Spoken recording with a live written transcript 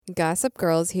Gossip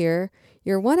Girls here,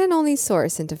 your one and only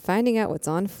source into finding out what's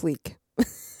on fleek.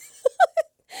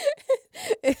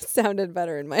 It sounded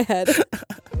better in my head.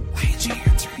 Why did you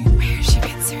hear Serena? Where's she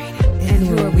been, Serena? And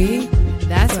who are we?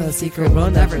 That's a secret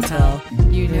we'll never tell.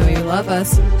 You know you love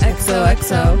us.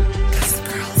 XOXO. Gossip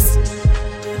Girls.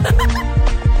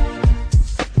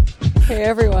 Hey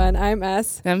everyone, I'm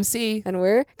S. MC. And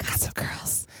we're Gossip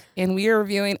Girls. And we are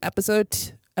reviewing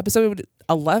episode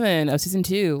 11 of season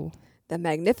 2. The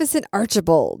Magnificent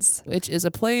Archibalds. Which is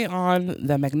a play on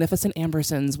The Magnificent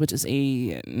Ambersons, which is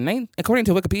according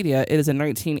to Wikipedia, it is a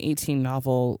 1918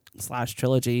 novel /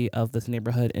 trilogy of this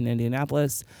neighborhood in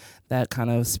Indianapolis that kind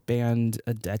of spanned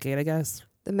a decade, I guess.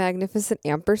 The Magnificent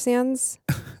Ampersands?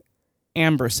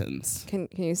 Ambersons. Can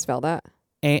you spell that?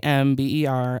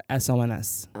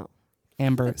 Ambersons. Oh.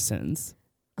 Ambersons.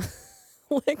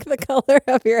 Like the color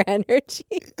of your energy.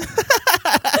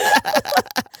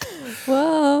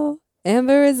 Whoa.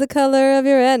 Amber is the color of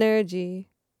your energy.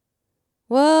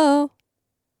 Whoa.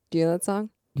 Do you know that song?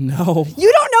 No.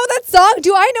 You don't know that song?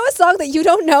 Do I know a song that you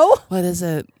don't know? What is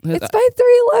it? It's by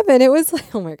 311. It was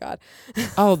like, oh my God.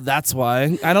 Oh, that's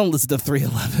why. I don't listen to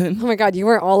 311. Oh my God. You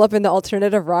weren't all up in the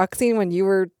alternative rock scene when you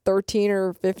were 13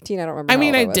 or 15. I don't remember. I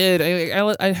mean, I did. I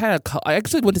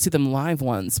actually went to see them live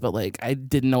once, but like I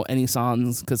didn't know any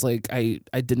songs because like I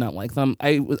did not like them.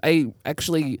 I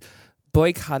actually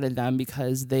boycotted them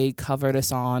because they covered a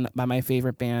song by my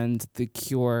favorite band, The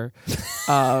Cure.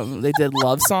 They did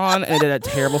Love Song and they did a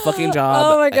terrible fucking job.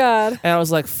 Oh my God. And I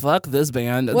was like, fuck this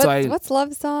band. And what's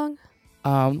Love Song?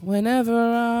 Whenever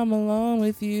I'm alone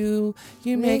with you,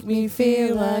 you make me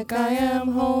feel like I am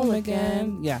home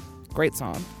again. Yeah, great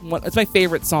song. It's my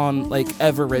favorite song like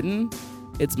ever written.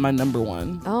 It's my number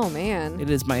one. Oh man. It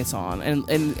is my song. And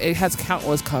it has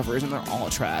countless covers and they're all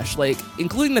trash. Like,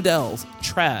 including Adele's.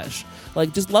 Trash.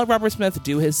 Like, just let Robert Smith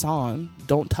do his song.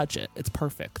 Don't touch it. It's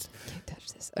perfect. Can't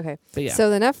touch this. Okay. But yeah. So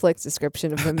the Netflix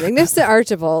description of the Magnificent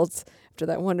Archibalds, after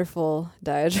that wonderful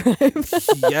diatribe.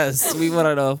 Yes, we want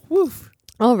to know. Woof.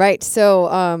 All right.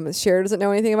 So Cher doesn't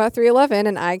know anything about 311,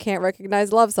 and I can't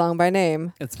recognize Love Song by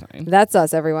name. It's fine. That's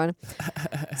us, everyone.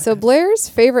 So Blair's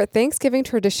favorite Thanksgiving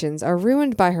traditions are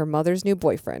ruined by her mother's new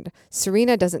boyfriend.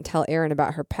 Serena doesn't tell Aaron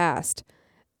about her past.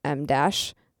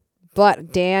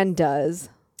 But Dan does.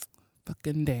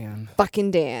 Fucking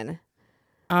Dan.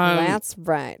 That's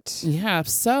right. Yeah,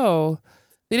 so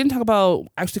they didn't talk about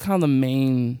actually kind of the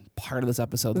main part of this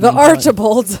episode. The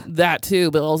Archibalds. That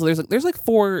too, but also there's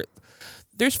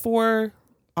four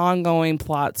ongoing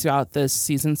plots throughout this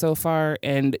season so far,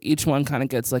 and each one kind of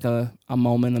gets like a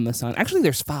moment in the sun. Actually,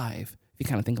 there's 5 if you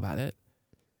kind of think about it.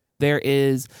 There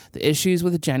is the issues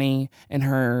with Jenny and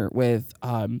her with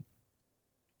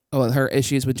her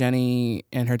issues with Jenny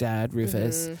and her dad,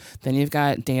 Rufus. Mm-hmm. Then you've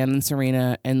got Dan and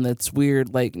Serena, and it's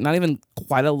weird, like not even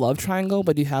quite a love triangle,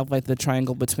 but you have like the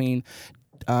triangle between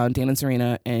Dan and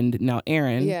Serena and now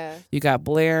Aaron. Yeah. You got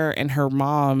Blair and her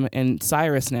mom and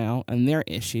Cyrus now and their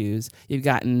issues. You've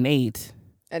got Nate.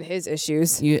 And his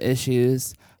issues.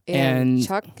 And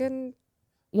Chuck and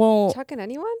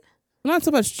anyone? Not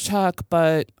so much Chuck,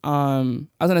 but I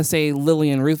was going to say Lily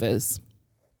and Rufus,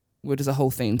 which is a whole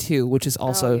thing too, which is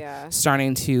also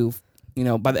starting to,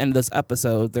 by the end of this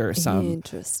episode, there are some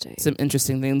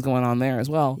interesting things going on there as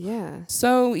well. Yeah.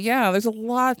 So, there's a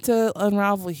lot to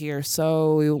unravel here.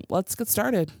 So, let's get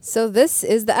started. So, this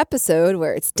is the episode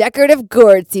where it's decorative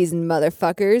gourd season,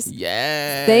 motherfuckers.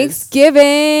 Yes.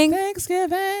 Thanksgiving.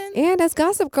 And as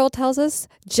Gossip Girl tells us,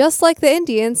 just like the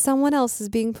Indians, someone else is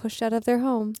being pushed out of their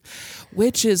home.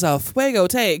 Which is a fuego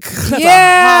take. That's a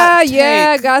hot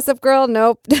take. Gossip Girl,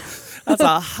 nope. That's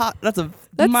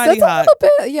mighty hot. A little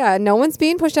bit, yeah. No one's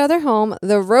being pushed out of their home.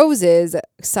 The Roses,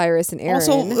 Cyrus and Aaron.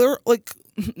 Also, they're like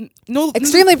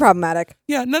extremely problematic.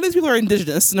 Yeah, none of these people are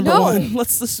indigenous. Number one,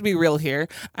 let's just be real here.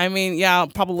 I mean,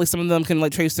 probably some of them can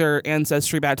like trace their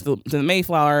ancestry back to the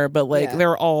Mayflower, but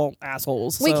they're all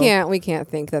assholes. We can't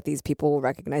think that these people will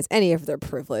recognize any of their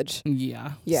privilege.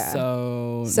 Yeah.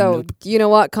 So nope. You know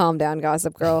what? Calm down,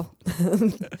 Gossip Girl.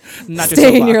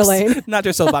 Stay in your lane. Not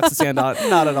your soapbox to stand on.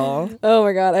 Not at all. Oh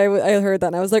my God, I heard that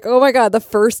and I was like, oh my God, the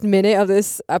first minute of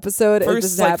this episode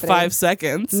is like happening. 5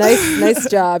 seconds. Nice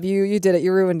job. You did it.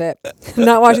 You ruined it.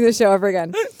 Not watching the show ever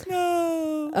again.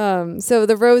 No. So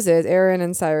the Roses, Aaron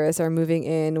and Cyrus, are moving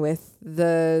in with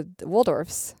the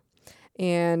Waldorfs.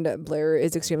 And Blair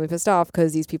is extremely pissed off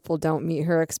because these people don't meet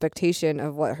her expectation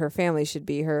of what her family should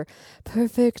be, her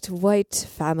perfect white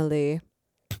family.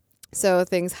 So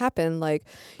things happen, like,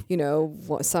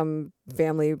 some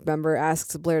family member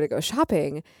asks Blair to go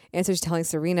shopping. And so she's telling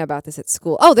Serena about this at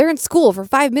school. Oh, they're in school for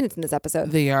 5 minutes in this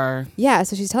episode. They are. Yeah,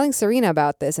 so she's telling Serena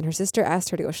about this, and her sister asked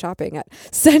her to go shopping at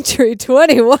Century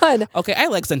 21. Okay, I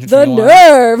like Century The 21.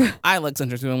 nerve! I like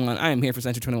Century 21. I am here for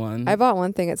Century 21. I bought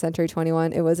one thing at Century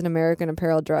 21. It was an American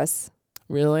Apparel dress.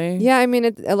 Really? Yeah, I mean,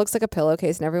 it looks like a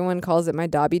pillowcase, and everyone calls it my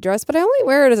Dobby dress, but I only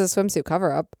wear it as a swimsuit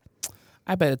cover-up.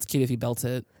 I bet it's cute if you belt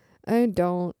it. I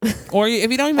don't. Or if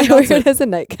you don't even I wear belt it it. as a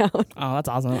nightgown. Oh, that's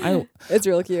awesome. It's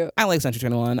real cute. I like Century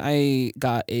 21. I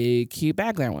got a cute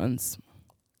bag there once.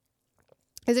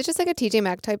 Is it just like a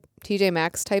TJ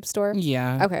Maxx type store?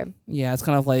 Yeah. Okay. Yeah, it's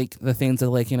kind of like the things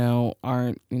that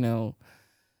aren't,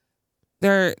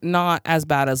 they're not as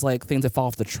bad as like things that fall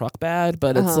off the truck bad,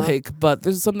 but it's but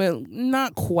there's something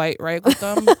not quite right with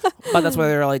them. But that's why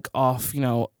they're like off,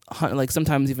 like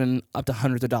sometimes even up to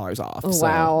hundreds of dollars off. Oh, so,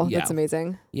 wow. yeah. That's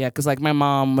amazing. Yeah, because like my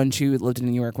mom, when she lived in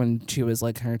New York when she was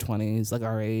like in her 20s, like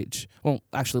our age, well,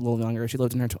 actually a little younger, she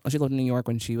lived in New York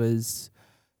when she was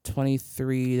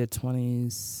 23 to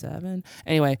 27.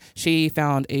 Anyway, she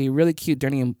found a really cute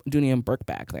Dooney and Burke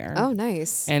bag there. Oh,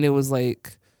 nice. And it was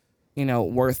like,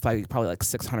 worth probably like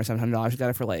 $600, $700. She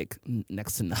got it for like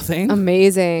next to nothing.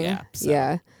 Amazing. Yeah.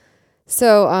 Yeah.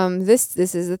 So this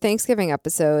is the Thanksgiving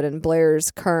episode, and Blair's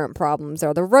current problems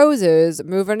are the roses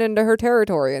moving into her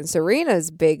territory, and Serena's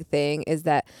big thing is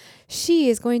that she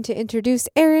is going to introduce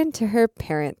Aaron to her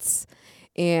parents.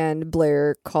 And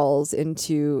Blair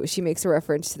she makes a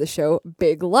reference to the show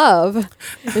Big Love.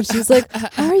 And she's like,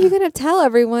 how are you going to tell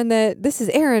everyone that this is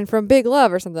Aaron from Big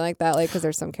Love or something like that? Like, because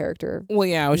there's some character. Well,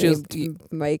 yeah. She was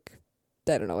Mike.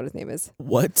 I don't know what his name is.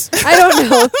 What? I don't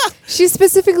know. She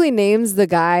specifically names the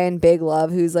guy in Big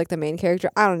Love who's like the main character.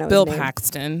 I don't know Bill his name.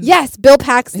 Paxton. Yes, Bill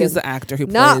Paxton. He's the actor who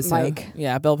Not plays Mike. him.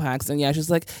 Yeah, Bill Paxton. Yeah, she's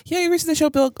like, yeah, you ever seen the show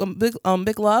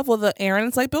Big Love? Well, the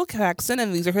Aaron's like Bill Paxton,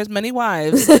 and these are his many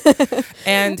wives.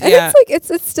 and yeah, it's like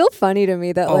it's still funny to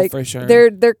me that for sure.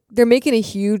 they're making a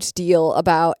huge deal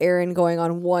about Aaron going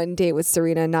on one date with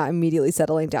Serena and not immediately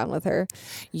settling down with her.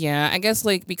 Yeah, I guess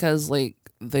because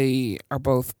they are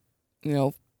both,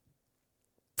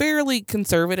 fairly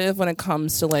conservative when it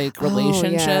comes to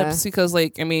relationships because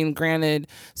granted,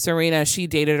 Serena, she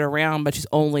dated around, but she's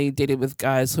only dated with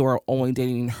guys who are only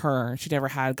dating her. She never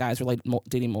had guys who are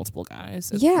dating multiple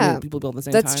guys. Yeah, people build the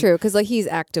same time. That's true, because he's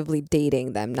actively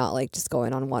dating them, not just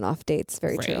going on one-off dates.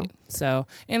 Very true. So,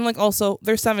 and also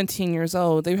they're 17 years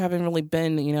old. They haven't really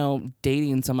been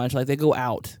dating so much. They go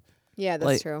out. Yeah,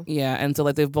 that's true. Yeah, and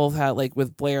so they've both had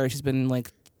with Blair, she's been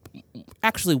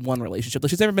actually one relationship.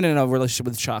 She's never been in a relationship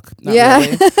with Chuck. Not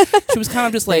really. She was kind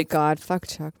of just Thank God, fuck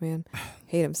Chuck, man.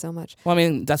 Hate him so much. Well,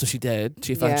 that's what she did.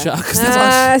 She fucked Chuck.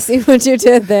 See what you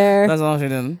did there. That's all she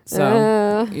did.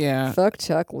 So, yeah. Fuck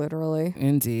Chuck, literally.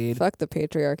 Indeed. Fuck the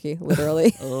patriarchy,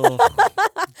 literally. Oh,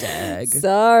 dag.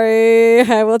 Sorry,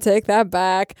 I will take that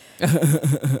back.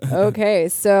 Okay,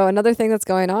 so another thing that's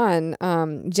going on,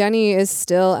 Jenny is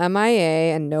still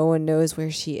MIA and no one knows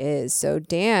where she is. So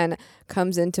Dan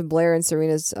comes into Blair and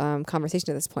Serena's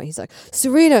conversation at this point. He's like,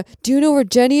 Serena, do you know where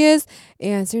Jenny is?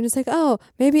 And Serena's like, oh,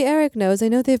 maybe Eric knows. I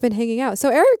know they've been hanging out. So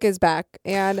Eric is back.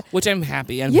 Which I'm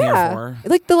happy. I'm here for.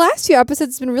 The last few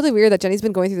episodes, it's been really weird that Jenny's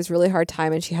been going through this really hard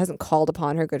time and she hasn't called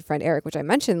upon her good friend Eric, which I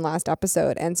mentioned last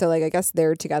episode. And so I guess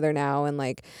they're together now and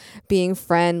being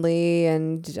friendly,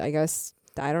 and I guess,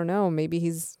 I don't know, maybe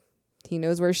he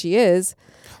knows where she is.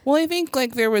 Well, I think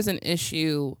there was an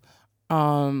issue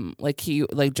Jonathan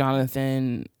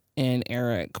and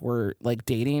Eric were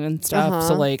dating and stuff.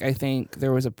 So I think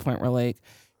there was a point where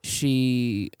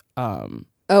she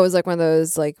it was one of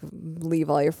those leave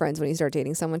all your friends when you start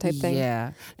dating someone type thing.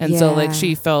 Yeah. And so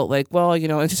she felt well,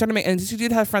 and she started and she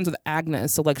did have friends with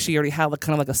Agnes, so she already had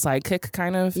kind of a sidekick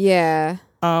kind of. Yeah.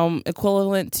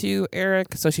 Equivalent to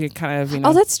Eric, so she kind of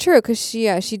Oh, that's true, because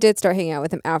she did start hanging out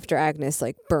with him after Agnes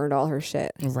burned all her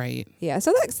shit. Right. Yeah,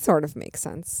 so that sort of makes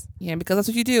sense. Yeah, because that's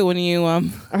what you do when you are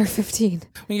 15.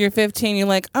 When you're 15, you're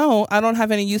like, oh, I don't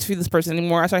have any use for this person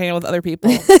anymore. I start hanging out with other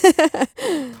people.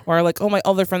 Or oh, my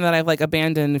other friend that I've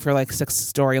abandoned for 6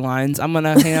 storylines, I'm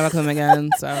gonna hang out with them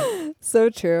again. So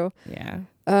true. Yeah.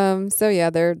 So yeah,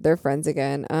 they're friends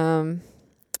again.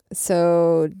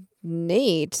 So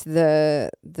Nate,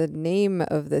 the name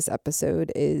of this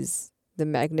episode is The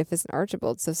Magnificent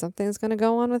Archibalds, so something's gonna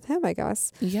go on with him, I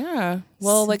guess. Yeah.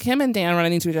 Well, him and Dan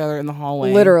running into each other in the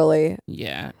hallway. Literally.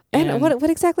 Yeah. And what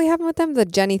exactly happened with them? The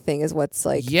Jenny thing is what's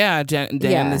Yeah,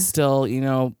 Dan is still,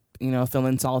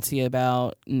 feeling salty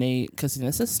about Nate kissing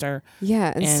his sister.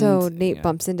 Yeah, and so Nate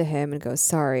bumps into him and goes,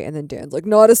 sorry. And then Dan's like,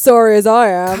 not as sorry as I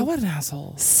am. God, what an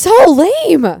asshole. So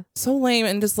lame. So lame.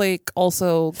 And just like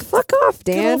also. Fuck off,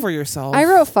 Dan. Get over yourself. I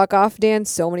wrote fuck off, Dan,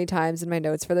 so many times in my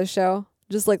notes for this show.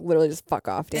 Just like literally just fuck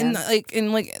off, Dan. And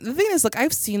the thing is, like,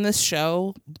 I've seen this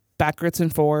show backwards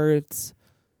and forwards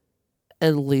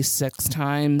at least 6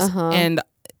 times. And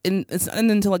it's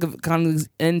until like a kind of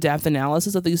in-depth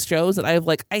analysis of these shows that I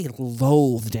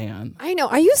loathe Dan. I know.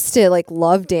 I used to like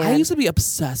love Dan. I used to be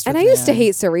obsessed with Dan. And I used to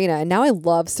hate Serena, and now I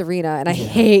love Serena, and I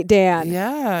hate Dan.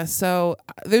 Yeah. So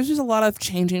there's just a lot of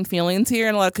changing feelings here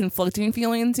and a lot of conflicting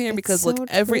feelings here because like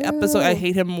every episode I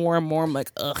hate him more and more. I'm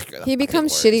like, ugh. He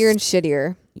becomes shittier and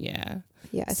shittier. Yeah.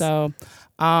 Yes. So,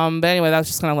 but anyway, that was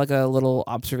just kind of like a little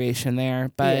observation there.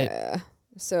 But yeah.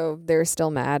 So they're still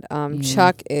mad.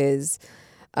 Chuck is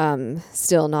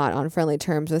still not on friendly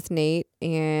terms with Nate,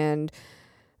 and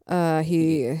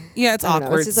it's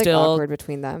awkward. It's just still like awkward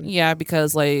between them. Yeah,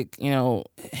 because like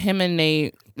him and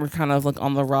Nate were kind of like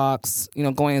on the rocks,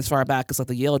 going as far back as like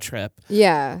the Yale trip.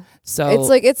 Yeah.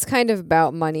 So it's kind of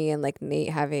about money and like Nate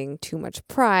having too much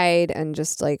pride and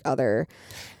just like other.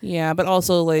 Yeah, but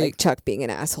also like Chuck being an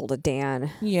asshole to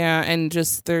Dan. Yeah, and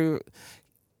just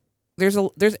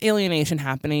there's alienation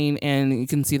happening, and you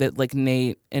can see that like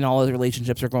Nate and all his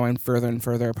relationships are going further and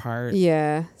further apart.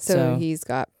 Yeah, so he's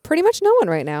got pretty much no one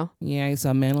right now. Yeah, he's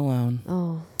a man alone.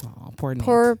 Oh, poor Nate.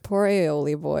 Poor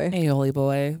aioli boy. Aioli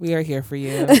boy, we are here for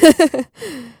you.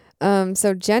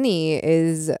 So Jenny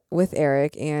is with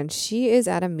Eric, and she is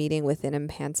at a meeting with an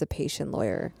emancipation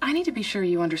lawyer. I need to be sure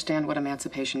you understand what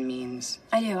emancipation means.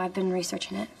 I do. I've been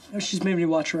researching it. She's made me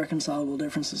watch Irreconcilable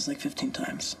Differences like 15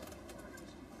 times.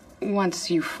 Once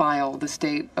you file, the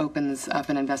state opens up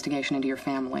an investigation into your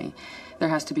family. There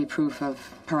has to be proof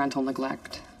of parental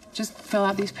neglect. Just fill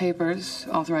out these papers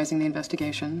authorizing the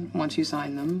investigation. Once you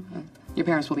sign them, your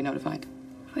parents will be notified.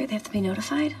 Wait, they have to be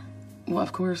notified? Well,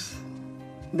 of course.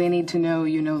 They need to know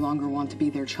you no longer want to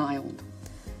be their child.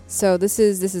 So this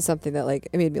is something that like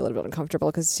it made me a little bit uncomfortable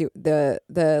because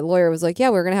the lawyer was like, yeah,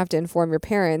 we're gonna have to inform your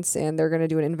parents, and they're gonna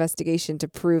do an investigation to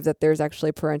prove that there's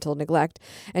actually parental neglect.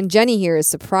 And Jenny here is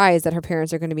surprised that her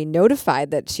parents are going to be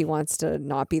notified that she wants to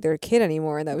not be their kid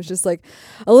anymore, and that was just like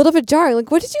a little bit jarring.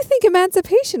 Like, what did you think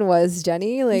emancipation was,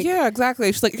 Jenny? Like, yeah,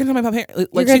 exactly. She's like, you're gonna tell my parents.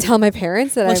 You're gonna tell my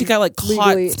parents that she got like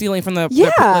caught stealing from the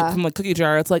from the cookie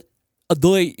jar. It's like.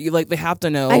 Like they have to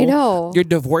know. I know you're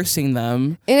divorcing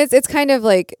them, and it's kind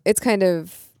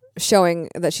of showing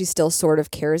that she still sort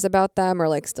of cares about them, or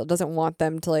like still doesn't want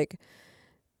them to like.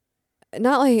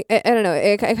 Not like I don't know.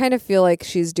 I kind of feel like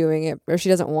she's doing it, or she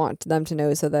doesn't want them to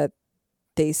know, so that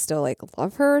they still like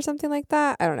love her or something like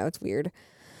that. I don't know. It's weird.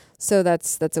 So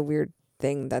that's a weird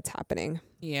thing that's happening.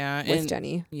 Yeah, with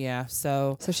Jenny. Yeah,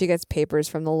 so she gets papers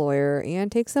from the lawyer and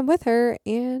takes them with her,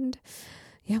 and.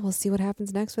 Yeah, we'll see what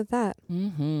happens next with that.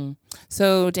 Mm-hmm.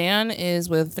 So Dan is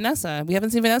with Vanessa. We haven't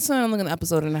seen Vanessa in like an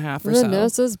episode and a half or so.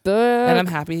 Vanessa's back, and I'm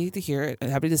happy to hear it.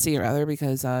 Happy to see her rather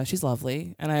because she's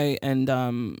lovely,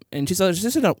 and she's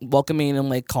just a welcoming and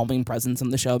like calming presence in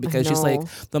the show because she's like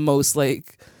the most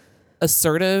like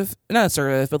not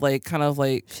assertive, but like kind of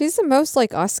like she's the most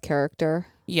like us character.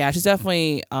 Yeah, she's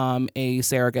definitely a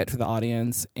surrogate for the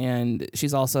audience, and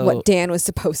she's also what Dan was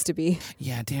supposed to be.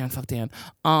 Yeah, Dan, fuck Dan.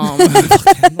 Fuck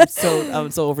Dan.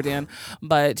 I'm so over Dan,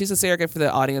 but she's a surrogate for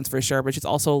the audience for sure. But she's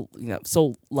also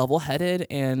so level-headed,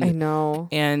 and I know,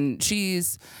 and she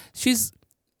has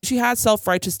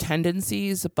self-righteous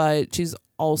tendencies, but she's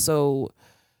also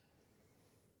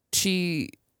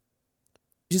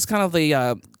she's kind of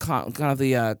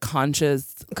the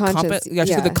conscious compass. Yeah,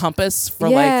 she's the compass for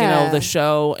like the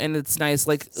show, and it's nice,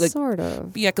 like sort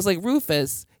of. Yeah, because like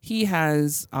Rufus, he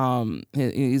has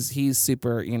he's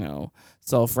super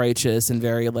self-righteous and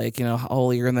very like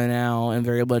holier than thou and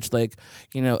very much like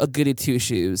a goody two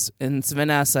shoes. And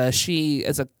Vanessa,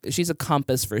 she's a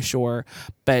compass for sure,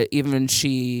 but even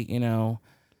she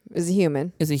is a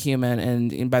human,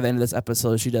 and by the end of this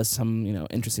episode, she does some,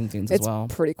 interesting things as well.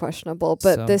 It's pretty questionable,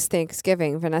 but this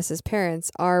Thanksgiving, Vanessa's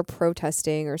parents are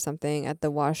protesting or something at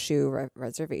the Washoe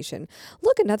Reservation.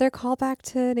 Look, another callback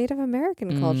to Native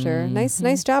American culture.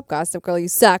 Nice job, Gossip Girl. You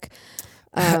suck.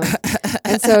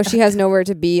 And so she has nowhere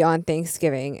to be on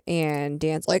Thanksgiving. And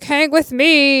Dan's like, hang with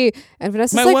me. And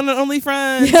Vanessa's My like, one and only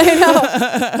friend. Yeah, I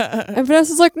know. And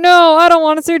Vanessa's like, no, I don't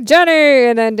want to see Jenny.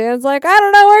 And then Dan's like, I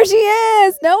don't know where she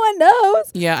is. No one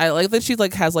knows. Yeah, I like that she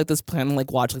like has like this plan to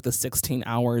like watch like the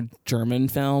 16-hour German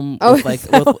film. Oh, with, like is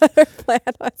that what her plan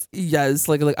was? yes,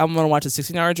 like I'm gonna watch a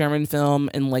 16-hour German film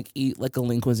and like eat like a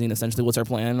lean cuisine. Essentially, what's her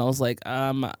plan? And I was like,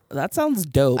 that sounds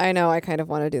dope. I know. I kind of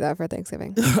want to do that for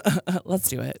Thanksgiving. Let's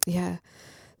do it. Yeah.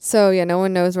 So, yeah, no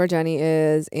one knows where Jenny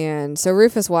is. And so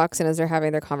Rufus walks in as they're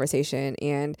having their conversation,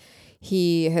 and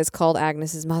he has called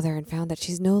Agnes's mother and found that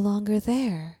she's no longer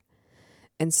there.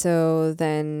 And so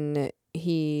then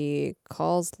he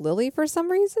calls Lily for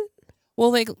some reason.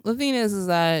 Well, like the thing is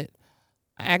that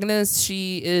Agnes,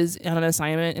 she is on an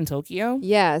assignment in Tokyo.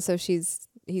 Yeah, so she's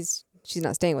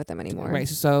not staying with them anymore. Right.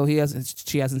 So she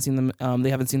hasn't seen them.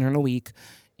 They haven't seen her in a week.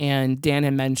 And Dan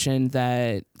had mentioned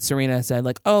that Serena said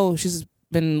like, oh, she's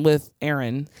been with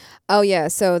Aaron. Oh, yeah.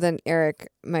 So then Eric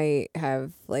might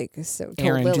have like told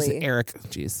Aaron, Lily. she said Eric.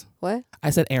 Jeez. What?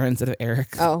 I said Aaron instead of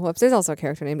Eric. Oh, whoops. There's also a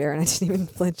character named Aaron. I didn't even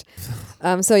flinch.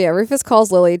 So yeah, Rufus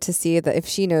calls Lily to see that if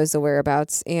she knows the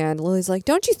whereabouts. And Lily's like,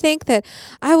 don't you think that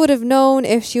I would have known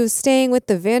if she was staying with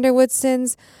the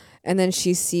Vanderwoodsons? And then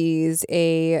she sees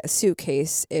a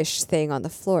suitcase-ish thing on the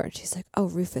floor. And she's like, oh,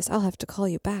 Rufus, I'll have to call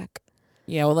you back.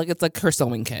 Yeah, well, like it's like her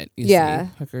sewing kit. Yeah.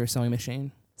 See, like her sewing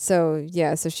machine. So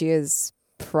yeah, so she is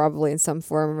probably in some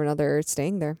form or another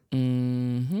staying there.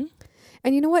 Mm-hmm.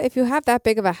 And you know what? If you have that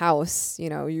big of a house,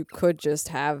 you could just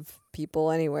have people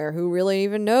anywhere who really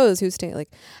even knows who's staying.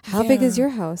 Like, how big is your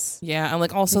house? Yeah, and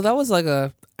like also that was like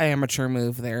a amateur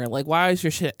move there. Like, why is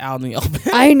your shit out in the open?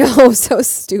 I know, so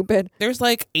stupid. There's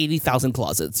like 80,000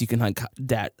 closets you can like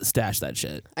stash that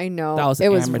shit. I know. That was it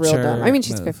was real amateur dumb. I mean,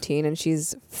 she's move. 15 and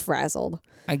she's frazzled.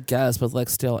 I guess, but like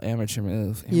still amateur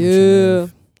move.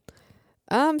 Move.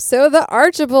 So the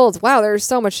Archibalds. Wow, there's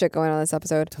so much shit going on in this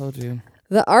episode. Told you.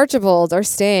 The Archibalds are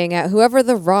staying at whoever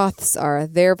the Roths are,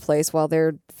 their place, while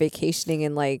they're vacationing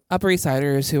in like Upper East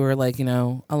Siders who are like,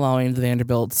 allowing the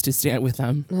Vanderbilts to stay with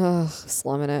them.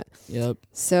 slumming it. Yep.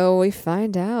 So we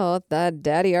find out that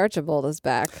Daddy Archibald is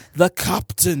back. The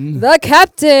captain. The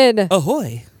captain.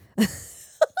 Ahoy.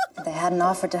 If they hadn't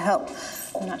offered to help,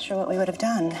 I'm not sure what we would have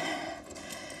done.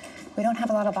 We don't have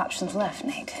a lot of options left,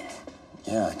 Nate.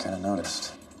 Yeah, I kind of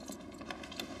noticed.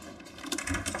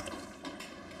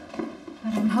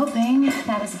 But I'm hoping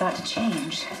that is about to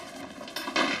change.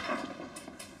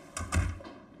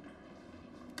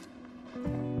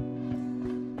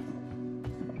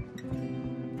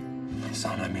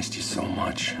 Son, I missed you so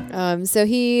much. So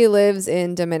he lives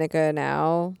in Dominica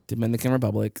now. Dominican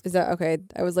Republic. Is that okay?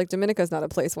 I was like, Dominica's not a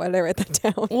place. Why did I write that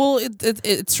down? Well,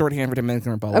 it's shorthand for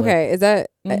Dominican Republic. Okay, is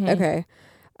that Mhm. okay?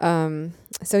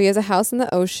 So he has a house in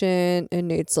the ocean, and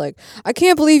Nate's like, I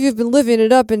can't believe you've been living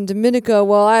it up in Dominica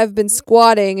while I've been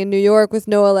squatting in New York with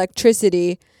no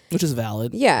electricity. Which is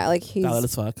valid. Yeah, like he's Valid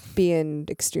as fuck. being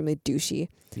extremely douchey.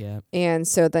 Yeah. And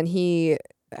so then he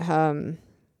The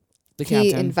he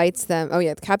captain. invites them. Oh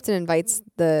yeah, the captain invites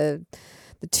the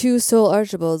two sole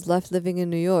Archibalds left living in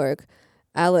New York.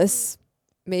 Alice,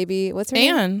 maybe what's her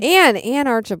name? Anne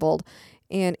Archibald,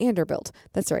 and Anderbilt.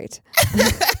 That's right.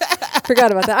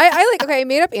 Forgot about that. I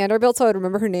made up Anderbilt so I would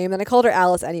remember her name, and I called her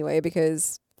Alice anyway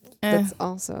because that's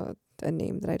also a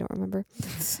name that I don't remember.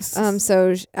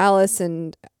 So Alice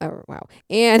and Anne.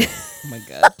 Oh my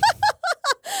god.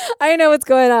 I know what's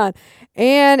going on.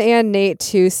 Anne and Nate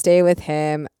to stay with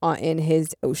him in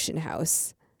his ocean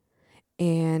house.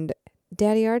 And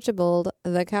Daddy Archibald,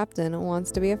 the captain,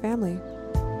 wants to be a family.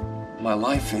 My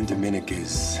life in Dominica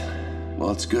is,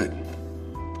 well, it's good.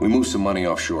 We moved some money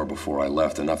offshore before I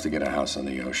left, enough to get a house on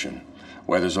the ocean.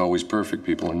 Weather's always perfect,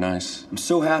 people are nice. I'm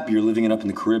so happy you're living it up in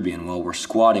the Caribbean while we're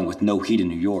squatting with no heat in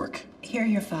New York. Hear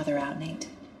your father out, Nate.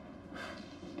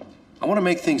 I want to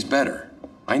make things better.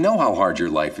 I know how hard your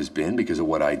life has been because of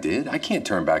what I did. I can't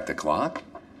turn back the clock.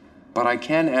 But I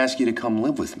can ask you to come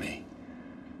live with me.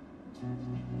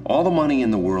 All the money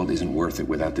in the world isn't worth it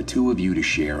without the two of you to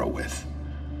share it with.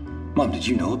 Mom, did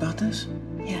you know about this?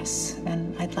 Yes,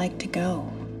 and I'd like to go.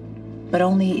 But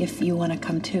only if you want to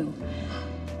come too.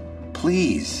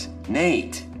 Please,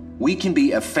 Nate, we can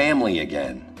be a family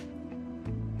again.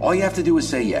 All you have to do is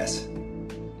say yes.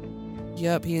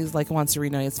 Yep, he's like wants to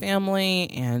reunite his family,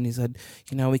 and he said,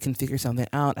 we can figure something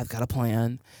out. I've got a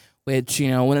plan. Which,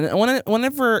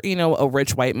 whenever, a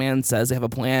rich white man says they have a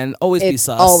plan, always be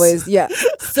sus. Always, yeah.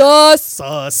 Sus.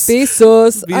 Sus. Be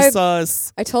sus. Be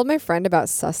sus. I told my friend about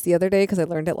sus the other day because I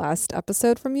learned it last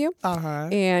episode from you. Uh-huh.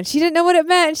 And she didn't know what it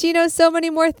meant. She knows so many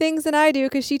more things than I do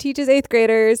because she teaches 8th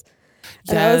graders.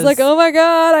 And I was like, oh my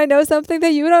God, I know something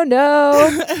that you don't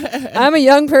know. I'm a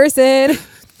young person.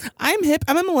 I'm hip.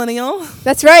 I'm a millennial.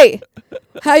 That's right.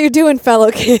 How you doing,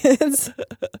 fellow kids?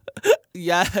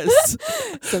 Yes.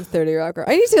 Some 30 Rock.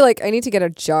 I need to get a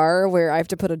jar where I have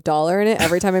to put $1 in it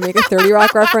every time I make a 30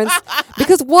 Rock reference.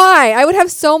 Because why? I would have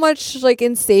so much like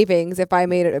in savings if I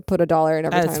put $1 in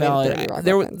every That's time I made a 30 Rock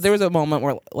reference. There was a moment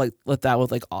where like with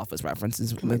Office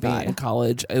references with me in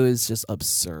college, it was just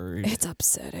absurd. It's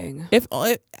upsetting. If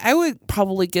I would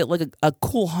probably get like a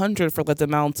cool 100 for like the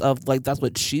amounts of like that's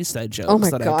what she said jokes. Oh my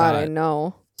that God, I I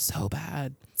know. So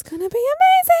bad. It's gonna be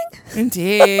amazing.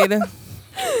 Indeed.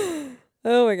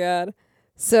 Oh my God.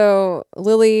 So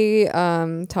Lily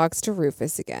talks to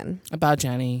Rufus again. About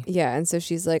Jenny. Yeah, and so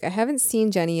she's like, I haven't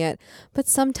seen Jenny yet, but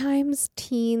sometimes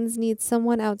teens need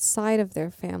someone outside of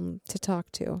their fam to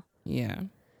talk to. Yeah.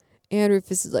 And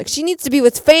Rufus is like, she needs to be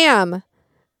with fam.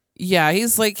 Yeah,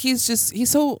 he's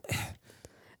so...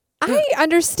 I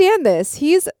understand this.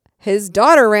 His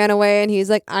daughter ran away, and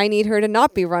he's like, I need her to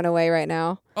not be run away right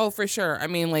now. Oh, for sure. I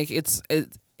mean, like, it,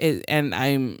 and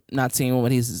I'm not saying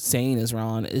what he's saying is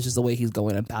wrong. It's just the way he's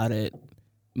going about it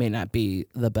may not be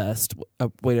the best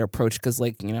way to approach. Because,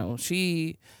 like, you know,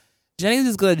 Jenny's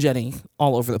as good at Jenny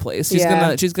all over the place.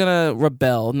 She's gonna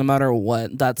rebel no matter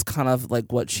what. That's kind of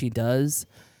like what she does,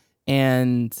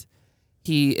 and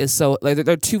he is so like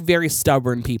they're two very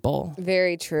stubborn people.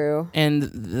 Very true. And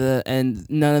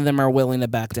none of them are willing to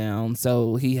back down.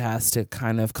 So he has to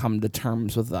kind of come to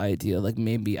terms with the idea, like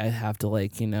maybe I have to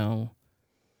like, you know,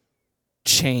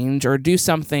 change or do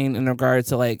something in regards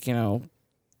to like, you know,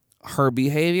 her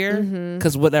behavior,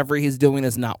 because whatever he's doing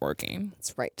is not working.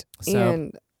 That's right. So,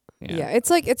 and yeah, it's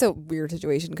like it's a weird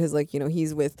situation because like, you know,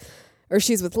 she's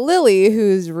with Lily,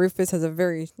 who's Rufus has a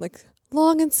very like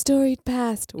long and storied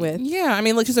past with. Yeah, I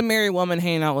mean, like she's a married woman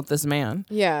hanging out with this man.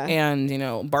 Yeah, and you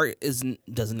know Bart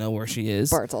doesn't know where she is.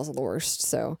 Bart's also the worst.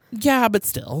 So yeah, but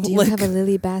still, do you have a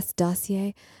Lily Bass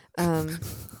dossier?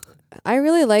 I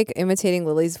really like imitating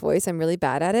Lily's voice. I'm really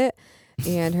bad at it,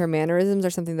 and her mannerisms are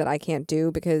something that I can't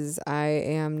do because I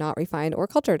am not refined or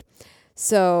cultured.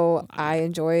 So I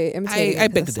enjoy imitating. I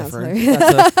beg to differ.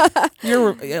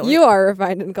 You are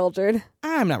refined and cultured.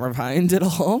 I'm not refined at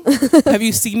all. Have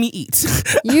you seen me eat?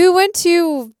 You went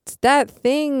to that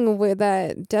thing with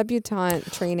that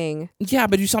debutante training. Yeah,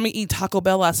 but you saw me eat Taco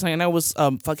Bell last night, and I was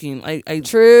fucking.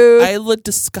 True. I look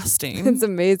disgusting. It's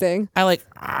amazing.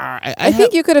 I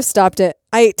think you could have stopped it.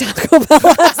 I ate Taco Bell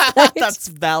last night. That's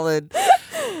valid.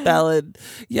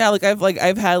 Yeah,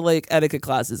 I've had like etiquette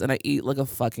classes and I eat like a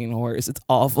fucking horse. It's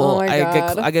awful. Oh my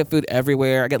God. I get food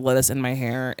everywhere. I get lettuce in my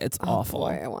hair. It's awful.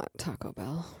 Boy, I want Taco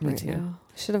Bell Me right too. now.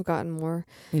 Should have gotten more.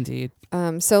 Indeed.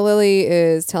 So Lily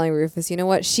is telling Rufus, you know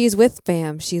what? She's with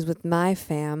fam. She's with my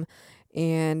fam.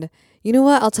 And you know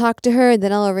what? I'll talk to her and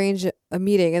then I'll arrange a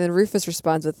meeting. And then Rufus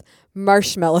responds with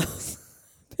marshmallows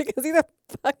because he's a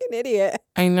fucking idiot.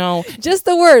 I know. Just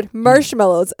the word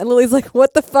marshmallows. And Lily's like,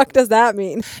 what the fuck does that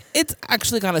mean? It's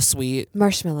actually kind of sweet.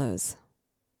 Marshmallows.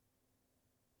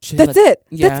 She's That's like, it.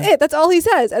 Yeah. That's it. That's all he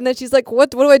says. And then she's like,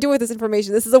 what do I do with this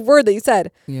information? This is a word that you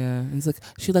said. Yeah. And he's like,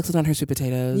 she likes it on her sweet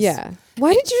potatoes. Yeah.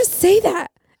 Why did you just say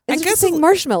that? I guess saying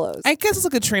marshmallows. I guess it's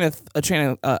like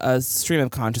a stream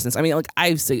of consciousness. I mean, like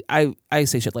I say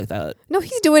shit like that. No,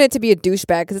 he's doing it to be a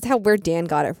douchebag because it's where Dan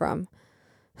got it from.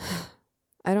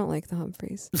 I don't like the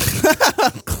Humphreys.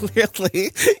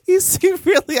 Clearly, you seem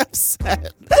really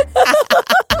upset.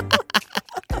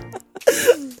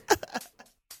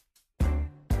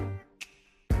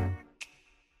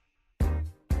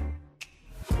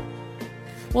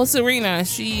 Well, Serena,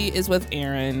 she is with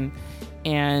Aaron,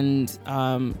 and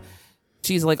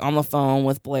she's like on the phone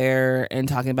with Blair and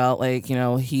talking about like, you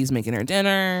know, he's making her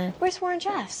dinner. Where's Warren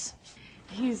Jeffs?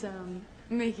 He's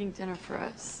making dinner for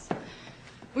us,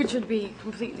 which would be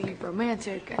completely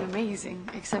romantic and amazing,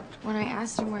 except when I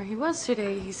asked him where he was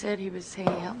today, he said he was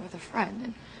hanging out with a friend.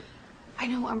 And I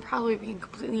know I'm probably being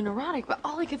completely neurotic, but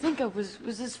all I could think of was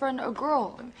his friend a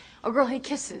girl he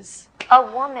kisses. A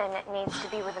woman needs to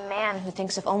be with a man who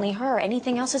thinks of only her.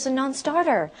 Anything else is a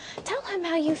non-starter. Tell him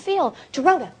how you feel.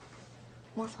 Dorota,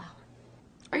 more flour.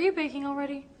 Are you baking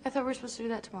already? I thought we were supposed to do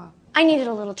that tomorrow. I needed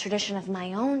a little tradition of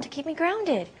my own to keep me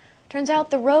grounded. Turns out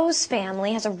the Rose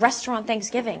family has a restaurant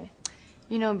Thanksgiving.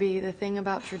 You know, B, the thing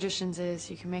about traditions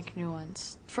is you can make new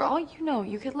ones. For all you know,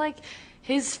 you could like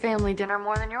his family dinner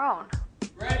more than your own.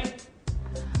 Ready?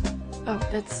 Oh,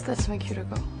 that's my cue to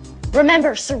go.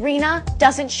 Remember, Serena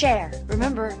doesn't share.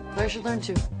 Remember, Blair should learn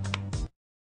to.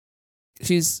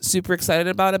 she's super excited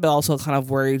about it, but also kind of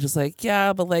worried, just like,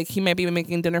 yeah, but like he might be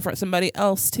making dinner for somebody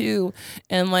else too,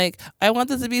 and like I want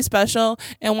this to be special,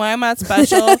 and why am I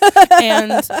special?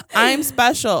 And I'm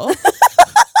special.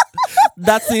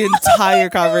 That's the entire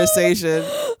conversation.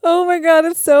 Oh my god,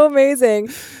 it's so amazing.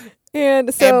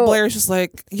 And Blair's just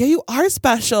like, yeah, you are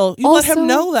special. You let him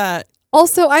know that.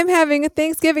 Also, I'm having a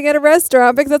Thanksgiving at a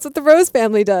restaurant because that's what the Rose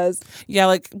family does. Yeah,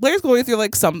 like Blair's going through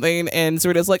like something, and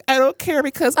Serena's like, I don't care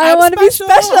because I want to be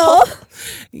special.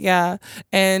 Yeah,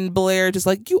 and Blair just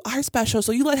like, you are special,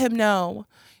 so you let him know.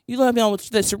 You let him know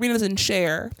that Serena doesn't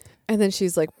share. And then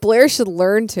she's like, Blair should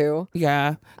learn to.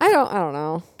 Yeah. I don't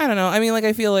know. I mean, like,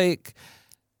 I feel like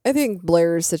I think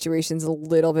Blair's situation's a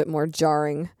little bit more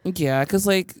jarring. Yeah, because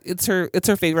like it's her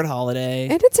favorite holiday,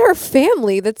 and it's her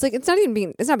family. That's like it's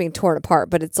not being torn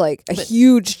apart, but it's like a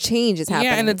huge change is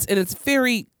happening. Yeah, and it's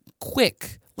very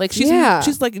quick. Like she's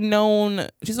like known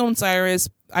Cyrus.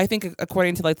 I think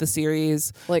according to like the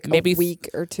series, like maybe a week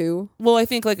or two. Well, I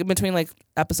think like between like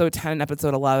episode 10 and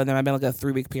episode 11, there might have been like a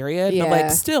 3-week period. Yeah. But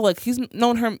like still, like he's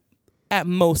known her at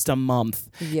most a month.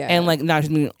 Yeah. And like now she's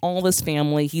meeting all this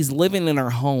family. He's living in her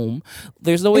home.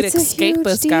 There's no way to escape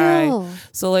this guy.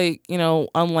 So like, you know,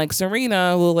 unlike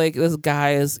Serena, who like this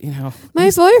guy is, you know,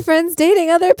 my boyfriend's dating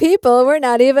other people. We're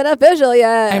not even official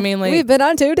yet. I mean, like, we've been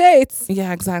on 2 dates.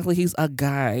 Yeah, exactly. He's a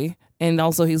guy. And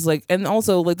also he's like, and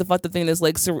also like the fucked thing is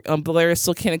like Blair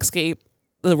still can't escape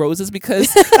the Roses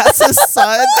because that's his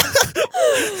son.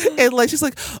 And like she's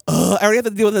like, oh, I already have to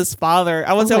deal with his father.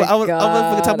 I want to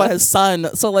talk about his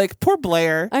son. So like, poor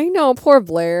Blair. I know, poor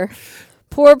Blair,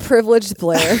 poor privileged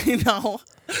Blair. You know,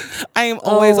 I am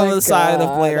always on the side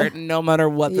of Blair, no matter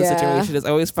what the situation is. I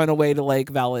always find a way to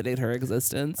like validate her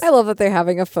existence. I love that they're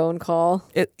having a phone call.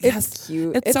 It's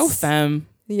cute. It's so femme.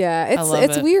 Yeah,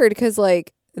 it's weird because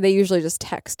like they usually just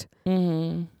text.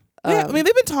 Mm-hmm. Yeah, I mean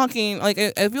they've been talking. Like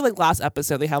I feel like last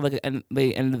episode they have like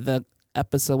they ended the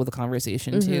episode with a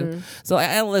conversation too. So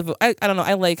I don't know.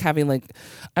 I like having like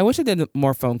I wish I did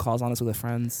more phone calls honestly with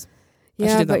friends.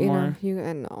 Yeah, I did but that more.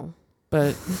 I know.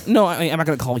 But no, I mean I'm not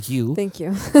gonna call you. Thank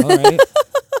you. All right.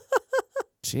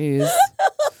 Jeez.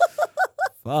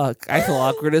 Fuck. I feel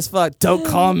awkward as fuck. Don't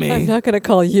call me. I'm not gonna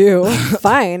call you.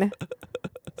 Fine.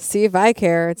 See if I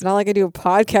care. It's not like I do a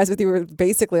podcast with you. We're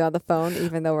basically on the phone,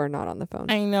 even though we're not on the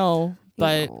phone. I know,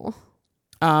 but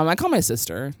I call my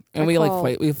sister, and we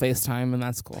FaceTime, and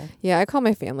that's cool. Yeah, I call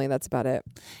my family. That's about it.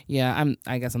 Yeah,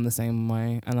 I guess I'm the same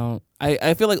way.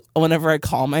 I feel like whenever I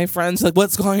call my friends, like,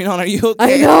 what's going on? Are you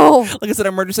okay? I know. Like I said,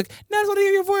 I'm just like, no, I just want to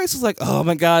hear your voice. It's like, oh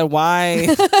my god,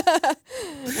 why?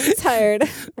 I'm tired.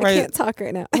 Right. I can't talk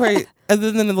right now. Right. And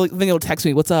then they'll text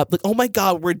me, what's up? Like, oh my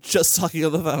god, we're just talking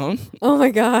on the phone. Oh my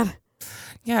god.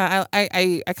 Yeah,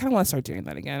 I kind of want to start doing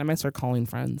that again. I might start calling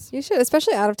friends. You should,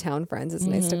 especially out of town friends. It's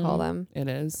nice to call them. It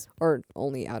is. Or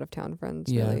only out of town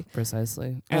friends, yeah, really.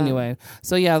 Precisely. Anyway,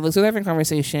 so yeah, so they're having a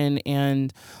conversation,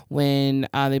 and when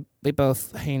they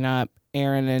both hang up,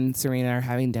 Aaron and Serena are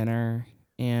having dinner,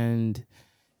 and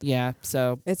yeah,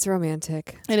 so it's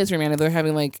romantic. It is romantic. They're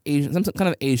having like some kind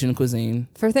of Asian cuisine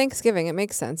for Thanksgiving. It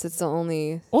makes sense. It's the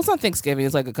only. Well, it's not Thanksgiving.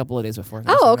 It's like a couple of days before.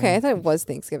 Oh, okay. I thought it was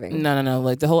Thanksgiving. No.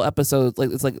 Like the whole episode, like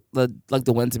it's like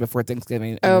the Wednesday before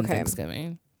Thanksgiving. And then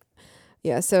Thanksgiving.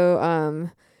 Yeah.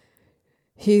 So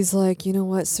he's like, you know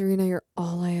what, Serena, you're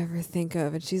all I ever think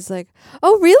of, and she's like,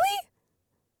 oh, really?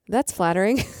 That's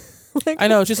flattering. Like, I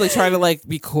know, just like trying to like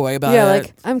be coy about it. Yeah,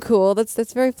 like I'm cool.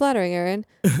 That's very flattering, Aaron.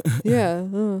 Yeah.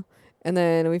 And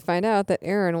then we find out that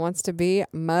Aaron wants to be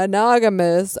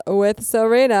monogamous with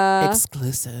Serena.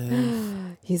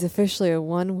 Exclusive. He's officially a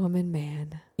one-woman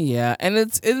man. Yeah, and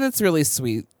it's really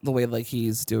sweet the way like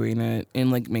he's doing it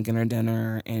and like making her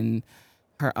dinner, and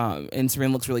her and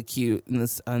Serena looks really cute in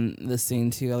this scene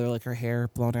too. They're like her hair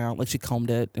blown out, like she combed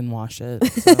it and washed it.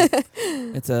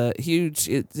 So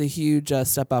it's a huge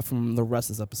step up from the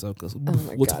rest of this episode because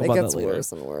we'll talk about that later.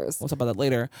 Worse and worse. We'll talk about that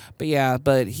later. But yeah,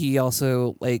 but he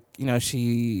also like, you know,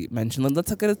 she mentioned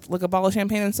let's get a bottle of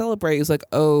champagne and celebrate. He's like,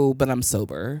 oh, but I'm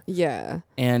sober. Yeah.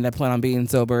 And I plan on being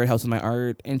sober. It helps with my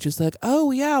art. And she's like,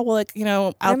 oh yeah, well, like, you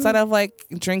know, outside of like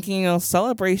drinking, you know,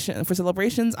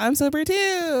 celebrations, I'm sober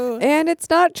too. And it's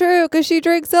not true because she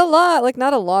drinks a lot. Like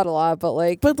not a lot, but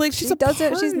like she's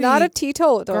she's not a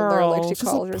teetotaler like she she's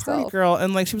calls a herself. Girl,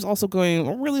 and like she was also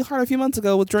going really hard a few months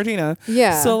ago with Georgina.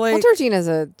 Yeah. So like, well, Georgina's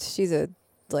she's a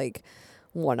like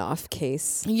one-off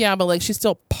case. Yeah, but like she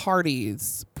still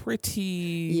parties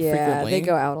pretty frequently. They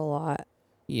go out a lot.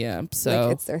 Yeah, so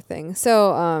like, it's their thing.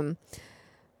 So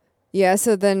yeah,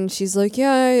 so then she's like,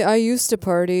 yeah, I used to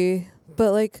party,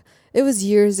 but like it was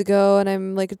years ago, and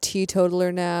I'm like a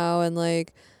teetotaler now, and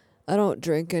like I don't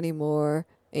drink anymore.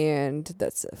 And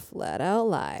that's a flat out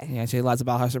lie. Yeah, she lies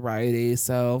about her sobriety.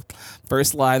 So,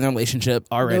 first lie in their relationship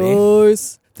already.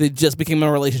 Nice. They just became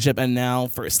a relationship, and now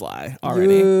first lie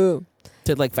already. Yeah.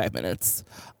 Did like 5 minutes.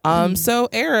 So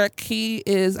Eric, he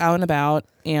is out and about,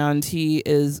 and he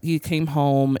came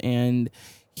home, and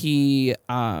he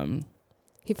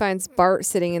finds Bart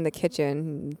sitting in the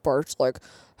kitchen. Bart's like,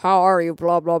 "How are you?"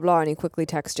 Blah blah blah, and he quickly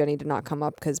texts Jenny to not come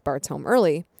up because Bart's home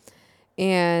early,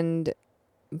 and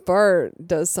Bart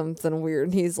does something weird,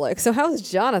 and he's like, "So how's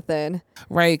Jonathan?"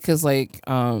 Right, because like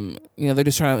they're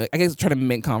just trying to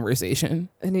make conversation,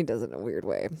 and he does it in a weird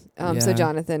way. Yeah. So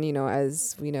Jonathan,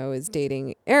 as we know, is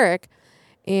dating Eric,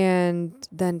 and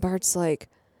then Bart's like,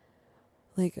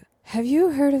 "Have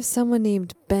you heard of someone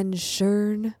named Ben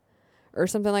Shern?" Or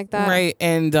something like that. Right,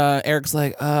 and Eric's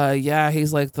like, yeah,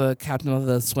 he's like the captain of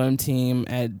the swim team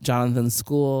at Jonathan's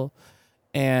school.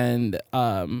 And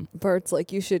Bart's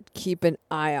like, you should keep an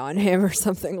eye on him or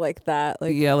something like that.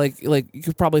 Like, yeah, like you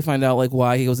could probably find out like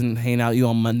why he wasn't hanging out with you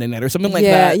on Monday night or something like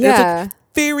that. Yeah. It's like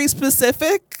very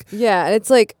specific. Yeah, and it's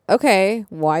like, okay,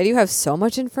 why do you have so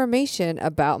much information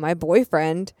about my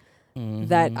boyfriend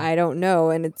that I don't know?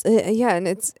 And it's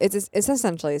it's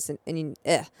essentially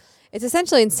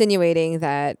insinuating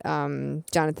that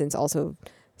Jonathan's also.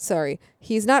 Sorry,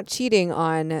 he's not cheating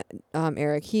on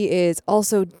Eric. He is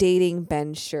also dating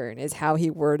Ben Shern, is how he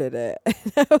worded it.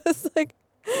 I was like,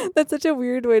 that's such a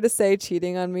weird way to say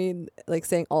cheating on me, like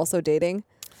saying also dating.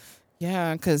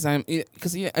 Yeah, because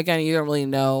again, you don't really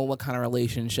know what kind of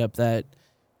relationship that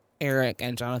Eric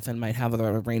and Jonathan might have with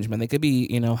their arrangement. They could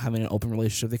be, having an open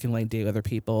relationship. They can like date other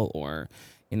people or,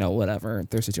 whatever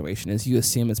their situation is. You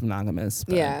assume it's monogamous,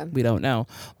 but yeah, we don't know.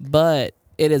 But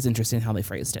it is interesting how they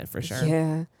phrased it, for sure.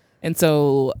 Yeah. And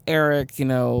so Eric,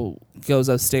 goes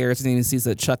upstairs and he sees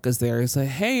that Chuck is there. He's like,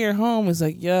 "Hey, you're home." He's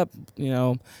like, "Yep."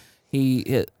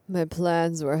 My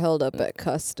plans were held up at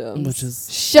customs. Which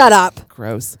is shut up.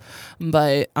 Gross.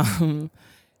 But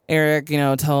Eric,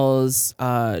 tells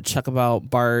Chuck about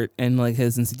Bart and like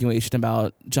his insinuation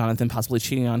about Jonathan possibly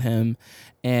cheating on him.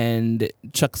 And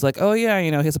Chuck's like, "Oh yeah,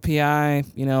 he has a PI,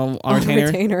 on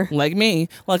retainer, like me."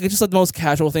 Like, it's just like the most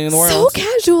casual thing in the world. So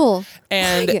casual.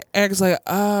 And Eric's like,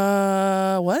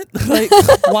 what? Like,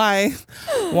 why?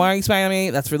 Why are you spying on me?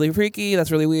 That's really freaky.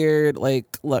 That's really weird.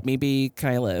 Like, let me be. Can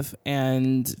I live?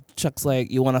 And Chuck's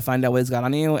like, "You want to find out what he's got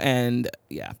on you?" And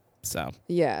yeah. So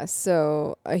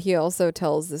he also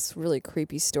tells this really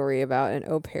creepy story about an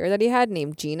au pair that he had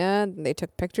named Gina. They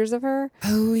took pictures of her.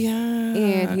 Oh yeah.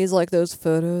 And he's like, "Those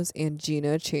photos and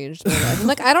Gina changed my life." I'm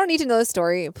like, I don't need to know the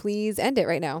story. Please end it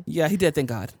right now. Yeah, he did. Thank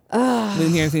God. We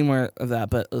didn't hear anything more of that,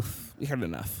 but we heard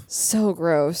enough. So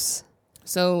gross.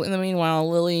 So in the meanwhile,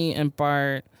 Lily and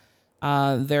Bart,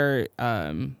 they're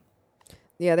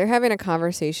having a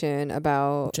conversation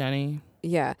about Jenny.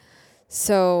 Yeah.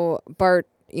 So Bart,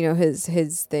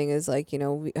 his thing is like,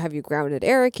 have you grounded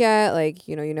Eric yet? Like,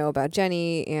 you know about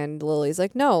Jenny. And Lily's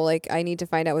like, no, like, I need to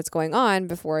find out what's going on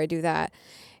before I do that.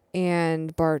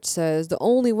 And Bart says the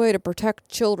only way to protect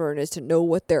children is to know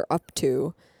what they're up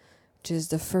to, which is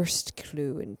the first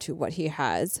clue into what he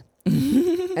has.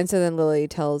 And so then Lily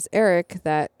tells Eric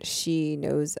that she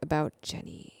knows about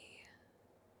Jenny.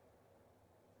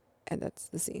 And that's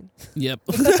the scene. Yep.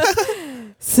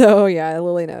 So yeah,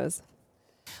 Lily knows.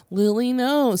 Lily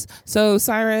knows. So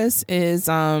Cyrus is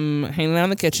hanging out in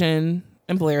the kitchen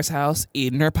in Blair's house,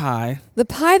 eating her pie. The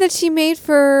pie that she made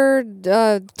for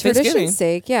tradition's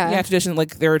sake, yeah. Yeah, tradition.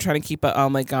 Like they were trying to keep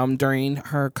it during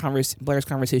her Blair's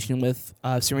conversation with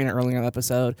Serena earlier in the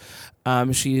episode.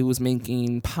 She was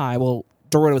making pie. Well,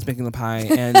 Dorota was making the pie,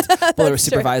 and Blair was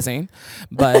supervising.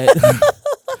 But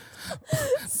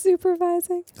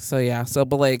supervising. So yeah,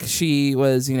 but like she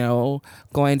was,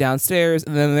 going downstairs,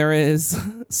 and then there is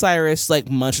Cyrus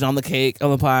like munching on the cake, on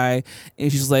the pie,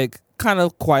 and she's like kind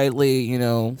of quietly,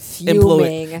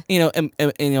 fuming,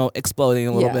 exploding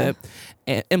a little bit,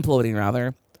 imploding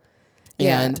rather.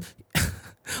 Yeah. And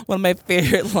one of my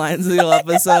favorite lines of the whole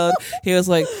episode, he was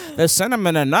like, "The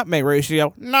cinnamon and nutmeg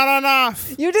ratio, not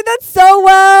enough." You did that so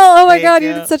well. Oh my Thank God, you.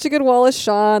 you did such a good Wallace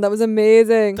Shawn. That was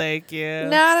amazing. Thank you.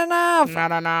 Not enough.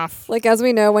 Not enough. Like, as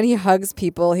we know, when he hugs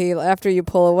people, after you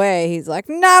pull away, he's like,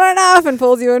 "Not enough," and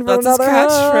pulls you in for another hug.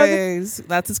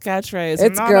 That's his catchphrase.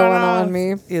 It's not growing enough. on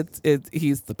me.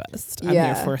 He's the best. I'm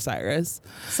here for Cyrus.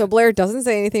 So Blair doesn't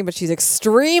say anything, but she's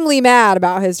extremely mad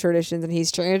about his traditions, and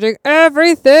he's changing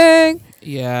everything.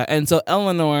 Yeah, and so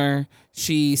Eleanor,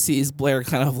 she sees Blair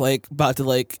kind of like about to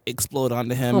like explode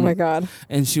onto him. Oh my God.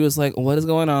 And she was like, what is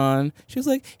going on? She was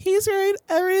like, he's right,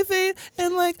 everything.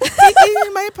 And like, he's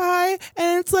eating my pie.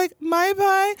 And it's like, my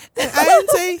pie. And I didn't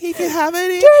say he could have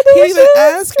any. He didn't even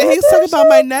ask. And he's talking about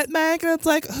my nutmeg. And it's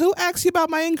like, who asked you about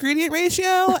my ingredient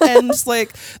ratio? And just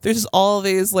like, there's just all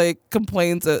these like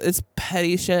complaints. It's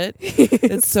petty shit.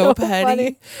 It's so petty.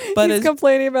 Funny. But he's it's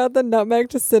complaining about the nutmeg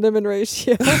to cinnamon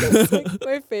ratio. It's like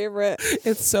my favorite.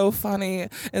 It's so funny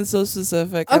and so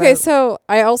specific. Okay, so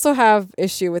I also have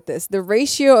issue with this. The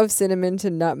ratio of cinnamon to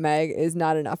nutmeg is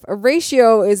not enough. A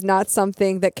ratio is not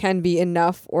something that can be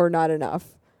enough or not enough.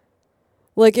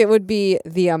 Like it would be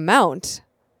the amount.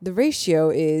 The ratio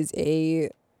is a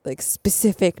like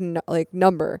specific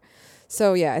number.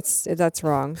 So yeah, that's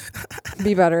wrong.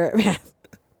 Be better at math.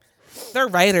 They're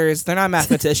writers. They're not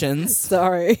mathematicians.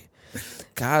 Sorry.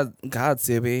 God,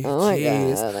 Subi. Oh my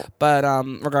Jeez. God. But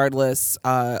regardless,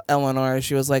 Eleanor,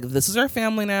 she was like, "This is our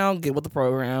family now. Get with the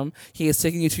program. He is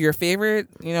taking you to your favorite,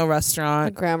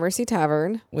 restaurant, The Gramercy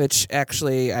Tavern. which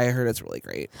actually I heard it's really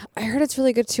great. I heard it's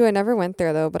really good too. I never went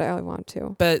there though, but I want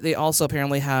to. But they also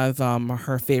apparently have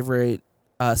her favorite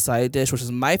side dish, which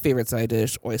is my favorite side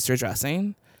dish, oyster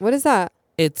dressing. What is that?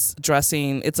 It's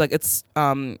dressing. It's like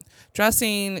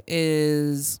dressing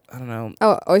is, I don't know.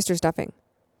 Oh, oyster stuffing.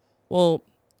 Well,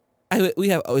 we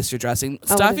have oyster dressing.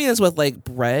 Oh, Stuffing is with like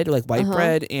bread, like white Uh-huh.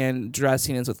 bread, and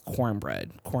dressing is with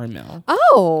cornmeal.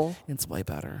 Oh, It's way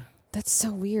better. that's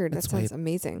so weird. That It's sounds way-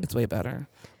 amazing. It's way better.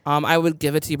 I would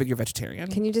give it to you, but you're vegetarian.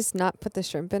 Can you just not put the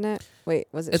shrimp in it? Wait,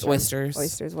 was it It's shrimp? oysters.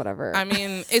 Oysters, whatever. I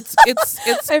mean, it's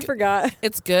I forgot.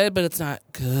 it's good, but it's not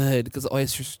good because the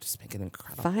oysters just make it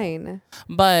incredible. Fine.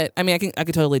 But I mean, I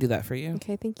could totally do that for you.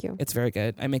 Okay, thank you. It's very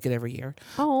good. I make it every year.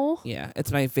 Oh. Yeah,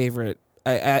 it's my favorite.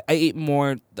 I eat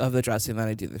more of the dressing than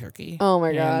I do the turkey. Oh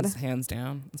my God. Hands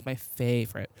down. It's my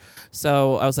favorite.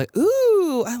 So I was like,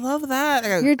 ooh, I love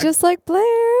that. You're just like Blair.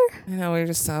 We're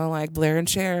just so like Blair and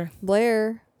Cher.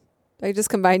 Blair. I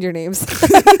just combined your names.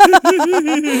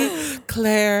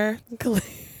 Claire.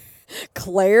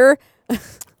 Claire.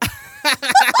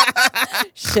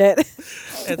 Shit.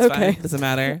 It's Okay. fine. Doesn't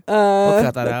matter. We'll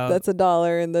cut that out. That's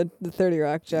 $1 in the 30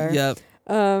 Rock jar. Yep.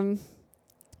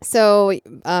 So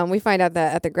we find out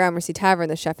that at the Gramercy Tavern,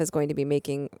 the chef is going to be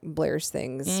making Blair's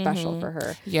things special for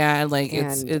her. Yeah, and like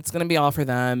it's gonna be all for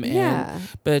them. Yeah.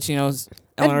 But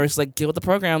Eleanor's like, get with the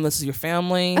program. This is your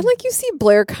family. And like you see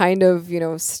Blair kind of,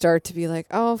 start to be like,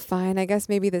 oh, fine. I guess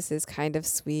maybe this is kind of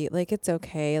sweet. Like, it's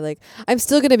okay. Like, I'm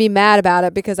still going to be mad about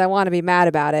it because I want to be mad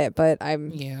about it. But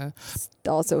I'm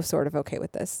also sort of okay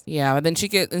with this. Yeah, but then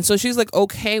so she's like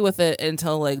okay with it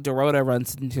until like Dorota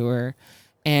runs into her.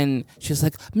 And she's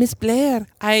like, Miss Blair,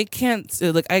 I can't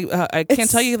I can't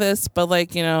tell you this, but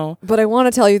But I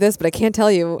want to tell you this, but I can't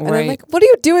tell you. And Right. I'm like, what are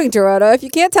you doing, Dorota? If you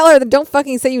can't tell her, then don't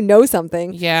fucking say you know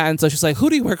something. Yeah, and so she's like,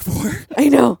 who do you work for? I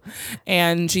know.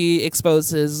 And she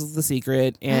exposes the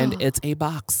secret, and it's a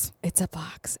box. It's a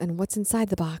box. And what's inside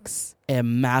the box? A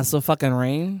massive fucking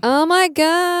ring. Oh my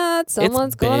God.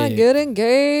 Someone's going to big. get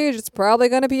engaged. It's probably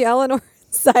going to be Eleanor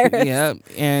Cyrus. Yeah,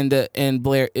 and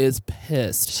Blair is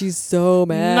pissed. She's so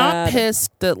mad. Not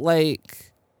pissed that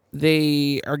like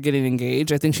they are getting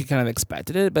engaged. I think she kind of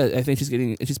expected it, but I think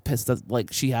she's pissed that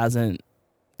like she hasn't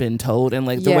been told. And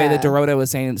like the way that Dorota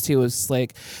was saying it too was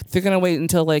like they're gonna wait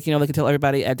until like they can tell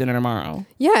everybody at dinner tomorrow.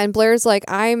 Yeah, and Blair's like,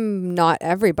 I'm not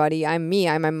everybody. I'm me.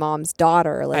 I'm my mom's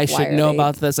daughter. Like, I why should are know they-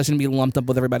 about this. I shouldn't be lumped up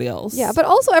with everybody else. Yeah, but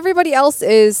also everybody else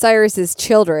is Cyrus's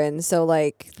children, so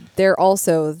like they're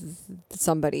also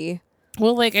somebody.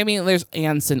 Well, like I mean, there's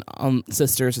aunts and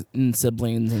sisters and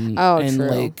siblings and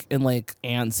true. like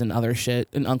aunts and other shit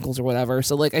and uncles or whatever.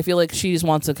 So like I feel like she just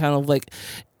wants to kind of like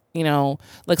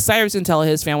like Cyrus can tell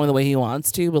his family the way he wants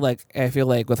to, but like I feel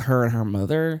like with her and her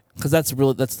mother, because that's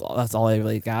all I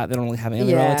really got. They don't really have any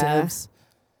other relatives.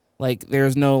 Like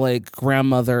there's no like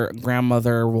grandmother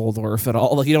Waldorf at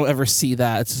all. Like you don't ever see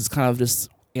that. It's just kind of just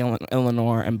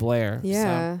Eleanor and Blair.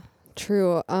 Yeah,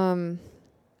 true.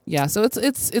 Yeah, so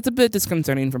it's a bit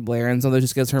disconcerting for Blair, and so that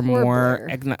just gives her more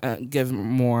ignition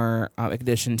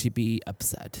to be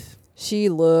upset. She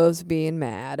loves being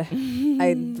mad.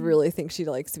 I really think she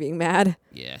likes being mad.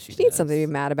 Yeah, she needs something to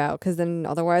be mad about, because then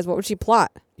otherwise, what would she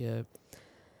plot? Yeah.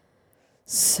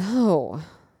 So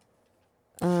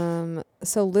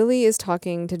Lily is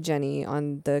talking to Jenny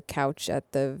on the couch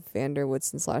at the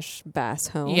Vanderwoodson / Bass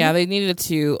home. Yeah, they needed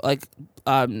to like,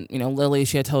 Lily.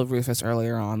 She had told Rufus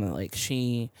earlier on that like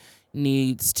she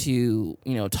needs to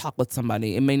talk with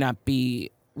somebody. It may not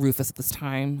be Rufus at this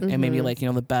time, and maybe like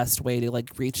the best way to like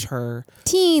reach her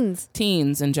teens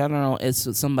in general is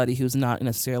somebody who's not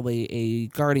necessarily a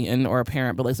guardian or a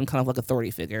parent, but like some kind of like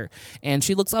authority figure. And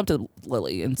she looks up to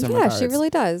Lily in some regards. Yeah, she really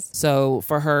does. So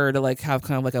for her to like have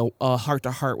kind of like a heart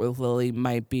to heart with Lily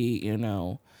might be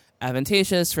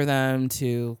advantageous for them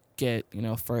to get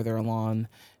further along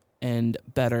and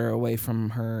better away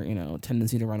from her,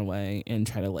 tendency to run away and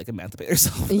try to like emancipate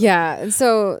herself. Yeah, and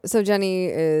so Jenny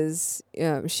is,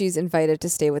 she's invited to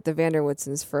stay with the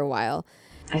Vanderwoodsons for a while.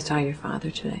 I saw your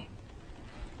father today.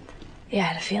 Yeah, I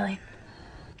had a feeling.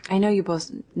 I know you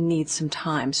both need some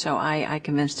time, so I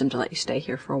convinced him to let you stay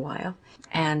here for a while.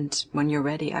 And when you're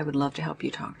ready, I would love to help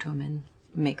you talk to him and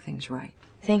make things right.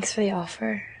 Thanks for the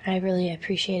offer. I really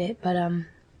appreciate it, but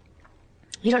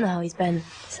you don't know how he's been,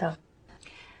 so.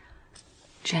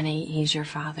 Jenny, he's your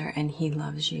father, and he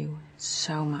loves you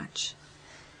so much.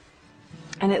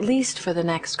 And at least for the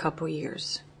next couple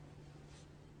years,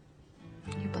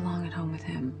 you belong at home with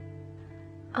him.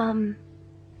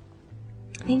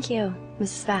 Thank you,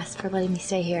 Mrs. Fast, for letting me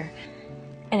stay here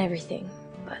and everything.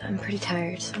 But I'm pretty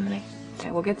tired, so I'm gonna... Okay,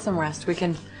 we'll get some rest. We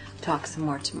can talk some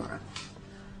more tomorrow.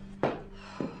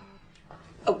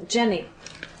 Oh, Jenny.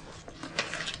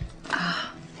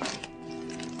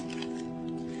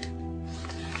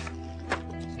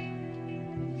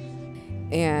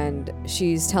 And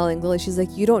she's telling Lily, she's like,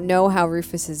 you don't know how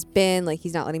Rufus has been. Like,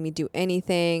 he's not letting me do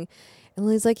anything. And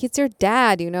Lily's like, it's your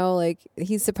dad, like,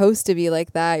 he's supposed to be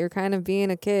like that. You're kind of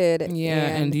being a kid. Yeah,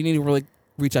 and you need to really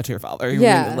reach out to your father. You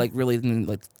really need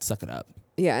to suck it up.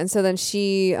 Yeah, and so then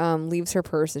she leaves her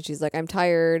purse and she's like, I'm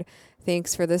tired.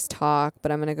 Thanks for this talk,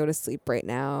 but I'm going to go to sleep right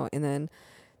now. And then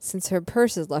since her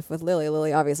purse is left with Lily,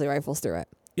 Lily obviously rifles through it.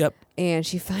 Yep. And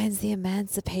she finds the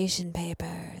emancipation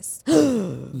papers.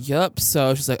 Yep.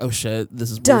 So she's like, oh shit, this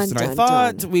is worse than I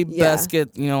thought. We best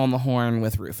get, on the horn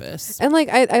with Rufus. And like,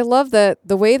 I love that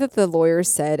the way that the lawyer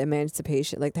said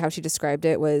emancipation, like how she described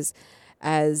it was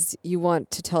as you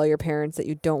want to tell your parents that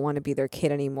you don't want to be their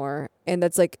kid anymore. And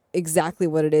that's like exactly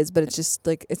what it is. But it's just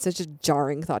like, it's such a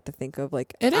jarring thought to think of.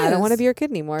 Like, I don't want to be your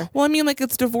kid anymore. Well, I mean, like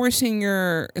it's like divorcing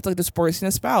a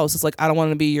spouse. It's like, I don't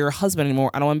want to be your husband anymore.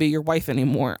 I don't want to be your wife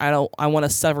anymore. I want to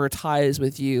sever ties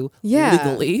with you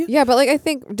legally. Yeah. But like, I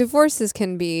think divorces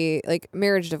can be like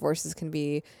marriage divorces can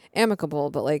be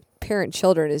amicable, but like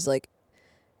parent-children is like,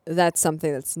 that's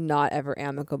something that's not ever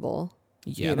amicable.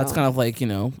 Yeah, that's kind of like,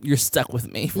 you're stuck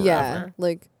with me forever. Yeah,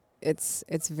 like it's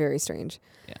very strange.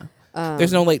 Yeah.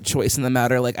 There's no like choice in the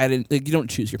matter. Like you don't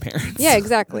choose your parents. Yeah,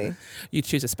 exactly. You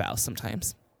choose a spouse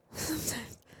sometimes. So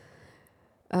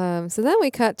then we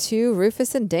cut to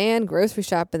Rufus and Dan grocery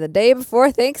shopping the day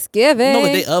before Thanksgiving. No,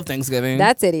 the day of Thanksgiving.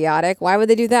 That's idiotic. Why would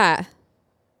they do that?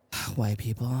 White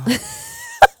people.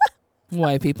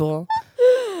 White people.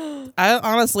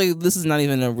 Honestly, this is not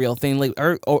even a real thing. Like,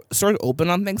 are stores open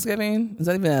on Thanksgiving? Is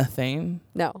that even a thing?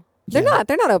 No, they're not.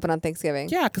 They're not open on Thanksgiving.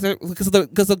 Yeah, because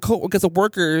the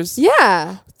workers.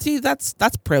 Yeah. See, that's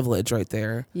privilege right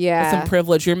there. Yeah, that's some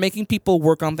privilege. You're making people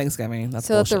work on Thanksgiving. That's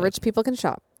so bullshit. that the rich people can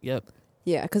shop. Yep.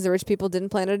 Yeah, because the rich people didn't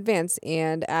plan in advance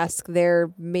and ask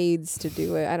their maids to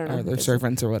do it. I don't know. Or their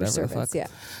servants or whatever. Servants, the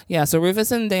fuck. Yeah. So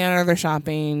Rufus and Dan are there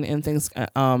shopping and things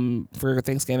for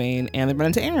Thanksgiving, and they run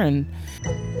into Aaron.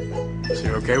 So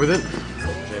you're okay with it?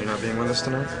 Jenny not being with us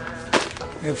tonight?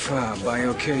 If by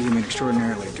okay you mean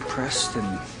extraordinarily depressed,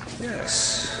 then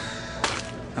yes,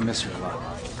 I miss her a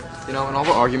lot. In all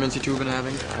the arguments you two have been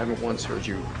having, I haven't once heard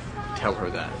you tell her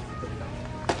that.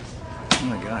 Oh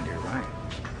my God, you're right.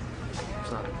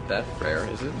 It's not that rare,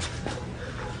 is it?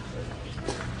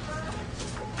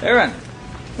 Aaron,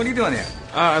 what are you doing here?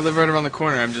 I live right around the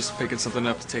corner. I'm just picking something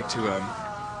up to take to,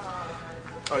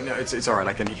 Oh, no, it's all right.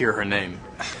 I can hear her name.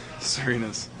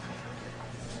 Serena's.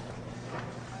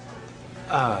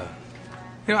 I'm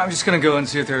just gonna go and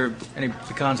see if there are any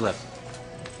pecans left.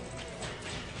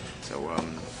 So,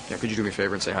 could you do me a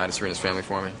favor and say hi to Serena's family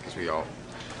for me? Because we all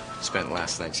spent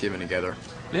last Thanksgiving together.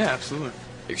 Yeah, absolutely.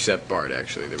 Except Bart,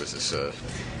 actually. There was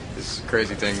this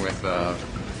crazy thing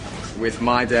with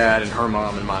my dad and her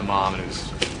mom and my mom, and it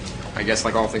was, I guess,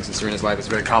 like all things in Serena's life, it's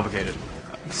very complicated.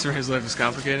 Serena's life is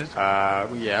complicated?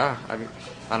 Yeah. I mean,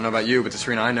 I don't know about you, but the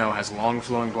Serena I know has long,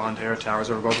 flowing blonde hair, towers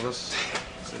over both of us.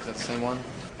 Is that the same one?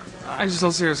 I just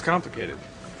don't see her as complicated.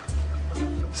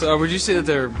 So, would you say that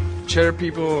they're cheddar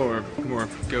people or more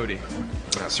goaty?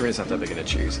 Serena's not that big into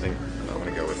cheese. I think I'm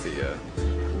going to go with the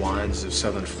wines of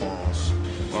Southern France.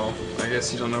 Well, I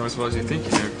guess you don't know her as well as you think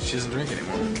you do. She doesn't drink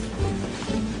anymore.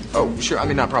 Oh, sure. I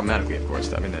mean, not problematically, of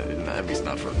course. I mean, at least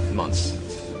not for months.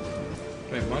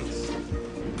 Wait, months?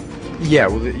 Yeah,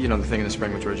 well, the thing in the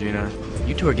spring with Georgina.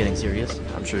 You two are getting serious.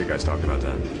 I'm sure you guys talked about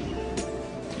that.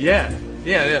 Yeah,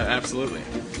 absolutely.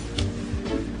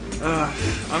 I'm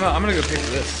gonna go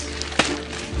picture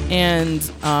this. And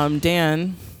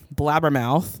Dan,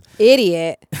 blabbermouth,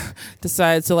 idiot,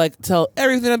 decides to like tell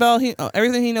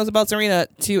everything he knows about Serena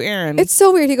to Aaron. It's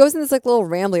so weird. He goes in this like little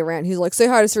rambly rant. He's like, "Say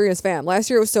hi to Serena's fam. Last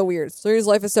year it was so weird. Serena's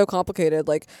life is so complicated.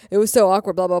 Like it was so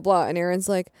awkward. Blah blah blah." And Aaron's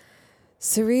like,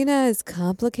 "Serena is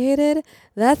complicated?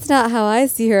 That's not how I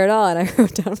see her at all." And I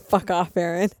wrote down, "Fuck off,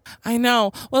 Aaron." I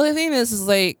know. Well, the thing is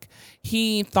like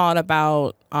he thought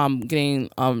about getting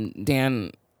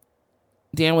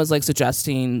Dan was like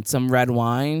suggesting some red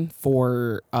wine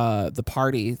for the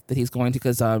party that he's going to,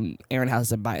 because Aaron has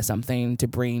to buy something to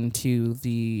bring to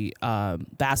the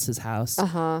Bass's house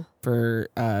for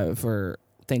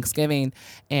Thanksgiving,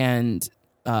 and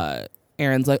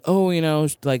Aaron's like, "Oh,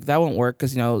 like that won't work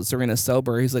because Serena's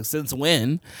sober." He's like, "Since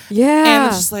when?" Yeah, and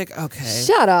it's just like, okay,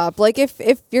 shut up. Like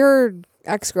if your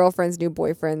ex-girlfriend's new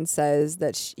boyfriend says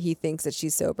that he thinks that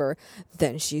she's sober,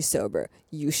 then she's sober.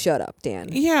 You shut up, Dan.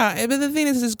 Yeah, but the thing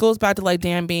is, it just goes back to like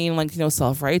Dan being like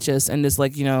self-righteous and just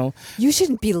like you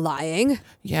shouldn't be lying.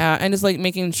 Yeah, and just like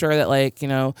making sure that like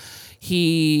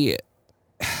he,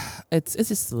 it's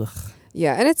just ugh.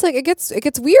 Yeah, and it's like it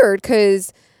gets weird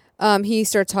because he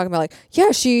starts talking about like,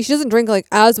 yeah, she doesn't drink like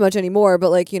as much anymore, but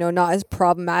like not as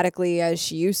problematically as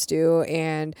she used to,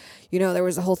 and there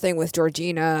was a whole thing with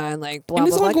Georgina and like blah, and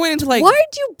blah, blah. Going into like, why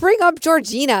did you bring up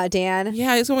Georgina, Dan?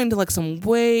 Yeah, he's going into like some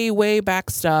way back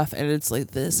stuff, and it's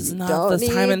like this is not the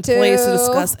time and place to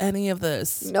discuss any of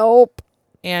this. Nope.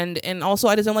 And also,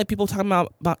 I just don't like people talking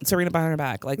about Serena behind her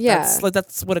back. Like, yeah,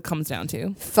 that's what it comes down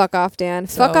to. Fuck off, Dan.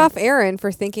 So, fuck off, Aaron,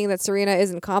 for thinking that Serena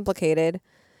isn't complicated,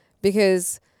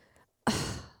 because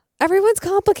everyone's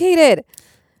complicated.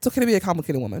 It's okay to be a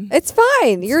complicated woman. It's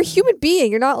fine. You're a human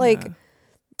being. You're not like.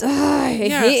 I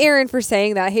hate Aaron for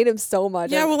saying that. I hate him so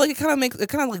much. Yeah, well, like it kind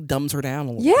of like dumbs her down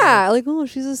a little. Yeah, like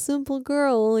she's a simple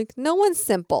girl. Like no one's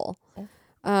simple.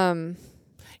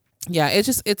 Yeah,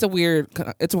 it's a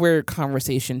weird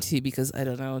conversation too, because I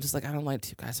don't know, just like I don't like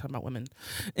two guys talking about women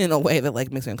in a way that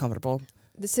like makes me uncomfortable.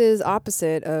 This is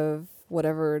opposite of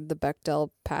whatever the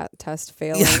Bechdel test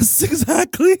failed. Yes,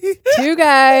 exactly. Two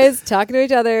guys talking to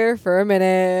each other for a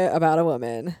minute about a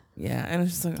woman. Yeah, and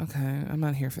it's just like, okay, I'm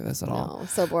not here for this at all. No,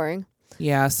 so boring.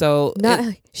 Yeah, so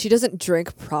she doesn't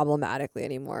drink problematically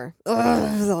anymore.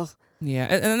 Ugh. Yeah,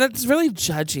 and that's really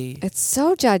judgy. It's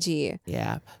so judgy.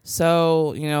 Yeah.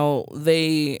 So,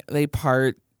 they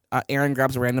part. Aaron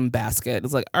grabs a random basket.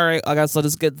 It's like, all right, I guess I'll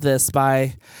just get this.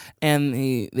 Bye. And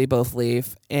they both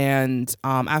leave. And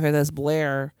after this,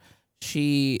 Blair,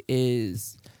 she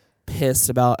is pissed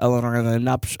about Eleanor and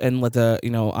the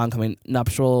oncoming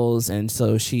nuptials, and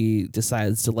so she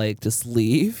decides to like just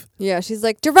leave. Yeah, she's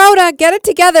like, Dorota, get it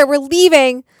together, we're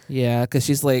leaving. Yeah, because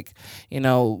she's like, she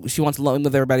wants to live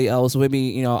with everybody else.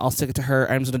 Maybe I'll stick it to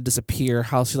her. I'm just gonna disappear.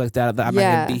 How she's like that I'm not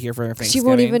gonna be here for her Thanksgiving. She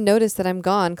won't even notice that I'm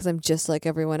gone because I'm just like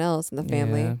everyone else in the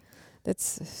family. Yeah.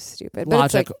 That's stupid.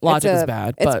 Logic is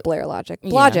bad. It's but Blair logic.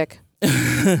 Logic.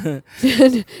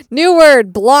 New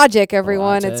word, logic,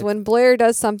 everyone. Logic. It's when Blair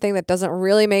does something that doesn't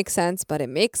really make sense, but it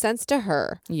makes sense to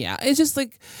her. Yeah, it's just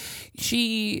like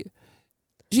she's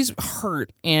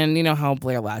hurt, and how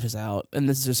Blair lashes out, and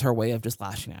this is just her way of just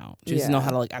lashing out. She doesn't know how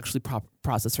to like actually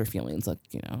process her feelings, like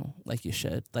like you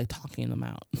should, like talking them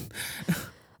out.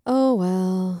 Oh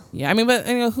well. Yeah, I mean, but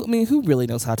who really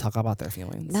knows how to talk about their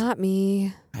feelings? Not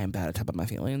me. I am bad at talking about my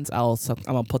feelings. I'm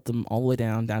gonna put them all the way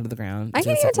down to the ground. I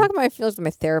can't even talk about my feelings with my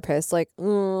therapist. Like,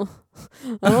 I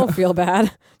don't feel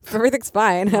bad. Everything's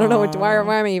fine. I don't know why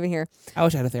am I even here? I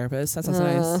wish I had a therapist. That sounds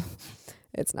nice.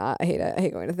 It's not. I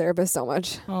hate going to therapist so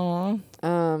much. Aww.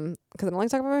 Because I don't like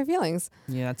talking about my feelings.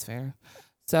 Yeah, that's fair.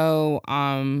 So,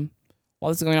 while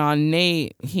this is going on,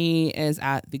 Nate, he is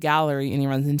at the gallery and he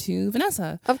runs into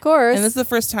Vanessa. Of course. And this is the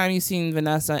first time you've seen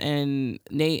Vanessa and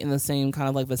Nate in the same kind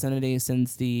of like vicinity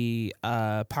since the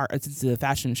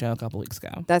fashion show a couple weeks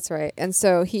ago. That's right. And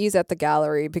so he's at the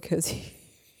gallery because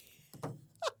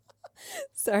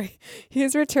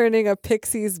he's returning a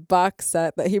Pixies box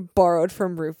set that he borrowed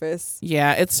from Rufus.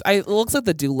 Yeah, it looks like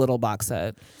the Doolittle box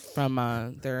set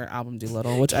from their album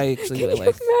Doolittle, which I actually really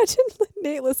like. Imagine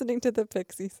Nate listening to the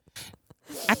Pixies.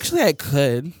 Actually, I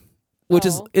could, which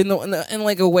is in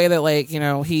like a way that like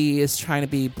he is trying to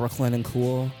be Brooklyn and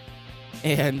cool,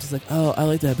 and just like, oh, I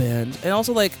like that band, and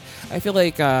also like I feel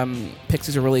like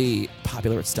Pixies are really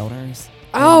popular with stoners.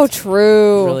 Oh,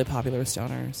 true. Really popular with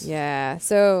stoners. Yeah.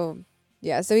 So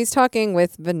Yeah, so he's talking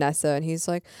with Vanessa, and he's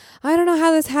like, I don't know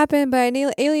how this happened, but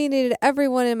I alienated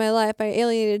everyone in my life. I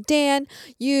alienated Dan,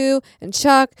 you, and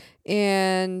Chuck,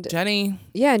 and Jenny.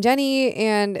 Yeah, and Jenny,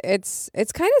 and it's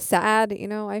kind of sad, you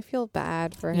know. I feel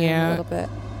bad for him a little bit.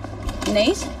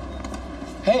 Nate?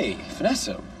 Hey,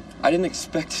 Vanessa. I didn't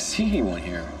expect to see anyone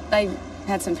here. I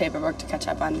had some paperwork to catch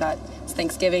up on. Thought it's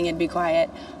Thanksgiving, it'd be quiet.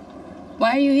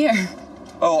 Why are you here?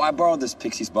 Oh, I borrowed this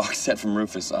Pixies box set from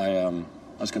Rufus. I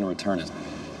was going to return it.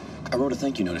 I wrote a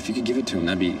thank you note. If you could give it to him,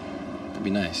 that'd be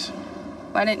nice.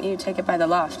 Why didn't you take it by the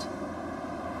loft?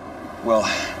 Well,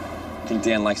 I think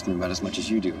Dan likes me about as much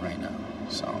as you do right now,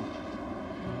 so.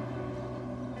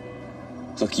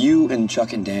 Look, you and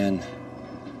Chuck and Dan,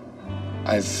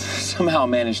 I've somehow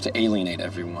managed to alienate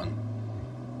everyone.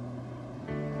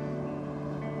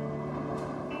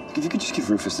 If you could just give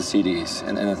Rufus the CDs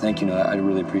and a thank you note, I'd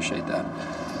really appreciate that.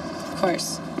 Of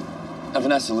course.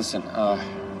 Vanessa, listen,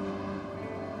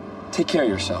 take care of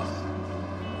yourself.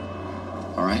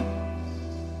 All right?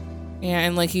 Yeah,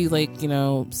 and like he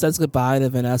says goodbye to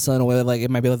Vanessa in a way that like it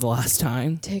might be like the last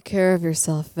time. Take care of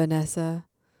yourself, Vanessa.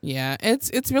 Yeah,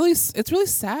 it's really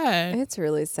sad. It's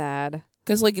really sad.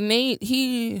 Because like Nate,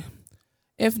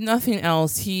 if nothing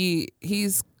else,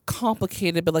 he's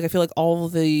complicated, but like I feel like all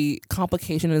of the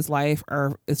complication in his life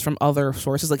is from other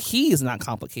sources. Like he is not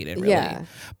complicated, really. Yeah.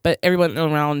 But everyone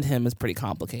around him is pretty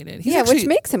complicated. Which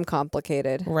makes him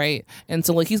complicated. Right. And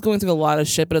so like he's going through a lot of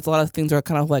shit, but it's a lot of things that are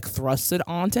kind of like thrusted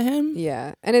onto him.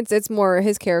 Yeah. And it's more,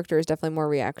 his character is definitely more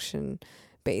reaction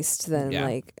based than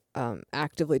like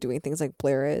actively doing things like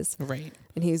Blair is. Right.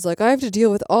 And he's like, I have to deal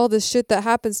with all this shit that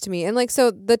happens to me. And like,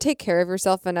 so the take care of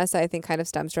yourself, Vanessa, I think kind of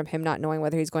stems from him not knowing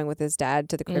whether he's going with his dad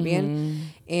to the Caribbean.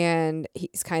 And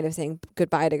he's kind of saying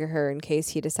goodbye to her in case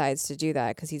he decides to do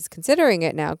that, because he's considering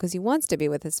it now because he wants to be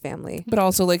with his family. But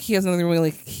also like he has nothing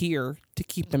really here to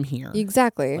keep him here.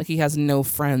 Exactly. Like he has no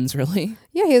friends really.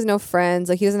 Yeah, he has no friends.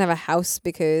 Like he doesn't have a house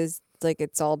because like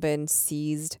it's all been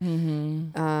seized.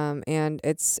 And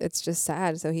it's just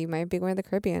sad. So he might be going to the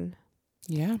Caribbean.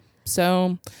 Yeah.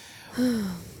 So I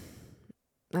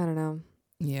don't know.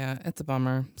 Yeah, it's a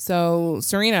bummer. So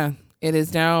Serena, it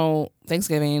is now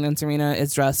Thanksgiving and Serena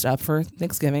is dressed up for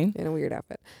Thanksgiving in a weird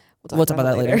outfit. We'll talk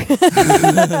about that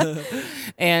later.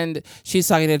 And she's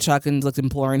talking to Chuck and like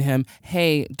imploring him,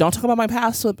 "Hey, don't talk about my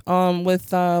past with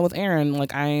Aaron.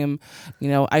 Like I am,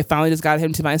 I finally just got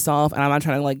him to myself, and I'm not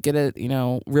trying to like get it,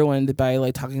 ruined by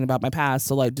like talking about my past.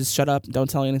 So like just shut up, don't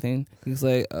tell anything." He's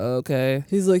like, "Okay."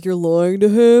 He's like, "You're lying to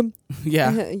him."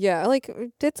 Yeah. Yeah, like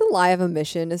it's a lie of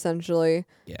omission essentially.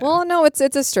 Yeah. Well, no, it's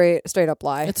a straight up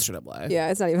lie. It's straight up lie.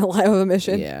 Yeah, it's not even a lie of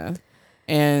omission. Yeah.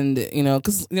 And,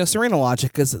 because, Serena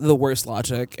logic is the worst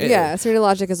logic. Yeah, Serena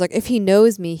logic is like, if he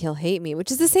knows me, he'll hate me,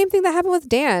 which is the same thing that happened with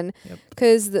Dan.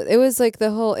 Because it was like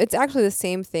it's actually the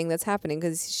same thing that's happening,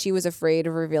 because she was afraid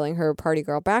of revealing her party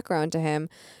girl background to him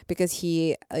because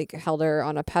he like held her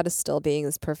on a pedestal being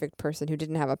this perfect person who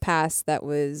didn't have a past that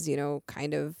was,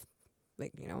 kind of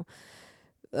like,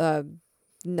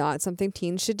 not something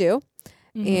teens should do.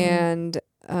 And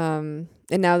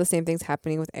now the same thing's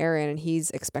happening with Aaron, and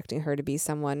he's expecting her to be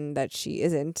someone that she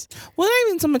isn't. Well, not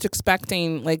even so much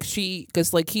expecting, like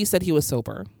because like he said he was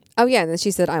sober. Oh yeah, and then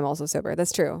she said, "I'm also sober."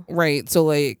 That's true. Right. So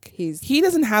like he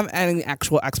doesn't have any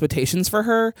actual expectations for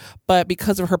her, but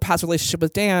because of her past relationship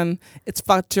with Dan, it's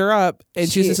fucked her up,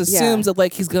 and she just assumes that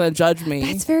like he's gonna judge me.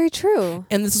 That's very true.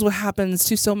 And this is what happens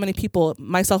to so many people,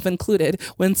 myself included.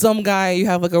 When some guy you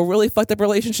have like a really fucked up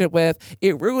relationship with,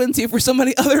 it ruins you for so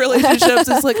many other relationships.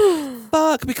 It's like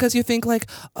fuck, because you think like,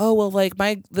 oh well, like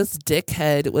this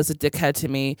dickhead was a dickhead to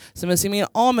me, so I'm assuming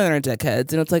all men are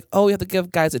dickheads, and it's like, oh, you have to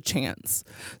give guys a chance.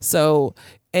 So,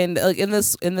 and like in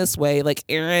this way, like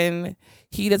Aaron,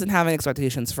 he doesn't have any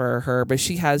expectations for her, but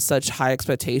she has such high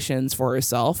expectations for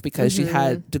herself because she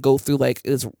had to go through like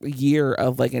this year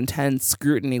of like intense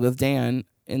scrutiny with Dan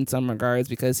in some regards,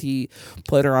 because he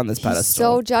put her on this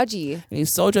pedestal. So judgy. And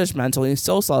he's so judgmental. And he's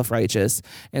so self-righteous.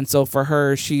 And so for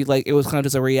her, she like, it was kind of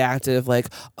just a reactive like,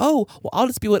 oh, well, I'll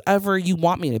just be whatever you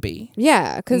want me to be.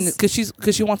 Yeah. Because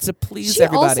she wants to please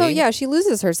everybody. Also, she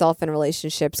loses herself in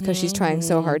relationships because she's trying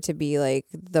so hard to be like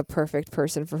the perfect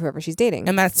person for whoever she's dating.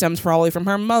 And that stems probably from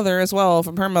her mother as well,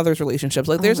 from her mother's relationships.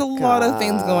 Like there's a lot of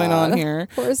things going on here.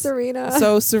 Poor Serena.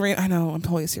 So Serena, I know, I'm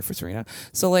always here for Serena.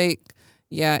 So like,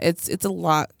 yeah, it's a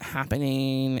lot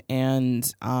happening, and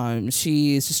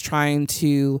she's just trying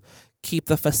to keep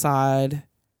the facade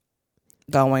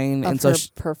going, of and so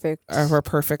her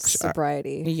perfect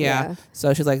sobriety. Yeah.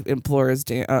 So she's like implores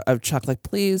of Chuck, like,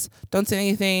 please don't say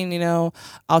anything.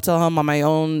 I'll tell him on my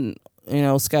own,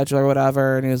 schedule or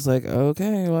whatever. And he was like,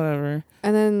 okay, whatever.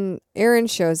 And then Aaron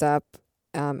shows up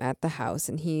at the house,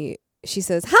 and she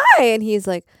says hi, and he's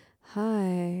like,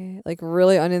 hi, like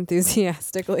really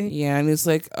unenthusiastically. Yeah, and he's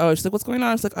like, oh, she's like, what's going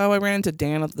on? It's like, oh, I ran into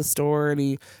Dan at the store, and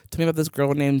he told me about this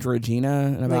girl named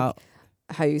Georgina, and about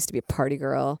how you used to be a party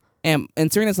girl. And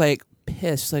Serena's like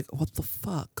pissed. She's like, what the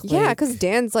fuck? Yeah, because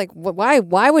Dan's like,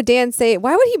 why would Dan say it?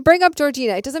 Why would he bring up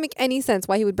Georgina? It doesn't make any sense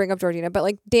why he would bring up Georgina, but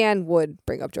like Dan would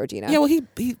bring up Georgina. Yeah, well,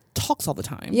 he talks all the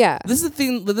time. Yeah. This is the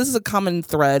thing. This is a common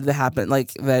thread that happened,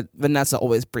 like that Vanessa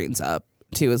always brings up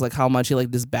too, is like how much he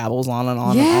like just babbles on and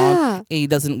on and on. And he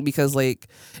doesn't, because like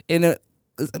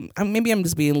maybe I'm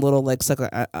just being a little like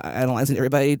analyzing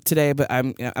everybody today, but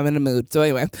I'm in a mood. So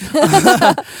anyway,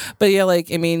 but yeah,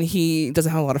 like I mean, he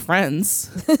doesn't have a lot of friends,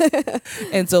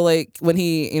 and so like when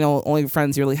he only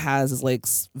friends he really has is like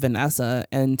Vanessa,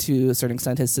 and to a certain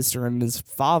extent his sister and his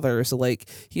father. So like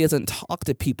he doesn't talk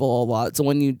to people a lot. So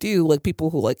when you do, like people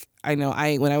who like when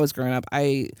I was growing up,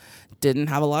 I didn't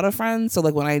have a lot of friends. So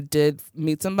like when I did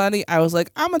meet somebody, I was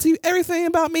like, I'm gonna tell you everything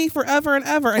about me forever and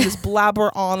ever, and just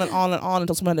blabber on and on and on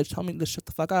until someone had to tell me to shut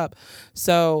the fuck up.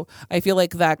 So I feel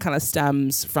like that kind of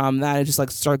stems from that. It just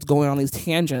like starts going on these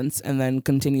tangents and then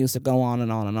continues to go on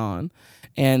and on and on.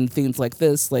 And things like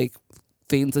this, like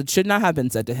things that should not have been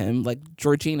said to him, like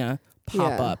Georgina,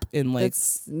 pop up in like,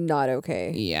 it's not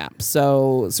okay. Yeah.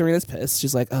 So Serena's pissed.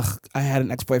 She's like, ugh, I had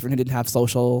an ex-boyfriend who didn't have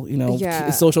social,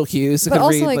 social cues to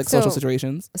read like social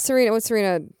situations. What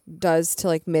Serena does to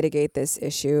like mitigate this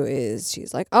issue is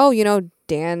she's like, oh,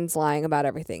 Dan's lying about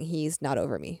everything. He's not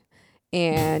over me.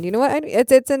 And you know what?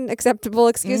 It's an acceptable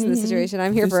excuse in this situation.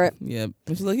 I'm here for it. Yeah.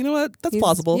 And she's like, you know what? That's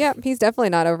plausible. Yeah, he's definitely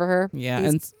not over her. Yeah.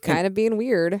 He's kind of being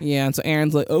weird. Yeah. And so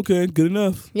Aaron's like, okay, good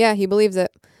enough. Yeah, he believes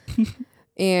it.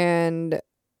 And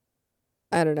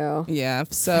I don't know. Yeah.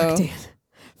 So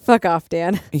fuck off,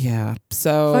 Dan. Yeah.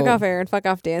 So fuck off, Aaron. Fuck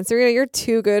off, Dan. Serena, you're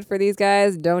too good for these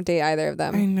guys. Don't date either of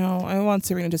them. I know. I want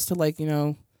Serena just to like,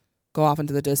 go off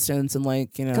into the distance and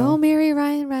like, go marry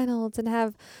Ryan Reynolds and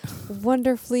have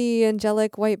wonderfully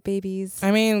angelic white babies.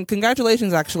 I mean,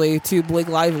 congratulations actually to Blake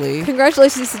Lively.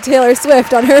 Congratulations to Taylor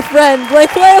Swift on her friend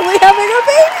Blake Lively having a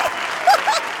baby.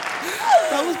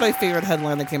 That was my favorite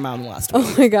headline that came out in the last week.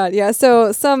 Oh my god, yeah.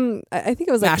 So I think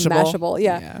it was like Mashable.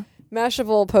 Yeah.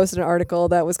 Mashable posted an article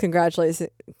that was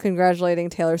congratulating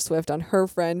Taylor Swift on her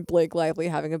friend Blake Lively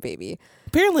having a baby.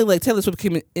 Apparently, like Taylor Swift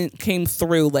came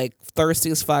through like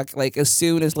thirsty as fuck. Like as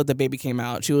soon as the baby came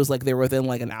out, she was like they were within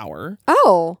like an hour.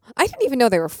 Oh, I didn't even know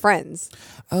they were friends.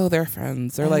 Oh, they're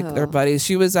friends. They're like they're buddies.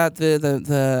 She was at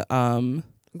the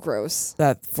gross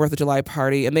that 4th of July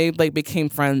party, and they like became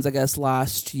friends. I guess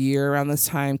last year around this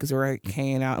time because they were like,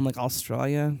 hanging out in like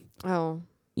Australia. Oh.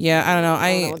 Yeah, I don't know.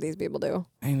 I don't know what these people do.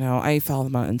 I know. I follow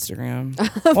them on Instagram.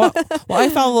 well,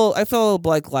 I follow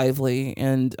Blake Lively,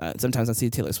 and sometimes I see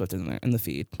Taylor Swift in there in the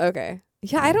feed. Okay.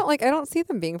 Yeah, I don't see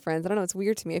them being friends. I don't know. It's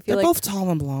weird to me. I feel they're like both tall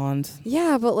and blonde.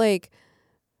 Yeah, but like,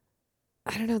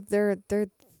 I don't know. They're.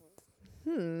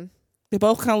 They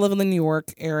both kind of live in the New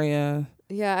York area.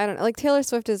 Yeah, I don't know. Like Taylor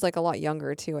Swift is like a lot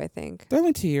younger too, I think. They're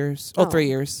only 2 years. Oh, 3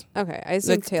 years. Okay. I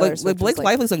assume Taylor Swift. Blake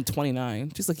Lively's like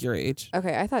 29. She's like your age.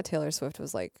 Okay, I thought Taylor Swift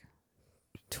was like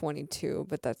 22,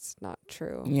 but that's not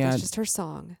true. Yeah. It's just her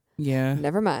song. Yeah.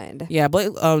 Never mind. Yeah,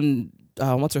 Blake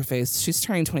what's her face? She's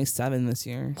turning 27 this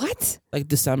year. What? Like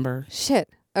December. Shit.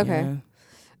 Okay. Yeah.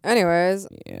 Anyways.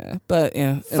 Yeah. But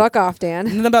yeah. Fuck off, Dan.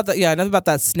 Nothing about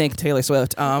that snake Taylor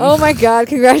Swift. Oh my god,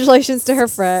 congratulations to her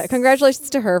friend. Congratulations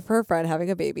to her for her friend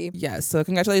having a baby. Yeah, so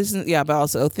congratulations. Yeah, but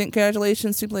also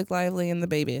congratulations to Blake Lively and the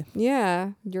baby.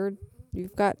 Yeah.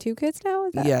 You've got 2 kids now?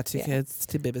 Is that? Yeah, 2 kids,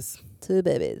 2 babies. 2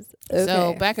 babies. Okay.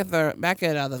 So back at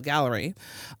the gallery,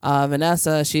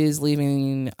 Vanessa, she's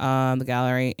leaving the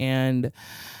gallery, and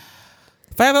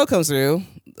 5-0 comes through.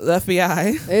 The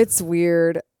FBI. It's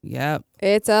weird. Yep.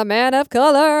 It's a man of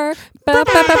color. Ba, ba,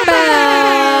 ba,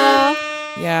 ba.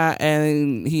 Yeah,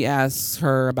 and he asks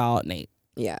her about Nate.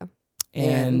 Yeah.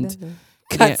 And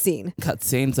cutscene.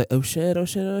 Cutscene's like, oh shit, oh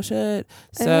shit, oh shit.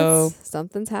 So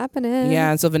something's happening.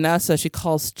 Yeah, and so Vanessa, she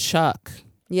calls Chuck.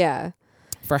 Yeah.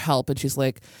 For help, and she's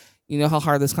like, you know how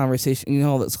hard this conversation,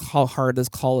 how hard this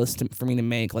call is for me to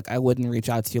make. Like, I wouldn't reach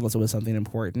out to you unless it was something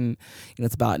important. And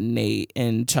it's about Nate.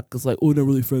 And Chuck is like, oh, we're not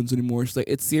really friends anymore. She's like,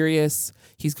 it's serious.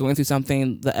 He's going through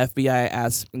something. The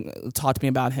FBI talked to me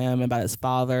about him, about his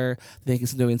father. I think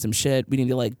he's doing some shit. We need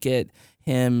to like get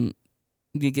Nate,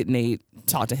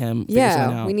 talk to him.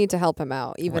 Yeah, we need to help him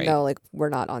out, even though like we're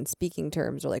not on speaking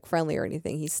terms or like friendly or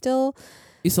anything. He's still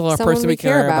a person we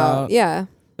care about. Yeah.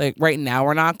 Like right now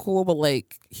we're not cool, but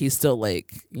like he's still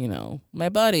like, my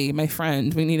buddy, my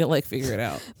friend. We need to like figure it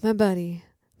out. My buddy,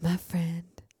 my friend.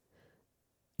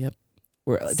 Yep.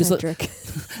 We're just like,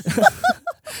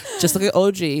 Just like an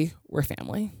OG, we're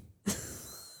family.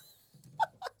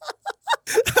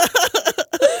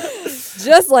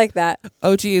 Just like that.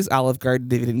 OG is Olive Garden.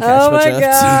 They didn't catch my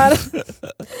drift. God.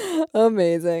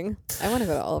 Amazing. I want to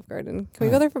go to Olive Garden. Can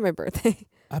we go there for my birthday?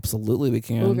 Absolutely, we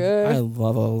can. Okay. I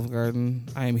love Olive Garden.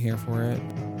 I am here for it.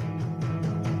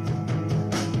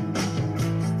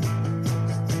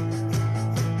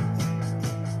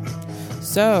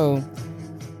 So,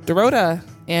 Dorota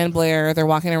and Blair, they're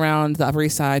walking around the Upper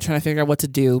East Side trying to figure out what to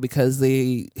do because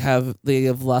they have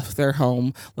left their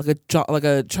home like a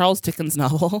Charles Dickens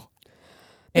novel.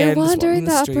 They're and just walking wandering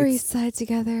the Upper streets. East Side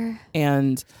together.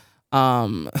 And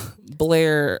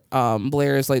Blair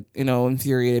is like,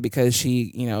 infuriated because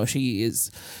she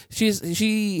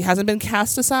hasn't been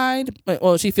cast aside.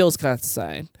 Well, she feels cast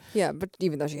aside. Yeah, but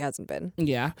even though she hasn't been.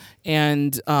 Yeah.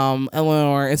 And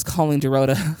Eleanor is calling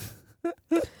Dorota.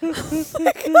 And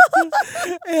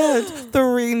the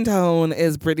ringtone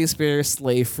is Britney Spears'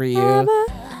 Slave for You.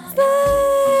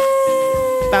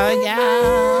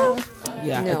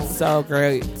 Yeah, No. it's so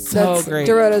great. So great.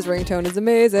 Dorota's ringtone is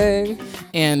amazing.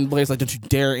 And Blair's like, don't you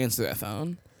dare answer that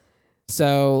phone.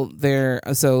 So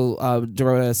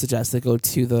Dorota suggests they go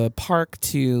to the park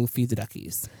to feed the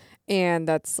duckies. And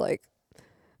that's like,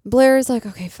 Blair is like,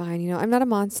 okay, fine. I'm not a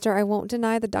monster. I won't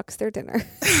deny the ducks their dinner.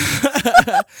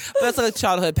 That's like a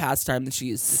childhood pastime that she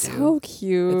used to do. So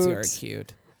cute. It's very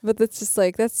cute. But that's just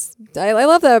like, I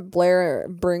love that Blair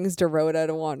brings Dorota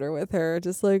to wander with her.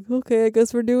 Just like, okay, I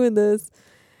guess we're doing this.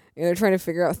 And they're trying to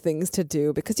figure out things to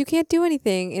do because you can't do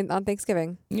anything on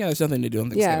Thanksgiving. Yeah, there's nothing to do on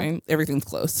Thanksgiving. Yeah. Everything's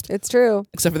closed. It's true.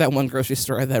 Except for that one grocery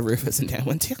store that Rufus and Dan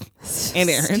went to. And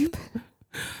Aaron.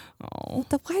 Oh.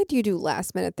 Why do you do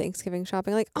last minute Thanksgiving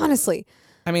shopping? Like, honestly.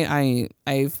 I mean,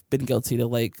 I've been guilty to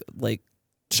like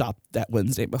shop that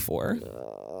Wednesday before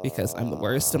because I'm the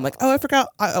worst. I'm like, oh, I forgot.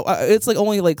 It's like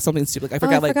only like something stupid. Like,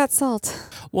 I forgot salt.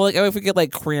 Well, like I forget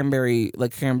like cranberry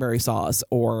sauce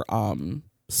or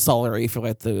celery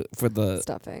for the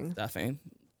stuffing.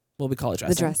 Well, we call it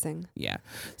dressing. The dressing. Yeah.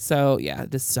 So yeah,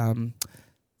 just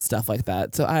stuff like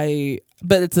that. So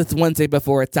but it's Wednesday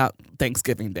before it's out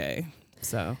Thanksgiving Day.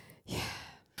 So yeah.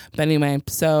 But anyway,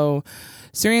 so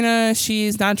Serena,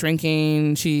 she's not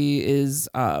drinking. She is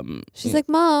she's like,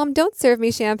 Mom, don't serve me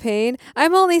champagne.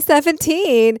 I'm only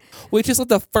 17. Which is like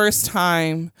the first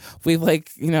time we've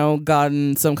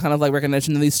gotten some kind of like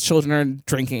recognition that these children are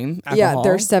drinking alcohol. Yeah,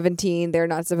 they're 17. They're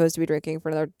not supposed to be drinking for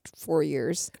another 4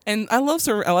 years. And I love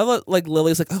like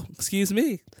Lily's like, oh, excuse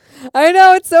me. I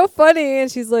know, it's so funny.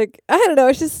 And she's like, I don't know,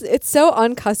 it's so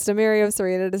uncustomary of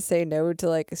Serena to say no to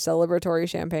like celebratory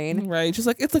champagne. Right. She's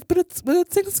like, but it's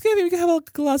Thanksgiving, we can have a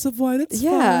glass of wine. It's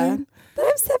fine. But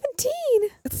I'm 17.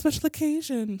 It's a special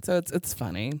occasion. So it's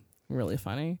funny. Really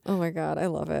funny. Oh my God, I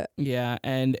love it. Yeah.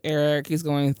 And Eric, he's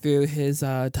going through his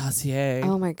dossier.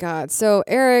 Oh my God. So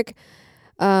Eric,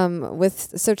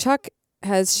 Chuck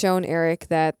has shown Eric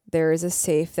that there is a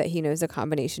safe that he knows a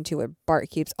combination to where Bart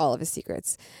keeps all of his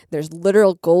secrets. There's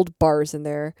literal gold bars in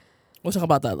there. We'll talk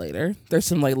about that later. There's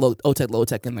some like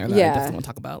low-tech in there that I definitely want to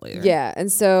talk about later. Yeah,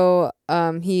 and so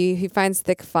he finds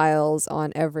thick files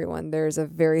on everyone. There's a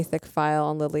very thick file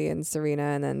on Lily and Serena,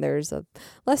 and then there's a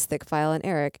less thick file on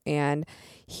Eric. And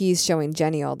he's showing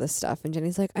Jenny all this stuff, and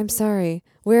Jenny's like, "I'm sorry,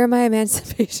 where are my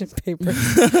emancipation papers?"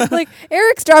 Like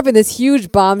Eric's dropping this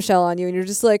huge bombshell on you, and you're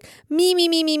just like,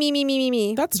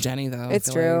 me. That's Jenny though.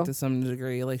 It's I feel true like, to some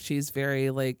degree. Like she's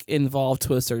very like involved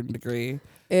to a certain degree.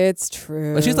 It's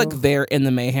true. Like she's like there in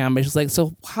the mayhem, but she's like,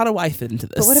 so how do I fit into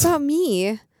this? But what about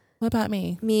me? What about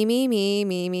me? Me.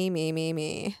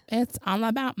 It's all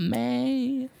about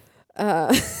me.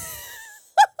 That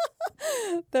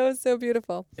was so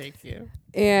beautiful. Thank you.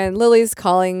 And Lily's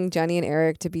calling Jenny and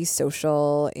Eric to be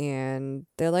social, and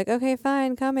they're like, okay,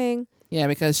 fine, coming. Yeah,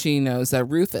 because she knows that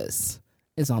Rufus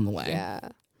is on the way. Yeah.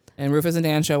 And Rufus and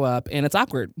Dan show up, and it's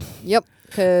awkward. Yep,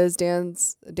 because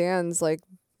Dan's like,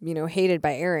 hated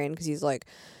by Aaron because he's like,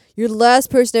 you're the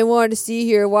last person I wanted to see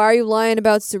here. Why are you lying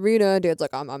about Serena? And Dan's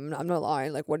like, I'm not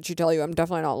lying. Like, what did she tell you? I'm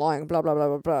definitely not lying. Blah, blah, blah,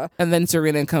 blah, blah. And then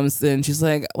Serena comes in. She's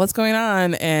like, what's going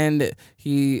on? And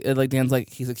Dan's like,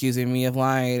 he's accusing me of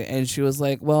lying. And she was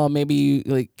like, well, maybe you,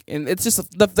 like, and it's just,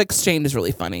 the exchange is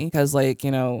really funny because, like,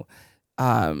 Dan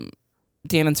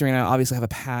and Serena obviously have a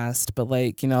past, but,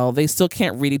 like, they still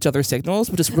can't read each other's signals,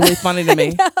 which is really funny to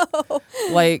me.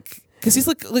 Like, because he's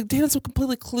like Dan's so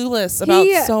completely clueless about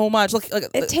so much. Like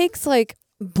it takes like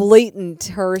blatant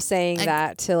her saying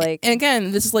that to like. And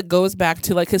again, this is like goes back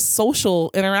to like his social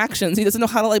interactions. He doesn't know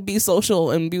how to like be social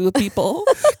and be with people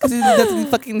because he doesn't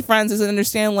fucking friends. Doesn't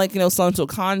understand like social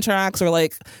contracts or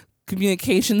like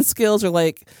communication skills or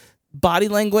like body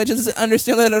language and doesn't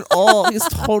understand that at all. He's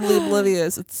totally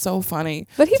oblivious. It's so funny.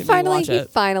 But he finally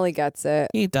gets it.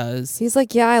 He does. He's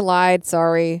like, yeah, I lied.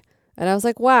 Sorry. And I was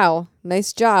like, wow,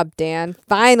 nice job, Dan.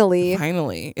 Finally.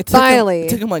 It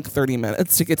took him like 30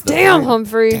 minutes to get to the Damn,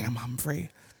 point. Humphrey.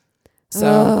 So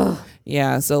Ugh.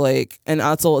 yeah, so like, and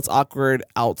also it's awkward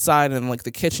outside in like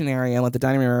the kitchen area and like the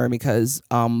dining room area because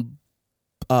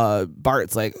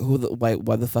Bart's like, why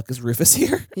the fuck is Rufus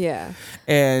here? Yeah.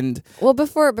 And well,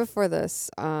 before this,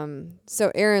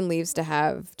 so Aaron leaves to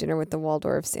have dinner with the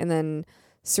Waldorfs, and then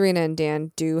Serena and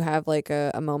Dan do have like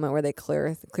a moment where they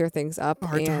clear things up.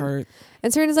 Heart to heart.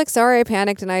 And Serena's like, sorry, I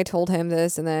panicked and I told him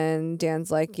this. And then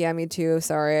Dan's like, yeah, me too.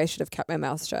 Sorry, I should have kept my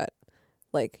mouth shut.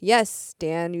 Like, yes,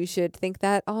 Dan, you should think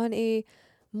that on a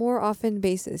more often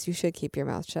basis. You should keep your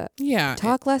mouth shut. Yeah.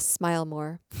 Talk less, smile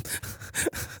more.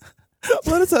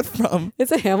 What is that from?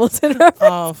 It's a Hamilton reference.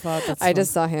 Oh, fuck. I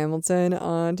just saw Hamilton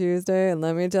on Tuesday, and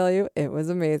let me tell you, it was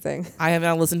amazing. I have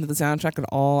not listened to the soundtrack at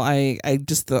all. I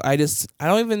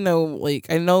don't even know, like,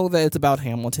 I know that it's about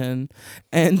Hamilton,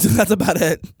 and that's about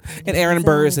it. And Aaron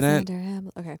Burr is in it.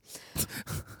 Okay.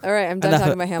 All right, I'm done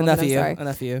talking about Hamilton. I'm sorry.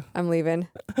 Enough of you. I'm leaving.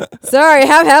 Sorry, I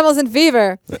have Hamilton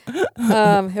fever.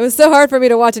 It was so hard for me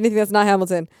to watch anything that's not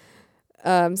Hamilton.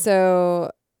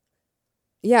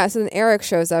 Yeah, so then Eric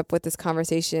shows up with this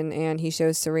conversation, and he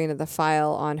shows Serena the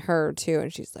file on her, too,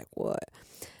 and she's like, what?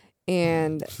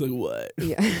 And she's like, what?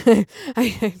 Yeah.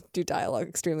 I do dialogue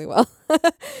extremely well.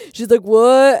 She's like,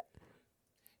 what?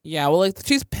 Yeah, well, like,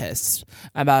 she's pissed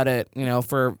about it,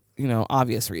 for,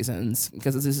 obvious reasons,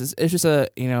 because it's just a,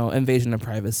 invasion of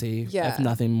privacy, yeah. If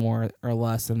nothing more or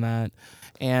less than that.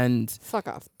 And fuck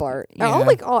off, Bart. Yeah.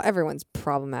 Everyone's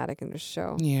problematic in this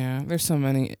show. Yeah, there's so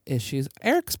many issues.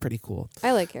 Eric's pretty cool.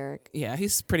 I like Eric. Yeah,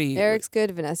 he's pretty. Eric's good.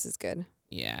 Vanessa's good.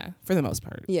 Yeah, for the most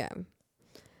part. Yeah.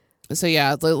 So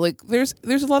yeah, like there's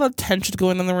a lot of tension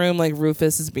going on in the room. Like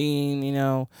Rufus is being,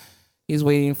 he's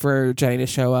waiting for Jenny to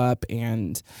show up,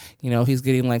 and he's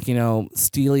getting like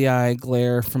steely-eyed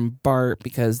glare from Bart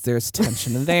because there's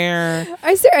tension there.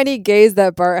 Is there any gaze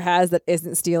that Bart has that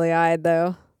isn't steely-eyed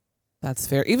though? That's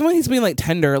fair. Even when he's being like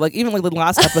tender, like even like the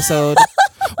last episode,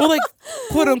 well, like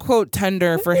quote unquote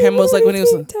tender for him was like when he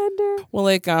was tender. Well,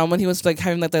 like when he was like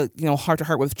having like the heart to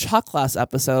heart with Chuck last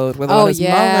episode with his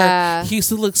mother, he used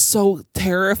to look so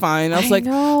terrifying. I was like,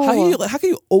 how can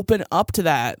you open up to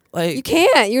that? Like you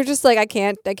can't. You're just like I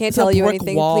can't tell you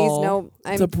anything. Wall. Please no.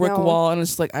 It's a brick wall, and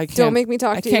it's like I can't. Don't make me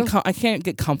talk to you. I can't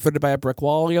get comforted by a brick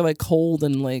wall. You're like cold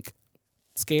and like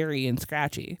scary and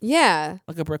scratchy. Yeah.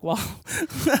 Like a brick wall.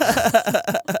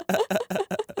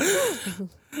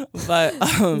 But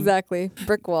exactly.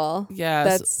 Brick wall. Yeah.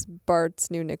 That's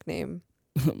Bart's new nickname.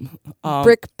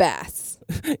 Brick Bass.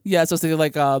 Yeah, so it's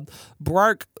like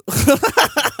Bark.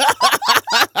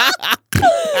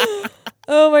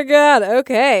 Oh my god.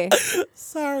 Okay.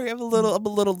 Sorry, I'm a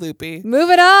little loopy.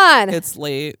 Moving on. It's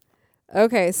late.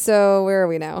 Okay, so where are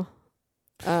we now?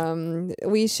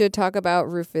 We should talk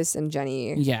about Rufus and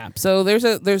Jenny. Yeah. So there's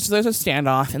a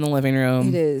standoff in the living room.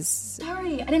 It is.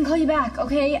 Sorry, I didn't call you back,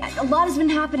 okay? A lot has been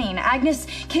happening. Agnes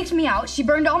kicked me out. She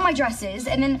burned all my dresses,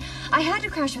 and then I had to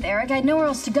crash with Eric. I had nowhere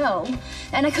else to go.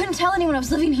 And I couldn't tell anyone I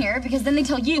was living here because then they'd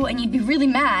tell you and you'd be really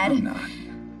mad. I'm not.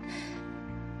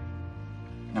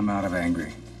 I'm out of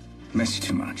angry. Miss you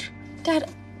too much.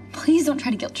 Dad, please don't try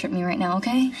to guilt trip me right now,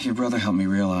 okay? Your brother helped me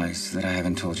realize that I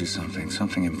haven't told you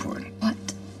something important. What?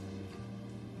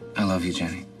 I love you,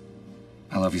 Jenny.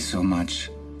 I love you so much.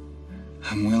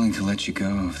 I'm willing to let you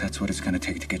go if that's what it's going to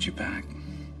take to get you back.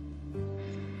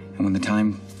 And when the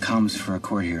time comes for a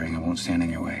court hearing, I won't stand in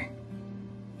your way.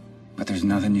 But there's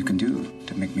nothing you can do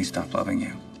to make me stop loving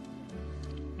you.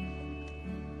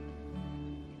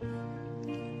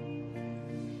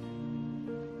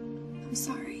 I'm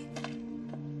sorry.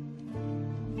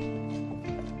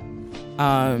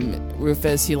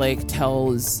 Rufus, he like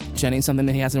tells Jenny something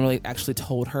that he hasn't really actually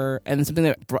told her, and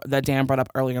something that Dan brought up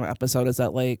earlier in the episode is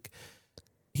that like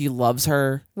he loves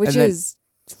her, which is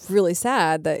really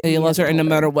sad that he loves her, and no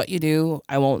matter what you do,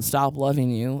 I won't stop loving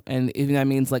you, and even that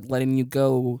means like letting you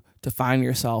go to find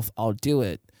yourself, I'll do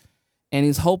it. And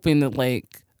he's hoping that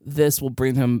like this will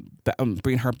bring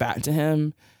her back to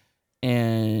him,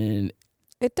 and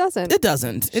it doesn't. It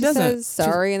doesn't. She says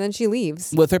sorry, and then she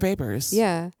leaves with her papers.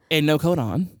 Yeah, and no coat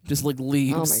on, just like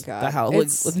leaves. Oh my god, the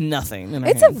house with nothing. In her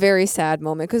it's hand. a very sad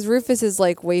moment because Rufus is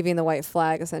like waving the white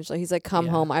flag. Essentially, he's like, "Come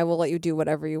home. I will let you do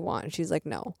whatever you want." And she's like,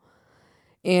 "No."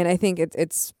 And I think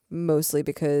it's mostly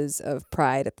because of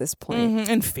pride at this point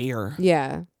and fear.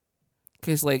 Yeah,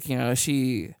 because like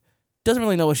she doesn't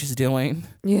really know what she's doing.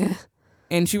 Yeah.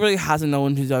 And she really hasn't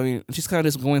known who's doing. She's kind of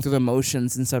just going through the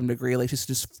motions in some degree. Like she's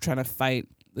just trying to fight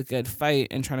the good fight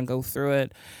and trying to go through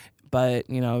it. But,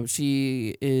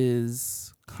 she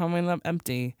is coming up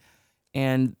empty.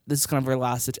 And this is kind of her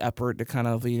last ditch effort to kind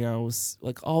of,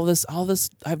 like all this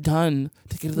I've done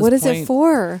to get to this What point. is it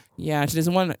for? Yeah, she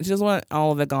doesn't want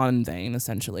all of it gone in vain,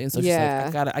 essentially. And so she's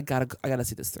like, I gotta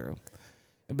see this through.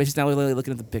 But she's not really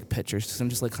looking at the big picture. I'm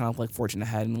just like kind of like forging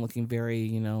ahead and looking very,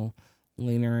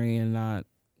 linear and not,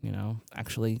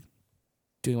 actually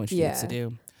doing what she needs to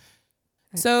do.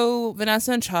 So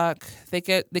Vanessa and Chuck, they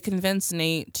convince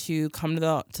Nate to come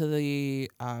to the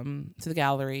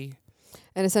gallery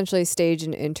and essentially stage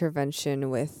an intervention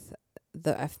with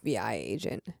the FBI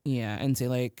agent. Yeah, and say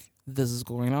like this is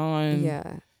going on.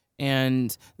 Yeah.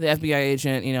 And the FBI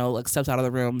agent, like steps out of the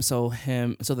room so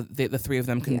that the three of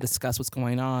them can discuss what's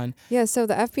going on. Yeah, so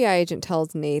the FBI agent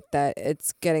tells Nate that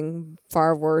it's getting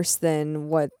far worse than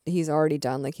what he's already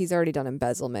done. Like he's already done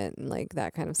embezzlement and like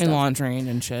that kind of stuff. And laundering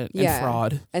and shit and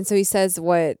fraud. And so he says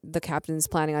what the captain's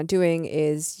planning on doing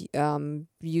is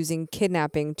using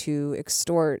kidnapping to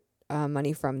extort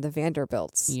money from the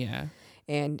Vanderbilts. Yeah.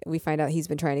 And we find out he's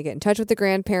been trying to get in touch with the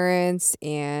grandparents,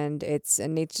 and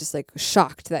Nate's just like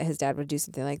shocked that his dad would do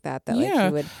something like that. Like he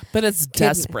would, but it's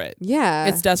desperate. Yeah,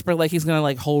 it's desperate. Like he's gonna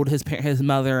like hold his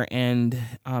mother and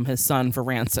his son for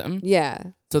ransom. Yeah,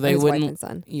 so they his wouldn't. Wife and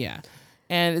son. Yeah,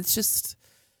 and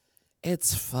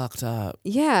it's fucked up.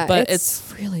 Yeah, but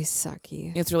it's really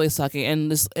sucky. It's really sucky, and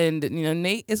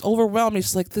Nate is overwhelmed. He's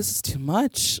just like, this is too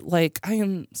much. Like I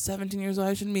am 17 years old.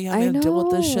 I shouldn't be having to deal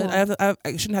with this shit. I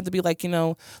shouldn't have to be like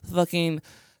fucking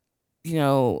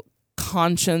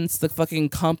conscience, the fucking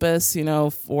compass.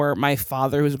 For my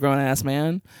father who's a grown ass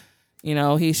man.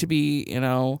 He should be.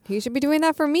 He should be doing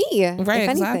that for me. Right.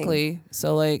 Exactly.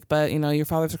 So like, but your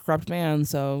father's a corrupt man.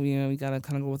 So you gotta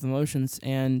kind of go with emotions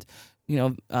and.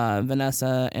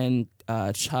 Vanessa and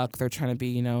Chuck, they're trying to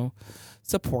be,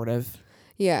 supportive.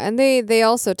 Yeah, and they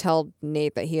also tell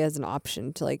Nate that he has an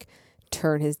option to like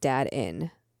turn his dad in.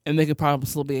 And they could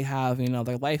probably have,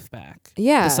 their life back.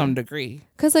 Yeah. To some degree.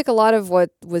 Because like a lot of what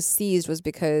was seized was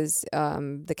because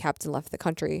the captain left the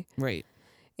country. Right.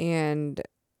 And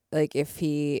like if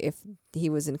he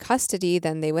was in custody,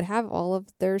 then they would have all of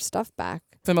their stuff back.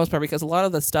 For the most part, because a lot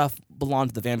of the stuff belonged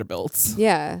to the Vanderbilts.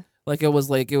 Yeah. Like it was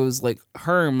like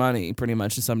her money pretty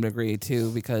much to some degree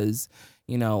too, because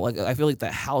like I feel like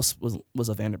the house was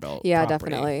a Vanderbilt. Yeah,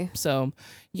 property. definitely. So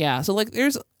yeah, so like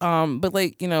there's but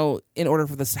like in order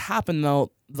for this to happen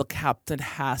though, the captain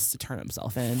has to turn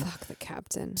himself in. Fuck the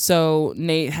captain. So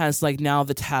Nate has like now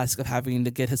the task of having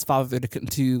to get his father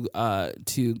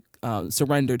to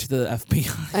surrender to the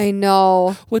FBI. I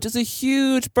know. Which is a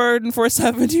huge burden for a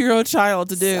 17-year-old child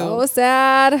to do. So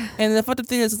sad. And the fucked up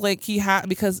thing is like he had,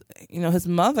 because, his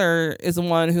mother is the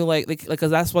one who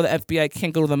because that's why the FBI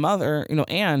can't go to the mother,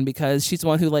 Anne, because she's the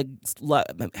one who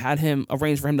had him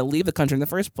arrange for him to leave the country in the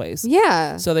first place.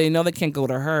 Yeah. So they know they can't go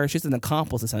to her. She's an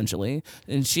accomplice essentially.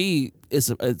 And she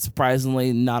is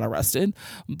surprisingly not arrested.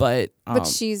 But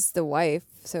she's the wife,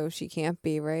 so she can't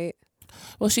be, right?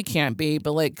 Well, she can't be,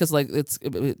 but because it's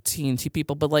TNT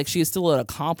people, but she is still an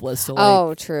accomplice. To,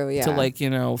 oh, true, yeah.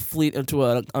 To fleet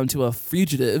onto a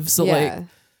fugitive. So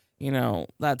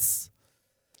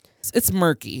it's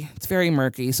murky. It's very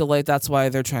murky. So that's why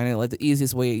they're trying to the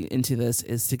easiest way into this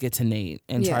is to get to Nate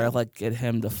and try to get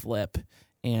him to flip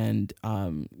and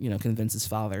convince his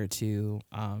father to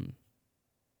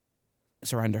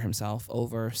surrender himself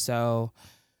over. So.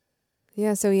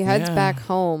 Yeah, so he heads back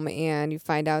home, and you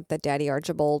find out that Daddy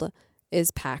Archibald is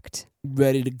packed,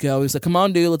 ready to go. He's like, "Come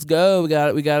on, dude, let's go. We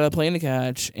got a plane to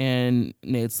catch." And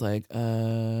Nate's like,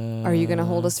 "Are you gonna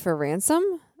hold us for ransom?"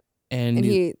 And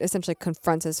he essentially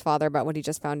confronts his father about what he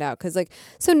just found out, because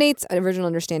so Nate's original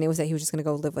understanding was that he was just gonna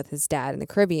go live with his dad in the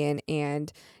Caribbean,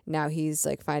 and now he's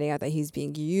finding out that he's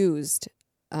being used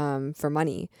for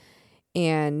money,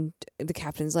 and the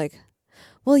captain's like,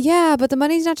 well, yeah, but the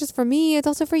money's not just for me, it's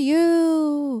also for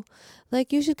you.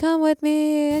 You should come with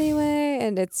me anyway.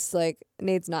 And it's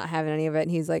Nate's not having any of it.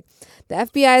 And he's like, the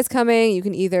FBI is coming. You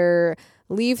can either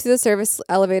leave through the service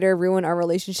elevator, ruin our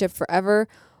relationship forever,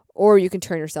 or you can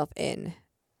turn yourself in.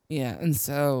 Yeah, and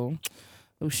so,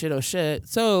 oh shit.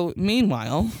 So,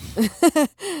 meanwhile,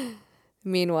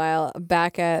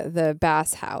 back at the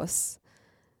Bass house.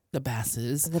 The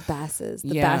Bastard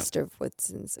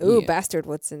Woodsons. Ooh, Bastard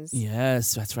Woodsons.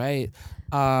 Yes, that's right.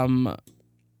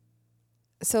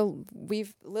 So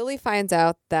Lily finds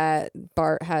out that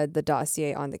Bart had the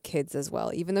dossier on the kids as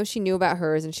well. Even though she knew about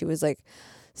hers and she was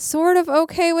sort of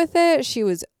okay with it, she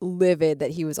was livid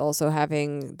that he was also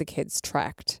having the kids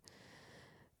tracked.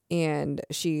 And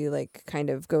she like kind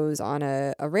of goes on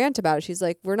a rant about it. She's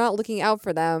like, we're not looking out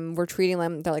for them. We're treating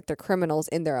them, they're criminals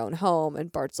in their own home.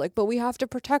 And Bart's like, but we have to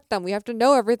protect them. We have to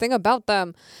know everything about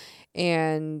them.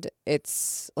 And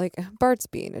it's like Bart's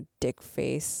being a dick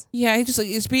face. Yeah,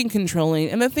 he's being controlling.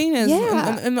 And the thing is,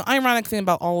 and the ironic thing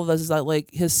about all of this is that like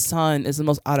his son is the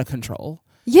most out of control.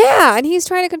 Yeah, and he's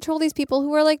trying to control these people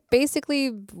who are like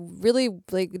basically really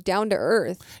like down to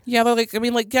earth. Yeah, they're like, I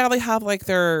mean, like, yeah, they have like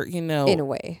their, in a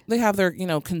way, they have their,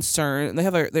 concern, they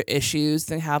have their issues,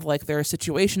 they have like their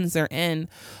situations they're in,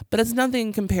 but it's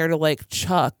nothing compared to like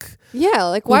Chuck. Yeah,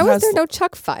 like why was there no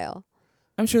Chuck file?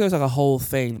 I'm sure there's like a whole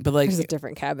thing, but like there's a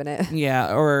different cabinet.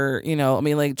 Yeah, or I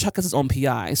mean, like Chuck has his own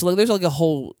PI, so like there's like a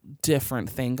whole different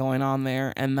thing going on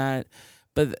there, and that,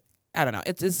 but. I don't know.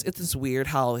 It's just weird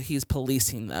how he's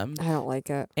policing them. I don't like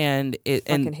it. And it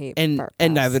hate and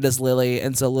neither does Lily.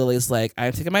 And so Lily's like,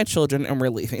 I'm taking my children and we're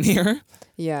leaving here.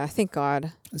 Yeah, thank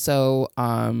God. So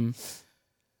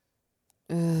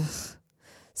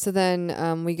so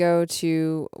then we go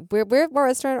to what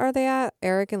restaurant are they at?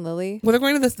 Eric and Lily? Well, they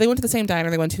went to the same diner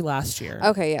they went to last year.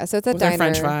 Okay, yeah. So it's a with diner. Their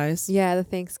French fries. Yeah, the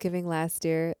Thanksgiving last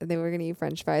year. They were gonna eat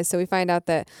French fries. So we find out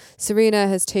that Serena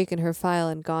has taken her file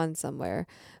and gone somewhere.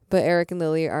 But Eric and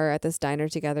Lily are at this diner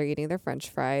together eating their French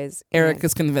fries. Eric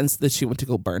is convinced that she went to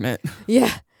go burn it.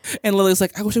 Yeah. And Lily's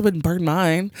like, I wish I wouldn't burn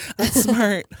mine. That's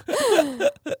smart.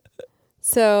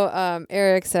 So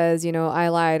Eric says, I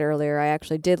lied earlier. I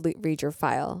actually did read your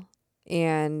file.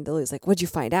 And Lily's like, what'd you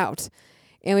find out?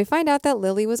 And we find out that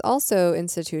Lily was also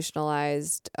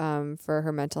institutionalized for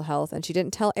her mental health. And she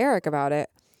didn't tell Eric about it.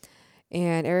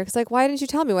 And Eric's like, why didn't you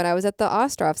tell me when I was at the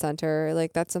Ostroff Center?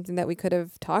 Like, that's something that we could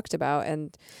have talked about.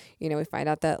 And, we find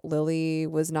out that Lily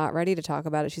was not ready to talk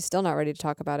about it. She's still not ready to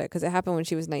talk about it because it happened when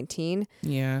she was 19.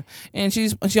 Yeah. And she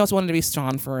also wanted to be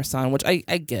strong for her son, which I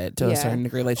get to a certain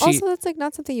degree. Like also, that's like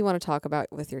not something you want to talk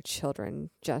about with your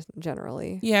children just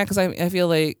generally. Yeah, because I feel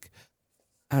like,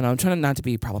 I don't know, I'm trying not to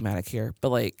be problematic here, but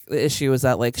like the issue is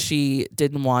that like she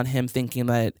didn't want him thinking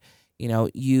that,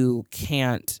 you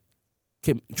can't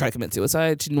try to commit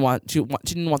suicide. She didn't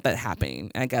want that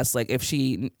happening. And I guess like if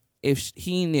he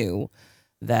knew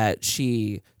that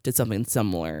she did something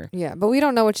similar. Yeah, but we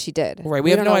don't know what she did. Right, we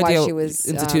have no idea. She was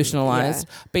institutionalized.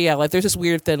 But yeah, like there's this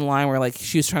weird thin line where like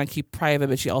she was trying to keep private,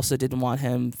 but she also didn't want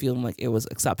him feeling like it was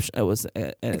acceptable.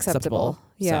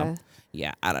 Yeah. So,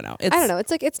 yeah, I don't know. I don't know.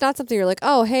 It's like it's not something you're like,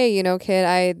 oh, hey, kid,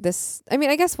 I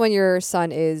guess when your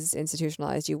son is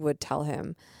institutionalized, you would tell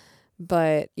him.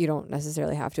 But you don't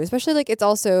necessarily have to, especially like it's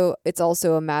also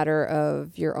a matter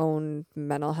of your own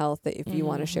mental health that if you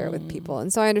want to share it with people.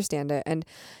 And so I understand it. And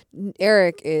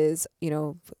Eric is,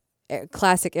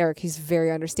 classic Eric. He's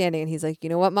very understanding, and he's like, you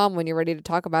know what, Mom, when you're ready to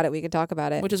talk about it, we can talk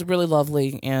about it. Which is really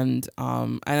lovely, and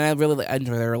I really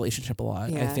enjoy their relationship a lot.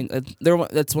 Yeah. I think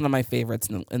that's one of my favorites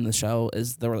in the show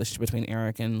is the relationship between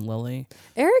Eric and Lily.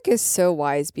 Eric is so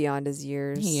wise beyond his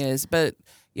years. He is, but.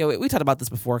 We talked about this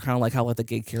before, kind of like how like the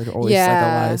gay character always like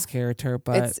a wise character,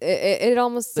 but it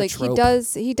almost like trope.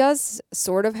 he does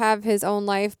sort of have his own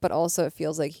life, but also it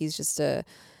feels like he's just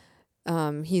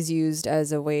he's used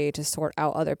as a way to sort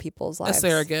out other people's lives.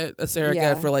 A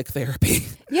surrogate for like therapy.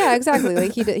 Yeah, exactly.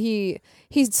 Like he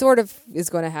sort of is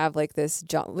going to have like this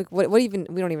like what even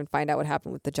we don't even find out what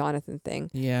happened with the Jonathan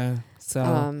thing. Yeah.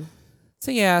 So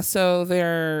so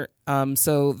they're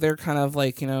kind of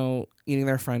like eating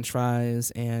their French fries,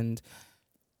 and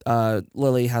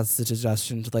Lily has the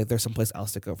suggestion to like there's someplace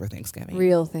else to go for Thanksgiving.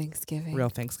 Real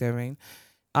Thanksgiving.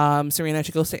 Serena,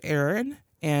 she goes to Aaron,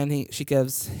 and she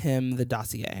gives him the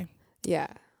dossier. Yeah.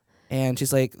 And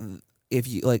she's like, if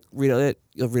you like read it,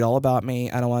 you'll read all about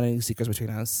me. I don't want any secrets between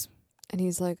us. And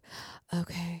he's like,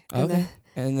 okay.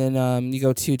 And then you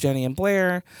go to Jenny and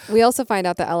Blair. We also find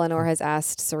out that Eleanor has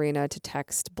asked Serena to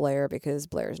text Blair because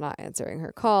Blair's not answering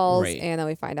her calls. Right. And then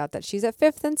we find out that she's at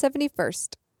 5th and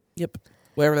 71st. Yep.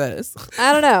 Wherever that is.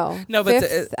 I don't know. No, but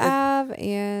 5th Ave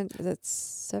and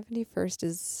that's 71st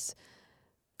is...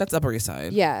 That's Upper East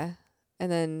Side. Yeah. And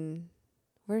then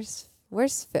where's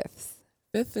 5th?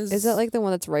 5th is... Is that like the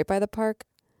one that's right by the park?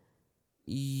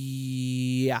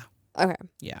 Yeah. Okay.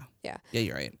 Yeah. Yeah. Yeah,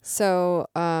 you're right. So,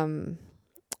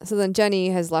 so then Jenny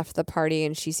has left the party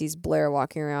and she sees Blair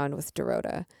walking around with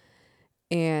Dorota.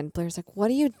 And Blair's like, what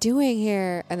are you doing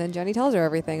here? And then Jenny tells her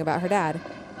everything about her dad.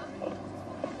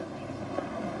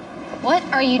 What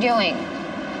are you doing?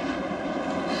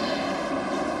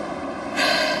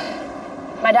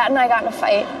 My dad and I got in a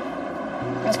fight.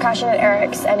 I was crashing at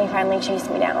Eric's and he finally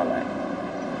chased me down.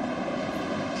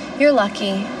 You're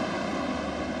lucky.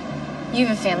 You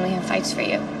have a family who fights for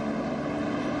you.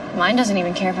 Mine doesn't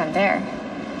even care if I'm there.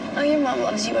 Oh, your mom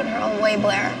loves you in her own way,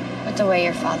 Blair. But the way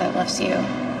your father loves you.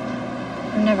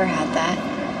 I've never had that.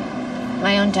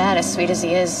 My own dad, as sweet as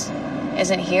he is,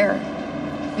 isn't here.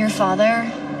 Your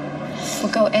father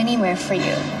will go anywhere for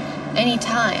you.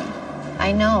 Anytime.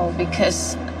 I know,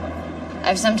 because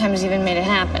I've sometimes even made it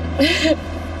happen.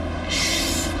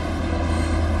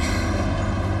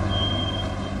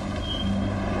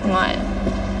 What?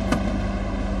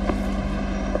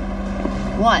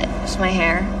 What? It's my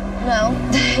hair? No,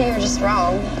 you're just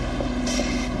wrong.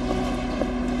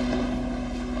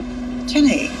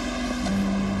 Jenny,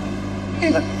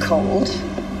 you look cold.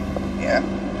 Yeah.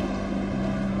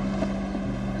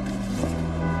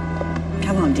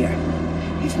 Come on, dear.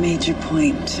 You've made your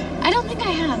point. I don't think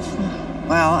I have.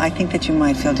 Well, I think that you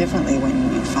might feel differently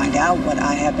when you find out what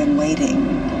I have been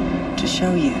waiting to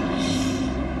show you.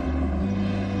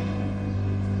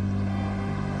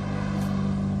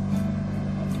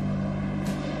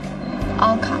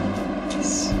 I'll come.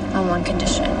 On one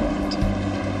condition.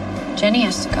 Jenny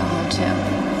has to go home, too.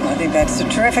 I think that's a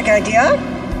terrific idea.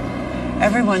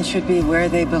 Everyone should be where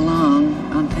they belong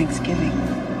on Thanksgiving.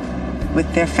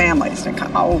 With their families.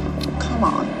 Oh, come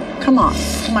on. Come on.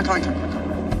 Come on, come on, come on,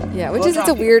 come on. Yeah, which is it's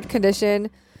a weird condition.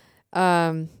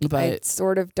 I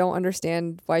sort of don't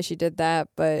understand why she did that,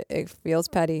 but it feels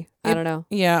petty. I don't know.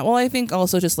 Yeah, well, I think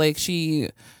also just like she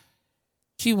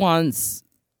wants.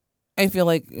 I feel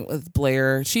like with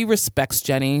Blair, she respects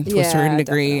Jenny to a certain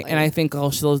degree, definitely. And I think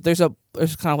also there's kind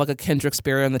of like a kindred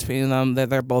spirit in between them that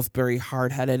they're both very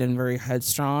hard headed and very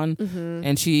headstrong,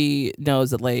 and she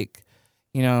knows that like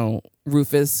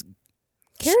Rufus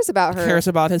cares about her, cares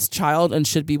about his child, and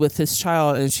should be with his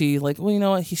child, and she like well you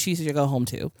know what she should go home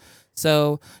too.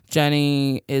 So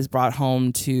Jenny is brought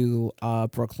home to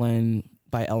Brooklyn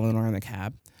by Eleanor in the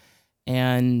cab,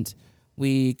 and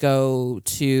we go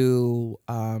to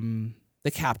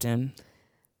the captain.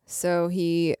 So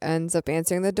he ends up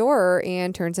answering the door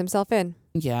and turns himself in.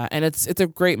 Yeah, and it's a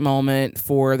great moment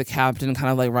for the captain,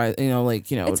 kind of like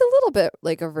it's a little bit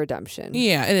like a redemption.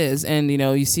 Yeah, it is, and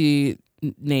you see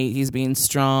Nate, he's being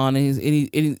strong, and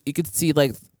you could see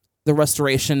like the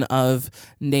restoration of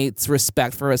Nate's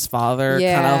respect for his father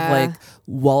kind of like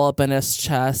well up in his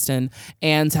chest, and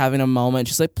Anne's having a moment.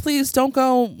 She's like, please don't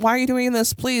go. Why are you doing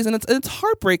this? Please. And it's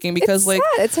heartbreaking because it's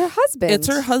sad. It's her husband. It's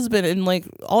her husband. And like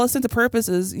all intents and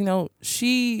purposes,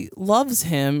 she loves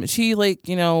him. She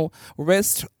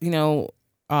risked,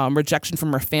 rejection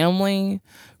from her family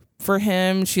for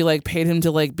him. She like paid him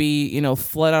to like be,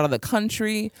 fled out of the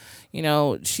country.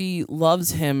 She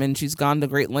loves him, and she's gone to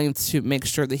great lengths to make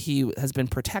sure that he has been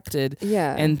protected.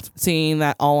 Yeah. And seeing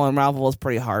that all unravel is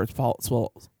pretty hard pill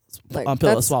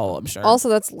to swallow, I'm sure. Also,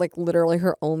 that's like literally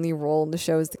her only role in the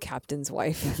show is the captain's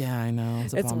wife. Yeah, I know.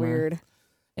 It's weird.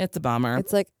 It's a bummer.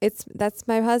 It's like that's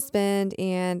my husband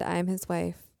and I'm his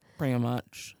wife. Pretty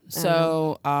much.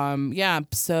 So,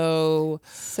 So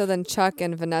then Chuck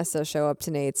and Vanessa show up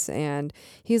to Nate's, and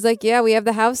he's like, yeah, we have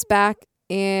the house back,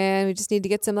 and we just need to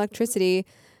get some electricity.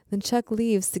 Then Chuck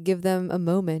leaves to give them a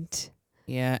moment.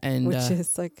 Yeah, and which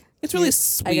is like it's really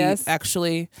sweet,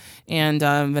 actually. And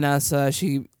Vanessa,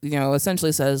 she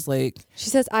essentially says like she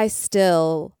says, I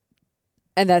still.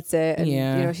 And that's it. And,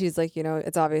 yeah. She's like,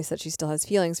 it's obvious that she still has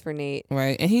feelings for Nate.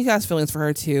 Right. And he has feelings for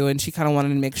her, too. And she kind of wanted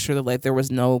to make sure that, like, there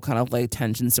was no kind of, like,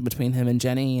 tensions between him and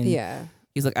Jenny. And yeah.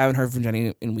 He's like, I haven't heard from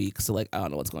Jenny in weeks. So, like, I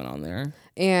don't know what's going on there.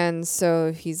 And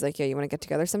so he's like, yeah, you want to get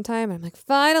together sometime? And I'm like,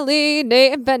 finally,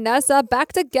 Nate and Vanessa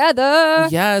back together.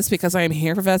 Yes, because I am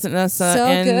here for Vanessa so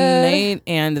and good. Nate.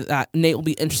 And Nate will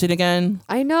be interested again.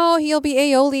 I know. He'll be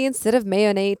aioli instead of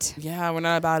mayonnaise. Yeah, we're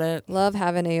not about it. Love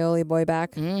having aioli boy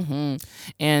back. Mm-hmm.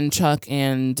 And Chuck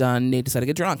and Nate decided to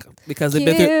get drunk because they've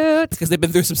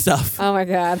been through some stuff. Oh, my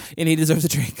God. And he deserves a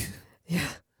drink. Yeah.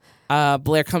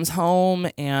 Blair comes home,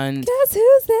 and guess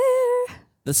who's there?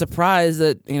 The surprise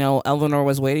that Eleanor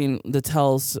was waiting to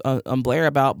tell Blair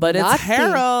about, but it's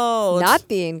Harold. Not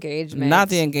the engagement. Not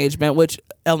the engagement, which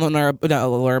Blair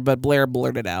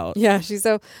blurted out. Yeah,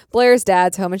 Blair's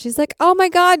dad's home, and she's like, "Oh my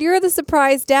God, you're the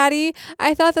surprise, Daddy!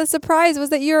 I thought the surprise was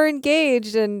that you're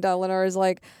engaged." And Eleanor is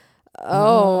like,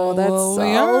 "Oh, that's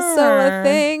also a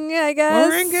thing, I guess.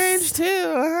 We're engaged too."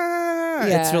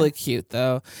 Yeah. It's really cute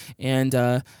though,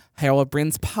 and Harold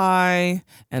brings pie,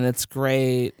 and it's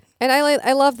great. And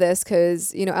I love this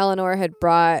because Eleanor had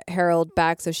brought Harold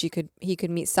back so he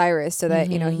could meet Cyrus, so that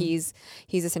he's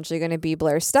essentially going to be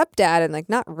Blair's stepdad, and like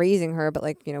not raising her, but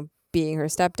like being her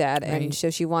stepdad. Right. And so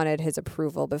she wanted his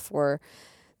approval before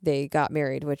they got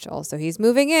married, which also he's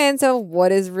moving in. So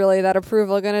what is really that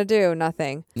approval going to do?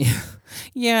 Nothing.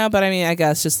 Yeah, but I mean, I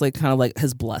guess just like kind of like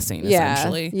his blessing,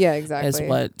 essentially. Yeah, exactly. Is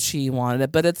what she wanted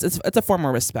it, but it's a form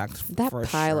of respect. That for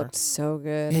pie sure. looked so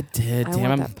good. It did. I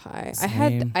Damn, want that pie.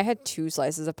 I had 2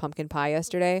 slices of pumpkin pie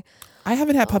yesterday. I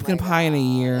haven't had pumpkin pie in a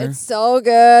year. It's so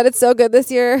good. It's so good this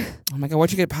year. Oh my god,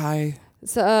 where'd you get pie?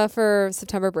 So for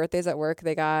September birthdays at work,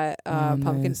 they got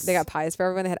pumpkin. nice. They got pies for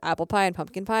everyone. They had apple pie and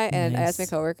pumpkin pie. And I asked my Nice.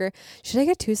 coworker, "Should I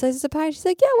get 2 slices of pie?" She's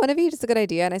like, "Yeah, one of each. It's a good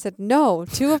idea." And I said, "No,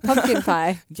 2 of pumpkin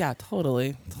pie." Yeah,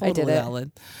 totally I did it.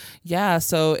 valid. Yeah,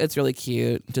 so it's really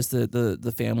cute, just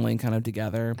the family kind of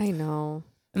together. I know.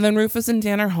 And then Rufus and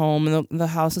Dan are home, and the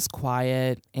house is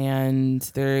quiet, and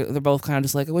they're both kind of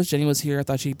just like, I wish Jenny was here. I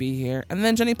thought she'd be here. And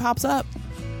then Jenny pops up.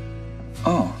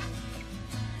 Oh,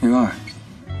 you are.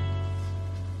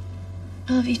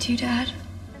 I love you too, Dad.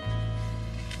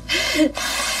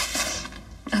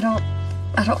 I don't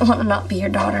want to not be your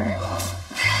daughter.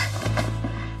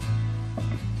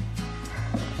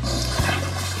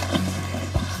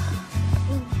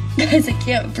 Guys, I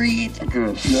can't breathe.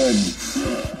 Good.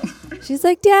 She's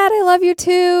like, "Dad, I love you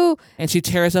too." And she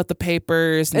tears up the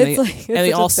papers, and It's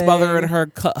they such all a smother thing. in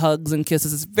her hugs and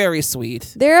kisses. It's very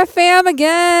sweet. They're a fam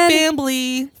again.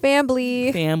 Family.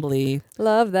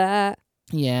 Love that.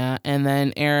 Yeah, and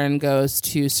then Aaron goes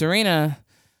to Serena,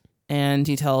 and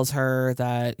he tells her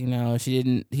that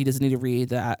he doesn't need to read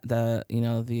the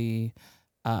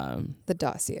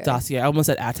dossier. Dossier. I almost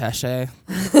said attaché.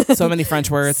 So many French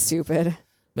words. Stupid.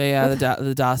 But yeah,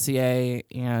 the dossier,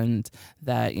 and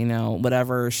that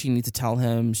whatever she needs to tell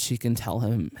him, she can tell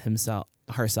him herself.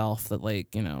 That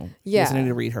he doesn't need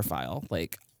to read her file.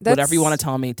 Like whatever you want to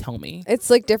tell me, tell me. It's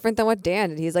like different than what Dan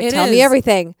did. He's like, It "Tell is. me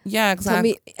everything." Yeah,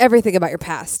 exactly. Tell me everything about your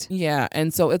past. Yeah,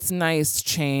 and so it's nice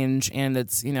change, and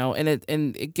it's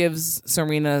and it gives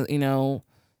Serena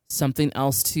something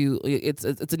else to. It's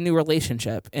a new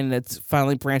relationship, and it's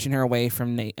finally branching her away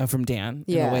from Dan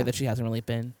in a way that she hasn't really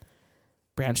been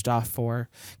branched off for,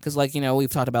 because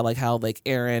we've talked about how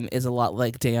Aaron is a lot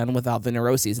like Dan without the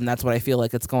neuroses, and that's what I feel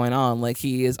like it's going on.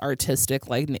 He is artistic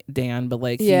like Dan, but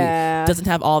he doesn't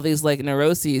have all these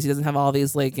neuroses. He doesn't have all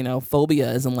these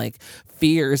phobias and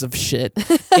fears of shit,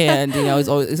 and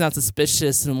he's not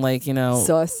suspicious and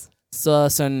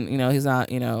sus, and he's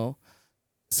not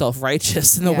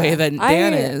self-righteous in the way that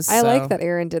Dan is. I like that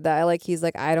Aaron did that. He's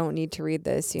like, "I don't need to read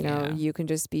this. You can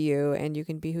just be you, and you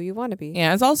can be who you want to be."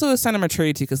 Yeah, it's also a sign of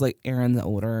maturity too, because Aaron's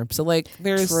older, so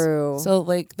there's True.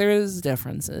 So there's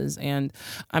differences, and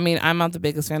I mean, I'm not the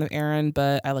biggest fan of Aaron,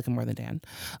 but I like him more than Dan,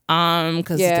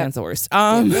 because Dan's the worst.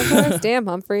 Damn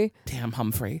Humphrey. Damn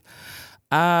Humphrey.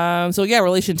 So yeah,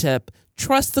 relationship.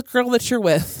 Trust the girl that you're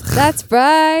with. That's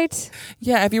right.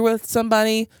 Yeah, if you're with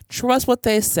somebody, trust what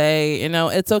they say.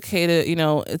 It's okay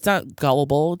to, it's not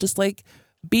gullible. Just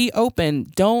be open.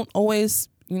 Don't always,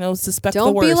 suspect the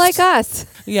worst. Don't be like us.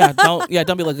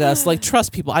 Don't be like us.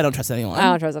 Trust people. I don't trust anyone. I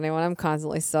don't trust anyone. I'm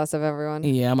constantly sus of everyone.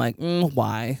 Yeah, I'm like,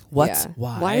 why? What? Yeah.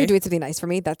 Why? Why are you doing something nice for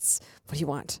me? That's what do you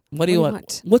want? What do you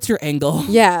want? What's your angle?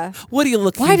 Yeah. What are you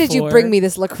looking for? Why did you bring me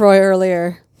this LaCroix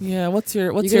earlier? Yeah, what's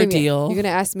your You're deal? You're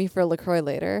gonna ask me for a LaCroix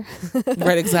later.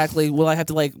 Right, exactly. Will I have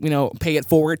to pay it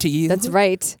forward to you? That's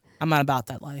right. I'm not about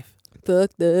that life.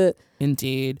 Fuck that.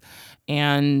 Indeed.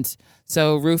 And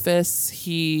so Rufus,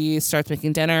 he starts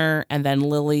making dinner, and then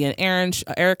Lily and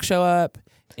Eric show up,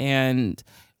 and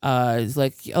it's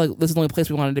this is the only place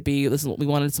we wanted to be. We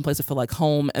wanted some place to feel like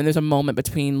home. And there's a moment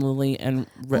between Lily and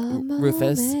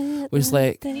Rufus, which is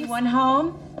Anyone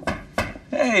home?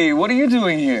 Hey, what are you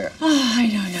doing here? Oh, I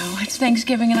don't know. It's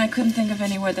Thanksgiving, and I couldn't think of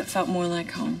anywhere that felt more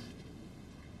like home.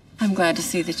 I'm glad to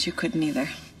see that you couldn't either.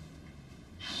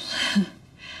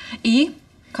 E,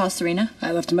 call Serena.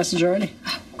 I left a message already.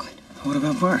 Oh, good. What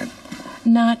about Bart?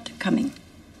 Not coming.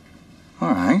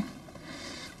 All right.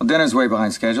 Well, dinner's way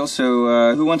behind schedule,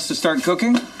 so who wants to start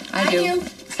cooking? I do.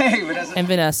 Hey, Vanessa. And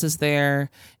Vanessa's there,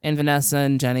 and Vanessa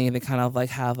and Jenny, they kind of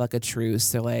have a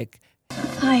truce. They're like,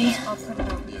 Hi. I'll put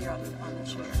it over here on the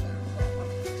chair.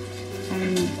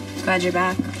 I'm glad you're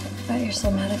back. I thought you're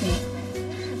so mad at me.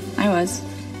 I was.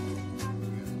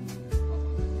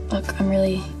 Look, I'm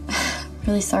really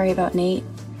sorry about Nate.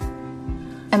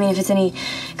 I mean, if it's any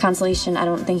consolation, I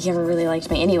don't think he ever really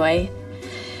liked me anyway.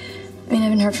 I mean, I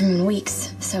haven't heard from him in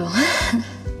weeks, so.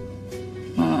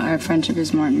 Well, our friendship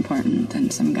is more important than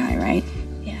some guy, right?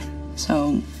 Yeah.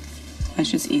 So let's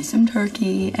just eat some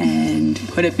turkey and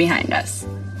put it behind us.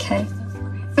 Okay.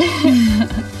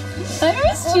 I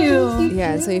missed you.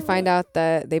 Yeah, and so you find out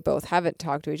that they both haven't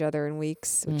talked to each other in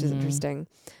weeks, which is interesting.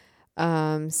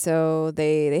 So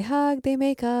they hug, they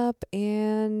make up,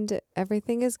 and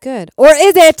everything is good. Or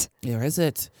is it? Yeah, or is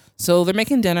it? So they're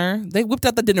making dinner. They whipped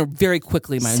out the dinner very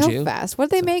quickly, mind you. So fast. What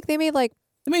did they make? They made like...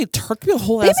 They made turkey, a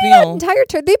whole They ass made meal. an entire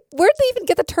turkey. Where did they even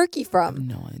get the turkey from?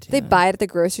 No idea. They buy it at the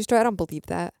grocery store. I don't believe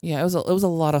that. Yeah, it was a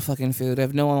lot of fucking food. I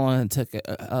have no one took it.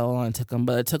 Took them,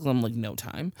 but it took them like no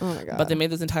time. Oh my god! But they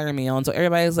made this entire meal, and so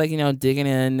everybody's like digging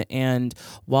in, and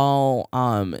while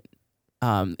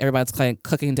everybody's like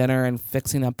cooking dinner and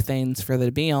fixing up things for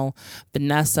the meal,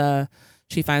 Vanessa,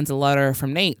 she finds a letter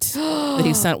from Nate that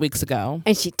he sent weeks ago,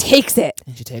 and she takes it.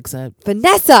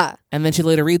 Vanessa, and then she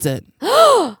later reads it,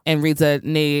 and reads that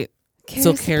Nate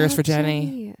still cares for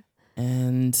Jenny.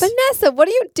 And Vanessa, what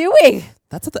are you doing?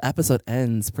 That's how the episode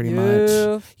ends, pretty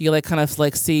much. You like kind of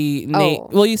like see Nate. Oh.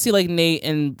 Well, you see like Nate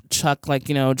and Chuck like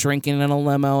drinking in a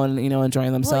limo and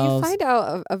enjoying themselves. Well, you find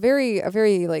out a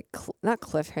very like not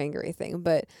cliffhangery thing,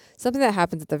 but something that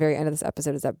happens at the very end of this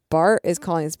episode is that Bart is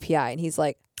calling his PI and he's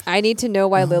like, "I need to know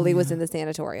why Lily was in the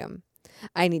sanatorium.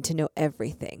 I need to know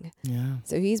everything." Yeah.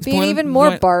 So he's being even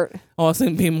more Bart. Oh, I was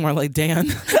thinking being more like Dan.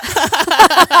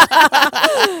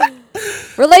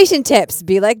 Relation tips: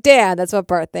 be like Dan. That's what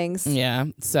Bart thinks. Yeah.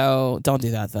 So don't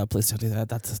do that though. Please don't do that.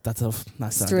 That's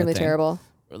extremely terrible.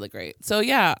 Really great. So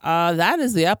yeah, that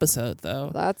is the episode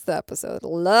though. That's the episode. A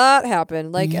lot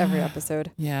happened, like every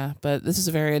episode. Yeah, but this is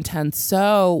very intense.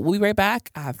 So we'll be right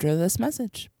back after this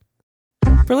message.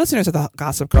 For listeners of the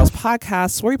Gossip Girls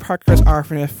podcast, Warby Parker is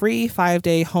offering a free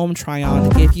 5-day home try-on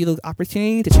to give you the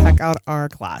opportunity to check out our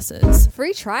glasses.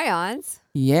 Free try-ons?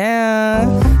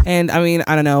 Yeah. And I mean,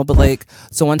 I don't know, but like,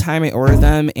 so one time I ordered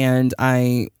them and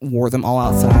I wore them all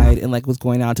outside and like was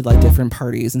going out to like different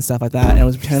parties and stuff like that. And I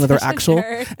was pretending that they're actual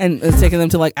and was taking them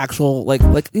to like actual, like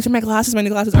these are my glasses, my new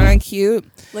glasses, aren't I cute?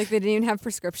 Like they didn't even have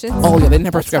prescriptions? Oh yeah, they didn't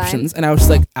have prescriptions. And I was just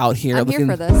like out here I'm looking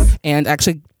here for this. And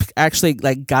actually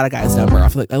like got a guy's number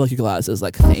off. Like, I like your glasses.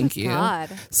 Like, thank you. God.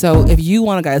 So if you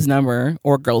want a guy's number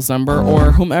or girl's number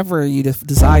or whomever you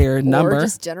desire number, or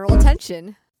just general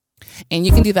attention. And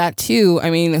you can do that too.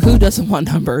 I mean, who doesn't want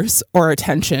numbers or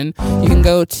attention? You can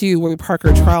go to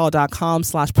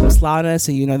warbyparkertrial.com/postloudness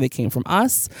so you know they came from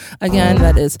us. Again,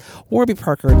 that is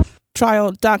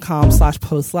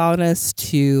warbyparkertrial.com/postloudness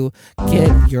to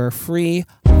get your free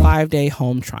 5-day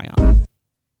home try-on.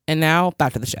 And now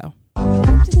back to the show.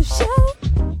 Back to the show.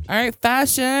 All right,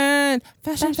 fashion.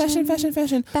 Okay,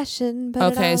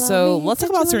 so let's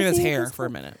talk about Serena's hair for a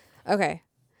minute. Okay,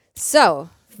 so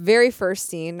very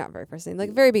beginning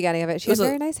of it, she had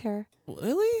very nice hair.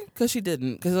 Really? Because she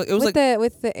didn't. Because it was with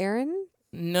the Aaron.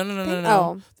 No.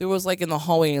 Oh. There was like in the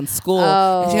hallway in school.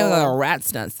 Oh. And she had like a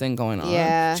rat's nest thing going on.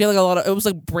 Yeah. She had like a lot of, it was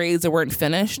like braids that weren't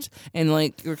finished and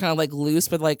like were kind of like loose,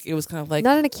 but like it was kind of like.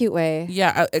 Not in a cute way.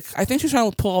 Yeah. I think she was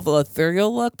trying to pull off the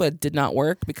ethereal look, but it did not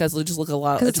work because it just looked a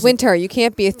lot. Because it's winter. You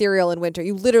can't be ethereal in winter.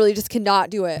 You literally just cannot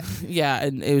do it. Yeah.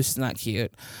 And it was just not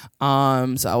cute. So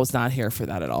I was not here for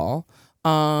that at all.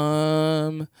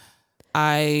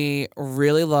 I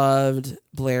really loved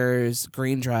Blair's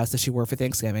green dress that she wore for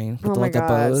Thanksgiving. With my God,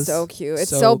 bows. so cute. It's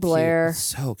so Blair.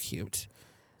 So cute.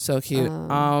 So cute.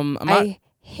 I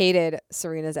hated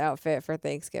Serena's outfit for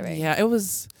Thanksgiving. Yeah, it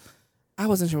was. I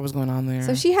wasn't sure what was going on there.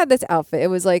 So she had this outfit. It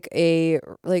was like it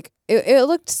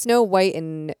looked Snow White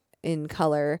in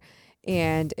color,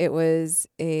 and it was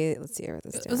let's see, I wrote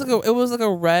this down. It was like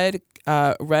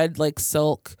a red like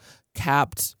silk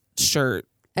capped shirt.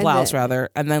 Blouse rather,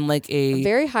 and then like a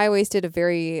very high-waisted, a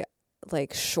very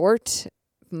like short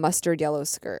mustard yellow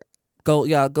skirt.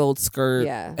 Gold skirt.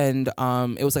 Yeah. And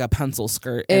it was like a pencil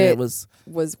skirt and it was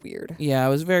weird. Yeah, it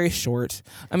was very short.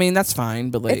 I mean, that's fine,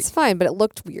 but like it's fine, but it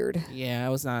looked weird. Yeah, I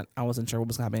wasn't sure what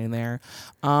was happening there.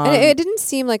 And it didn't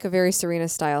seem like a very Serena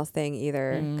style thing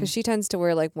either, because she tends to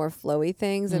wear like more flowy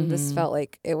things, and this felt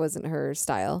like it wasn't her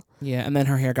style. Yeah, and then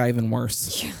her hair got even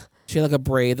worse. Yeah. She had like a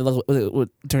braid that would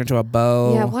turn into a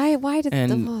bow. Yeah, why did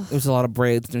and there was a lot of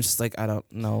braids and it's just like, I don't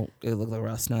know, it looked like a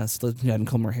rat's nest. She hadn't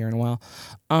combed her hair in a while.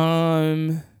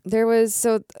 There was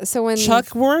so when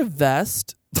Chuck wore a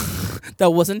vest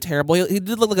that wasn't terrible. He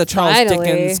did look like a Charles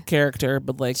Dickens character,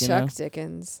 but like Chuck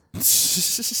Dickens.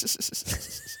 That's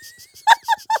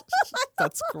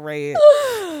great.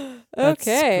 That's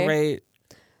great.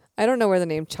 I don't know where the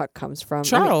name Chuck comes from.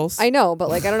 Charles. I know, but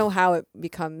like I don't know how it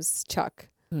becomes Chuck.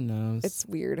 Who knows? It's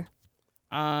weird.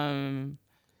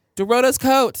 Dorota's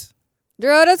coat.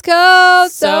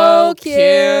 So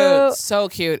cute. So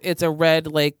cute. It's a red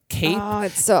like cape. Oh,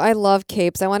 I love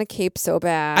capes. I want a cape so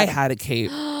bad. I had a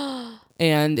cape.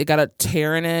 And it got a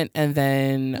tear in it, and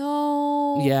then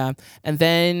yeah, and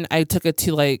then I took it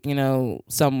to like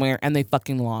somewhere, and they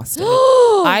fucking lost it.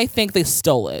 I think they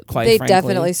stole it, quite They frankly.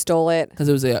 definitely stole it. Because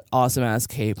it was an awesome ass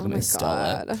cape and my they stole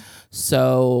God. it.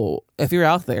 So if you're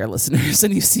out there, listeners,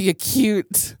 and you see a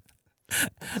cute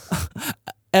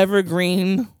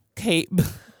evergreen cape,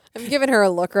 I'm giving her a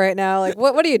look right now. Like,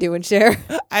 what are you doing, Cher?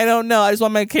 I don't know. I just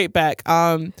want my cape back.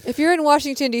 If you're in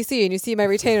Washington, D.C. and you see my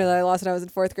retainer that I lost when I was in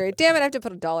 4th grade, damn it, I have to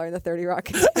put $1 in the 30 Rock.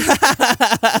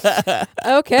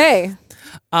 Okay.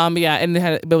 Yeah, and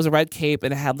it was a red cape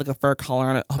and it had like a fur collar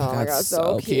on it. Oh my God,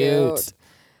 so cute.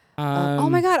 Oh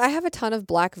my God, I have a ton of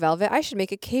black velvet. I should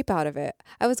make a cape out of it.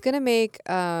 I was gonna make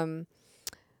what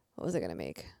was I gonna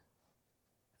make?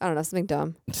 I don't know, something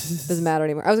dumb. Doesn't matter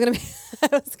anymore. I was gonna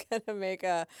make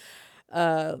a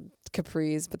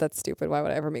capris, but that's stupid. Why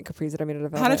would I ever make capris that are made out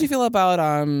of velvet? How did you feel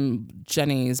about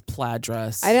Jenny's plaid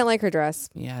dress? I didn't like her dress.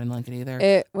 Yeah, I didn't like it either.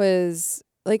 It was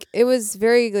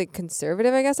very like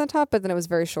conservative, I guess, on top, but then it was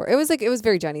very short. It was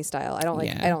very Jenny style. I don't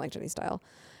like Jenny style.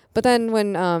 But then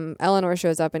when Eleanor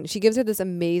shows up and she gives her this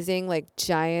amazing like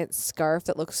giant scarf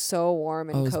that looks so warm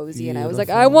and cozy, and I was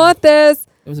like, I want this.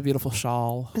 It was a beautiful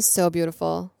shawl. It's so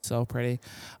beautiful. So pretty.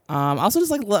 Also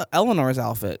just like Eleanor's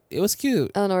outfit. It was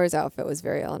cute. Eleanor's outfit was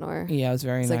very Eleanor. Yeah, it was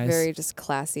very nice. Like very just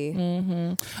classy.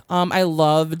 Mm-hmm. I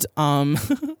loved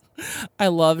I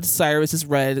loved Cyrus's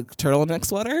red turtleneck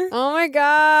sweater. Oh my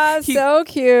God, so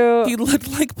cute. He looked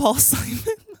like Paul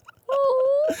Simon.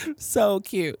 So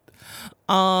cute.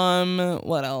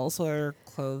 What else? What are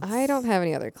clothes? I don't have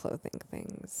any other clothing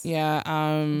things. Yeah.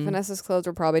 Vanessa's clothes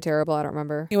were probably terrible. I don't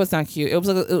remember. It was not cute. It was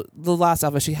like the last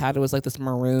outfit she had. It was like this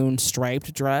maroon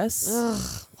striped dress.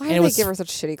 Ugh, why did they give her such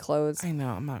shitty clothes? I know.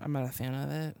 I'm not a fan of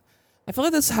it. I feel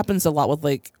like this happens a lot with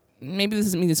like. Maybe this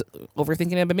is me just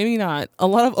overthinking it, but maybe not. A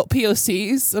lot of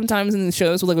POCs sometimes in the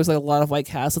shows where there's like a lot of white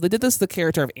cast. So they did this to the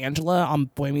character of Angela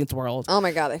on Boy Meets World. Oh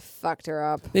my God, they fucked her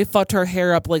up. They fucked her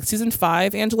hair up. Like season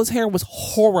 5, Angela's hair was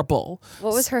horrible.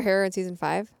 What was her hair in season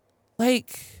 5?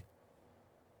 Like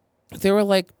they were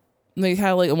like they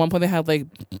had like at one point they had like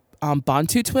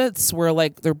Bantu twits where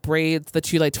like they're braids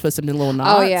that you like twist them in little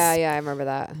knots. Oh yeah, I remember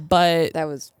that. But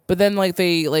then like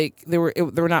they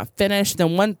were not finished.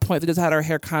 Then one point they just had her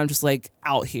hair kind of just like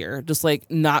out here, just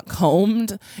like not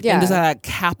combed, and just had a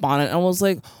cap on it. And I was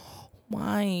like,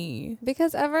 why?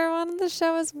 Because everyone on the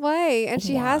show is white, and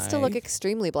she has to look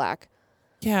extremely black.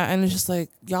 Yeah, and it's just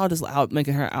like y'all just out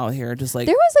making her out here, just like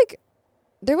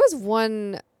there was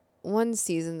one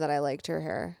season that I liked her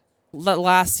hair.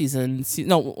 Last season,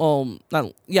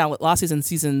 last season,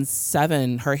 season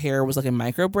 7, her hair was like in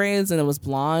micro braids and it was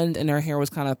blonde and her hair was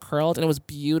kind of curled and it was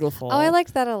beautiful. Oh, I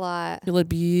liked that a lot. It looked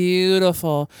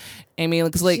beautiful. I mean,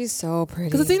 because like she's so pretty.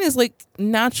 Because the thing is, like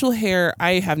natural hair,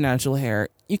 I have natural hair.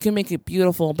 You can make it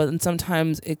beautiful, but then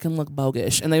sometimes it can look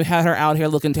bogus. And they had her out here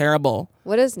looking terrible.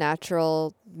 What does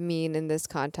natural mean in this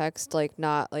context? Like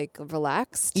not like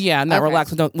relaxed? Yeah, not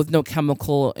relaxed with no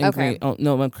chemical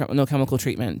no chemical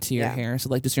treatment to your hair. So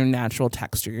like just your natural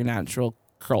texture, your natural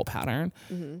curl pattern.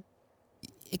 Mm-hmm.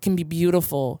 It can be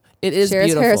beautiful. It is Cher's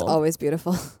beautiful. hair is always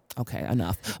beautiful. Okay,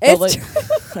 enough.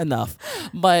 It's enough.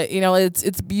 But you know,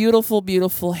 it's beautiful,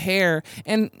 beautiful hair.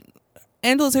 And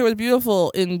Angela's hair was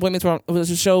beautiful in Boy Meets World. It was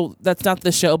a show that's not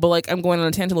the show, but like I'm going on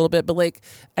a tangent a little bit. But like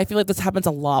I feel like this happens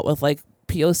a lot with like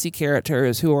POC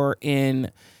characters who are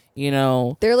in, you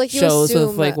know, they're like shows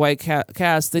with like white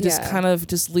cast. They just kind of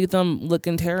just leave them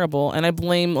looking terrible, and I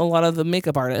blame a lot of the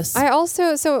makeup artists.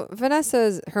 So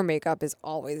Vanessa's her makeup is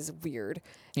always weird,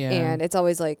 and it's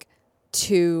always like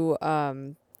too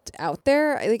out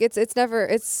there. Like it's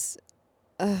never I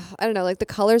don't know. Like the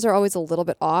colors are always a little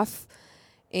bit off.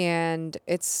 And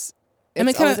it's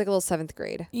always like a little 7th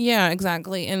grade. Yeah,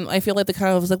 exactly. And I feel like the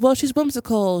kind of was like, well, she's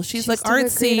whimsical. She's like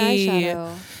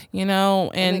artsy, you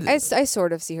know. And I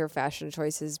sort of see her fashion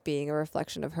choices being a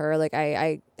reflection of her. Like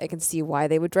I can see why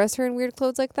they would dress her in weird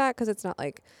clothes like that because it's not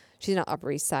like she's not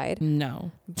Upper East Side.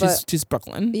 No, she's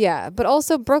Brooklyn. Yeah, but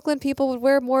also Brooklyn people would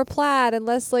wear more plaid and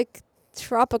less like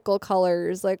tropical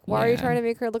colors. Like why are you trying to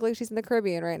make her look like she's in the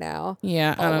Caribbean right now?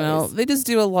 Yeah, I don't know. They just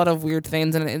do a lot of weird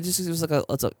things, and it just feels like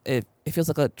it feels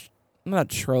like a not a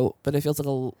trope, but it feels like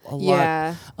a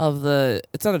lot of the.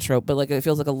 It's not a trope, but like it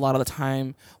feels like a lot of the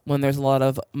time when there's a lot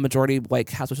of majority white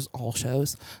cast, which is all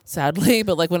shows, sadly.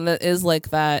 But like when it is like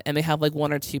that, and they have like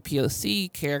 1 or 2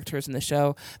 POC characters in the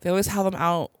show, they always have them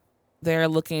out there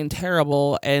looking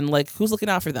terrible, and like who's looking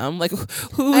out for them? Like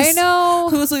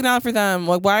who's looking out for them?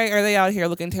 Like why are they out here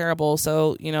looking terrible?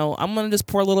 So you know, I'm gonna just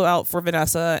pour a little out for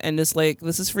Vanessa and just like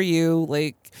this is for you.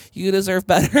 Like you deserve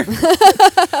better.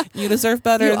 You deserve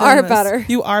better.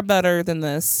 You are better than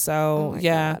this. So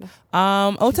God.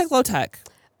 O-Tech, Low-Tech.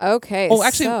 Okay. Oh,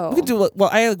 actually, we could do. Well,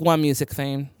 I had like one music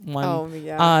thing.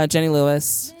 Jenny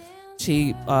Lewis.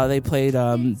 They played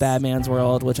Bad Man's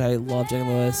World, which I love. Jenny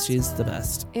Lewis, she's the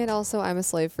best. And also I'm a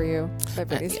Slave for You by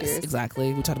Britney Spears. Yes,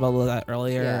 exactly. We talked about a little of that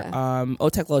earlier. Yeah.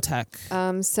 O-Tech, Low-Tech.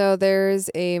 So there's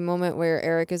a moment where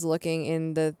Eric is looking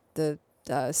in the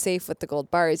safe with the gold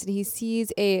bars, and he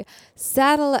sees a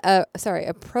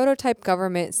prototype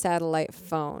government satellite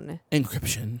phone.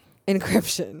 Encryption.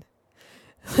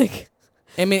 Like,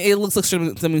 I mean, it looks like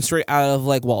something straight out of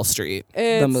like Wall Street,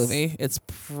 the movie. It's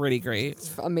pretty great.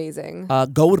 It's amazing.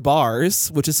 Gold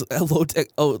bars, which is a low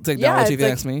technology, if you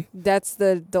ask me. That's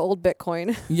the old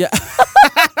Bitcoin. Yeah.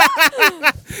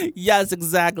 Yes,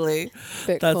 exactly.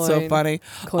 Bitcoin, that's so funny.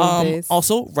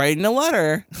 Also, writing a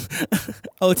letter.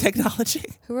 Technology.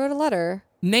 Who wrote a letter?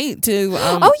 Nate to.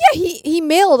 He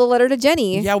mailed a letter to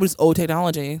Jenny. Yeah, it was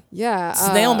technology. Yeah,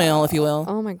 snail mail, if you will.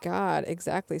 Oh my God,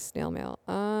 exactly, snail mail.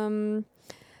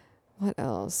 What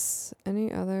else?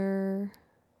 Any other?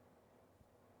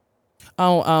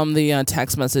 The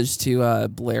text message to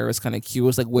Blair was kind of cute. It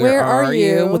was like, "Where are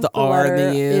you?" with the R and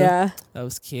the U. Yeah, that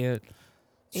was cute.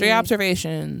 Stray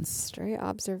observations.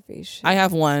 I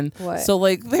have one. What? So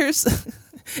like, there's,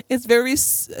 it's very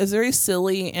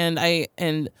silly,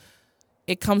 and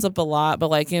it comes up a lot, but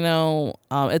like,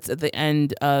 it's at the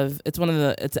end of the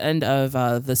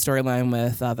storyline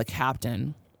with the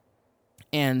captain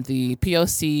and the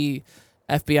POC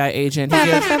FBI agent.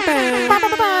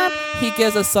 He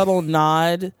gives a subtle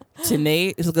nod to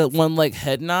Nate. It's like one like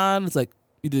head nod. It's like,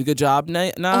 "You did a good job,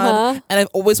 Nate." Nod. And I've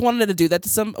always wanted to do that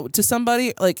to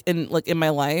somebody like in my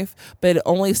life, but it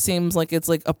only seems like it's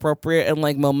like appropriate in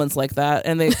like moments like that,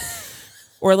 and they.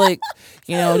 Or like,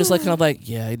 just like kind of like,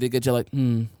 "Yeah, you did a good job."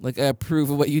 Like I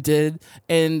approve of what you did.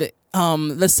 And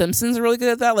The Simpsons are really good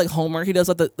at that. Like Homer, he does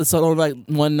like the subtle like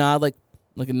one nod, like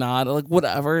a nod, or like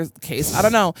whatever case. I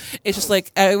don't know. It's just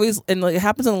like I always, and like it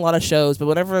happens in a lot of shows, but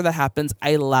whenever that happens,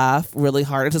 I laugh really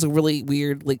hard. It's just a really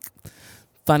weird, like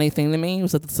funny thing to me. It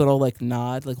was like this little like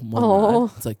nod, like one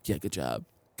nod. It's like, "Yeah, good job,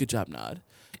 nod."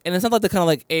 And it's not like the kind of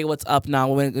like, "Hey, what's up?" now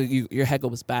when your head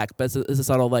goes back, but it's a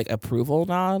subtle like approval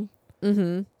nod.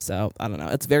 Mm-hmm. So I don't know.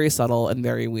 It's very subtle and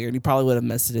very weird. You probably would have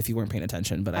missed it if you weren't paying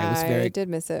attention. But I did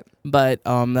miss it. But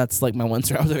that's like my one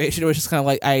stray observation. It was just kind of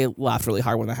like I laughed really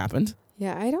hard when that happened.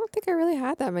 Yeah, I don't think I really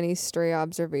had that many stray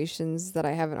observations that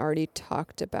I haven't already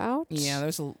talked about. Yeah, there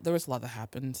was a lot that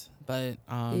happened, but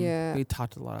yeah, we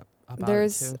talked a lot about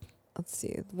it too. Let's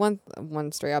see. One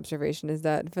stray observation is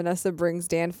that Vanessa brings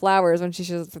Dan flowers when she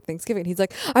shows up for Thanksgiving. He's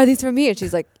like, "Are these for me?" And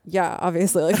she's like, "Yeah,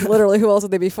 obviously. Like, literally, who else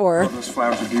would they be for?" Oh, those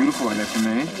flowers are beautiful. Are they for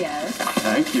me? Yes.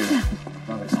 Thank you.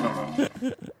 Oh, they smell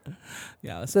well.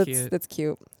 Yeah, that's cute. That's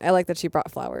cute. I like that she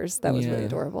brought flowers. That was really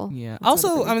adorable. Yeah. That's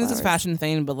Also, I mean, this is a fashion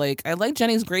thing, but like, I like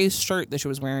Jenny's gray shirt that she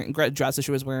was wearing, dress that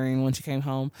she was wearing when she came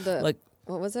home.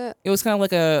 What was it? It was kind of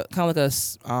like a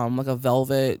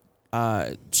velvet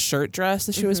shirt dress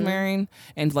that she was wearing,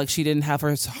 and like she didn't have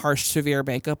her harsh severe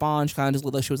makeup on. She kind of just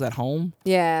looked like she was at home.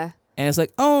 Yeah. And it's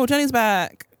like, "Oh, Jenny's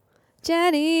back."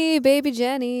 Jenny, baby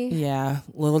Jenny. Yeah,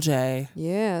 little J.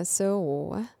 Yeah.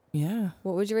 So. Yeah.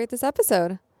 What would you rate this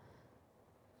episode?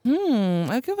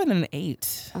 I'd give it an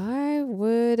 8. I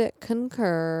would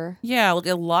concur. Yeah, like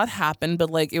a lot happened, but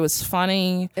like it was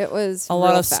funny. It was a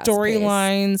lot of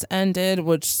storylines ended,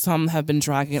 which some have been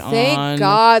dragging on. Thank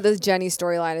God the Jenny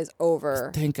storyline is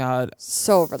over. Thank God.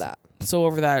 So over that. So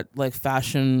over that, like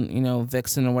fashion,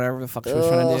 vixen or whatever the fuck she was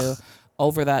trying to do.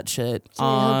 Over that shit.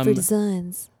 For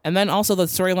designs. And then also the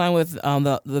storyline with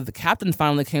the captain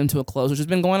finally came to a close, which has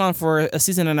been going on for a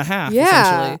season and a half. Yeah,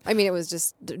 essentially. I mean, it was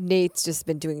just Nate's just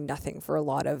been doing nothing for a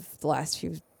lot of the last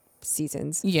few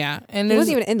seasons. Yeah, and he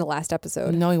wasn't even in the last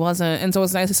episode. No, he wasn't. And so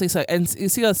it's nice to see and you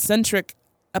see a centric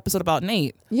episode about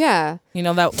Nate. Yeah,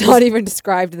 that not even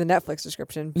described in the Netflix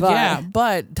description. But. Yeah,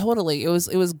 but totally, it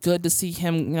was good to see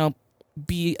him.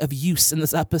 Be of use in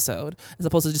this episode as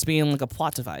opposed to just being like a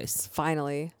plot device.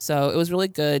 Finally. So it was really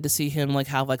good to see him like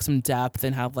have like some depth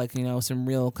and have like some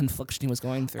real confliction he was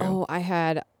going through. Oh, I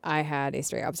had a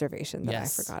stray observation that I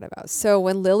forgot about. So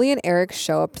when Lily and Eric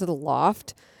show up to the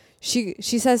loft, she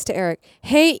says to Eric,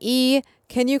 "Hey E,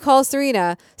 can you call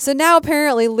Serena?" So now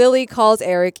apparently Lily calls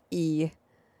Eric E.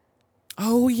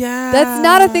 Oh yeah. That's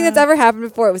not a thing that's ever happened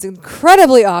before. It was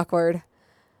incredibly awkward.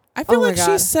 I feel like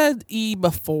she said E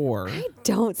before. I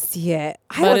don't see it.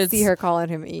 I don't see her calling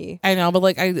him E. I know, but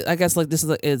like I guess like this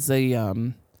is a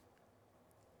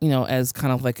as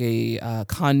kind of like a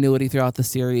continuity throughout the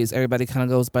series. Everybody kind of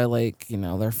goes by like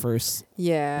their first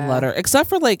letter, except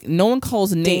for like no one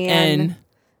calls Nate N.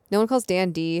 No one calls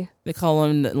Dan D. They call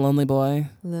him Lonely Boy.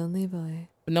 Lonely Boy.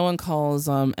 But no one calls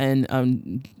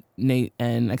Nate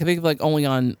N. I can think of like only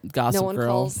on Gossip Girl.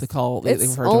 Calls. They call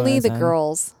it's only the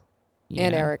girls. Yeah.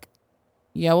 And Eric.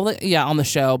 Yeah, well, on the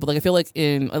show, but like I feel like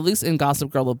at least in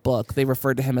Gossip Girl the book, they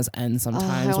referred to him as N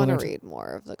sometimes. I want to read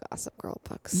more of the Gossip Girl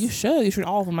books. You should. You should read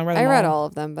all of them. I read all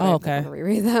of them, but I want to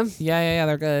reread them. Yeah,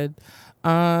 they're good.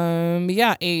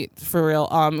 8 for real.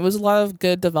 It was a lot of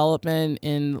good development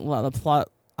in a lot of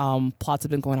the plots have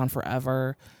been going on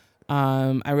forever.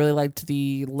 I really liked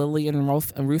the Lily and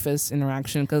Rufus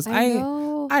interaction because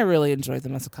I really enjoyed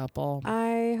them as a couple.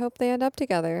 I hope they end up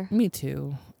together. Me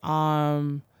too.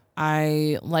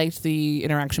 I liked the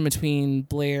interaction between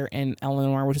Blair and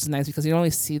Eleanor, which is nice because you don't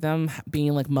always see them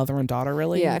being like mother and daughter,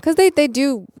 really. Yeah, because they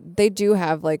do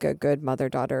have like a good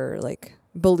mother-daughter, like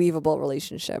believable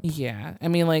relationship. Yeah, I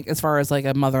mean, like as far as like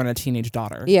a mother and a teenage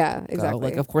daughter. Yeah, exactly.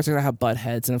 Like, of course they're gonna have butt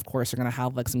heads, and of course they're gonna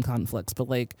have like some conflicts, but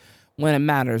like when it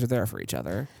matters, they're there for each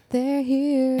other. They're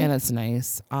here, and it's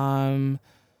nice.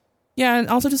 Yeah, and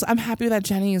also just I'm happy that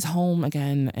Jenny is home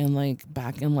again and like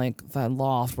back in like the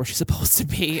loft where she's supposed to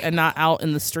be and not out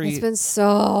in the street. It's been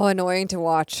so annoying to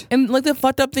watch. And like the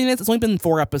fucked up thing is it's only been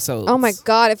 4 episodes. Oh my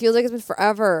god, it feels like it's been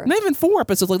forever. Not even 4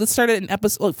 episodes. Like this started in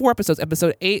 4 episodes.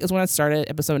 Episode 8 is when it started.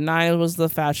 Episode 9 was the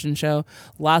fashion show.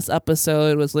 Last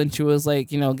episode was when she was like,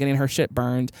 getting her shit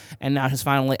burned, and now she's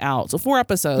finally out. So 4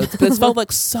 episodes. But it's felt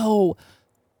like so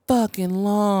fucking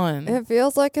long. It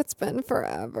feels like it's been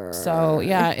forever. So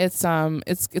yeah, it's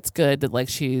good that like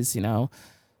she's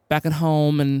back at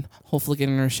home and hopefully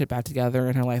getting her shit back together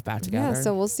and her life back together. Yeah,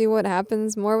 so we'll see what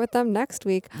happens more with them next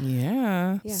week.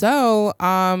 Yeah. So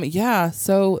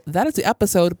so that is the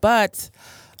episode, but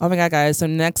oh my god, guys! So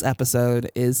next episode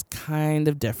is kind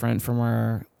of different from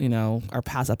our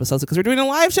past episodes because we're doing a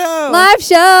live show. Live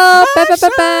show.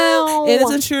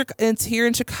 It's here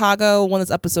in Chicago. When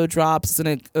this episode drops,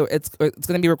 it's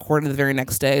gonna be recorded the very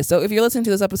next day. So if you're listening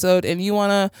to this episode and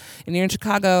you're in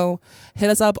Chicago, hit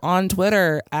us up on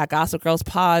Twitter at Gossip Girls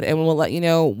Pod, and we'll let you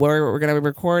know where we're gonna be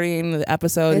recording the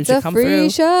episode. It's a free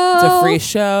show. It's a free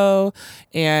show,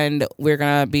 and we're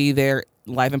gonna be there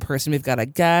live in person. We've got a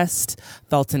guest,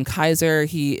 Felton Kaiser.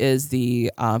 He is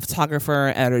the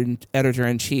photographer,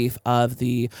 editor-in-chief of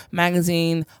the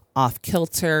magazine Off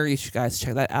Kilter. You should guys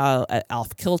check that out at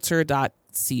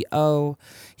offkilter.co.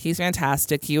 He's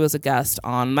fantastic. He was a guest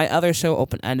on my other show,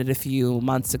 Open Ended, a few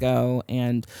months ago,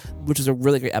 and which is a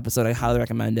really great episode. I highly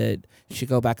recommend it. You should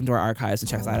go back into our archives and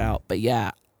check that out. But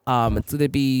yeah, it's gonna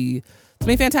be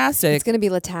fantastic. It's gonna be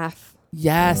Lataf.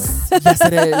 Yes,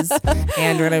 it is.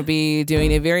 And we're going to be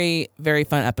doing a very, very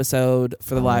fun episode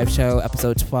for the live show,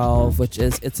 episode 12, which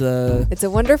is It's a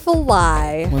Wonderful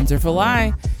Lie. Wonderful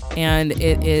Lie. And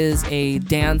it is a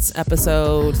dance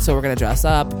episode, so we're going to dress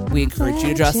up. We encourage you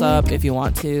to dress up if you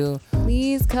want to.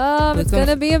 Please come. It's going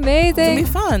to be amazing. It's going to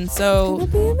be fun. So,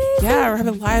 yeah, we're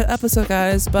having a live episode,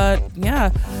 guys. But,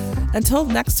 yeah, until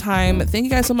next time, thank you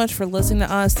guys so much for listening to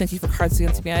us. Thank you for Cards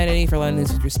Against Humanity for letting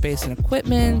us use your space and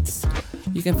equipment.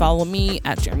 You can follow me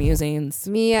at Jeremy Musings.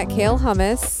 Me at Kale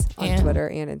Hummus on Twitter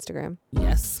and Instagram.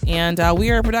 Yes. And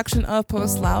we are a production of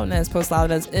Post Loudness. Post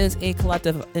Loudness is a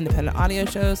collective of independent audio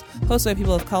shows hosted by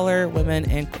people of color, women,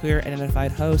 and queer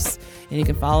identified hosts. And you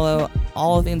can follow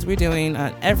all the things we're doing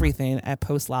on everything at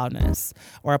Post Loudness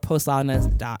or at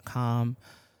postloudness.com.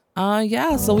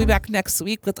 So we'll be back next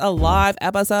week with a live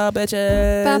episode,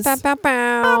 bitches. Bow, bow, bow,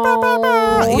 bow. Bow, bow,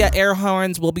 bow. Yeah, air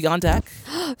horns will be on deck.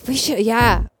 We should,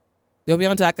 yeah. They'll be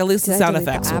on deck. At least the sound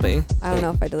effects will be. I don't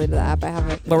know if I deleted the app. I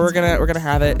haven't. But we're gonna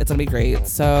have it. It's gonna be great.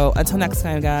 So until next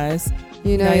time, guys.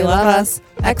 You know you love us.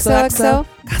 XOXO.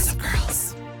 Gossip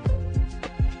Girls.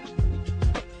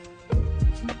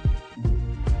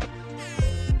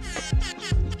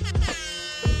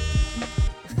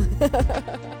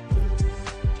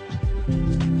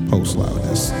 Post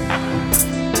Loudness.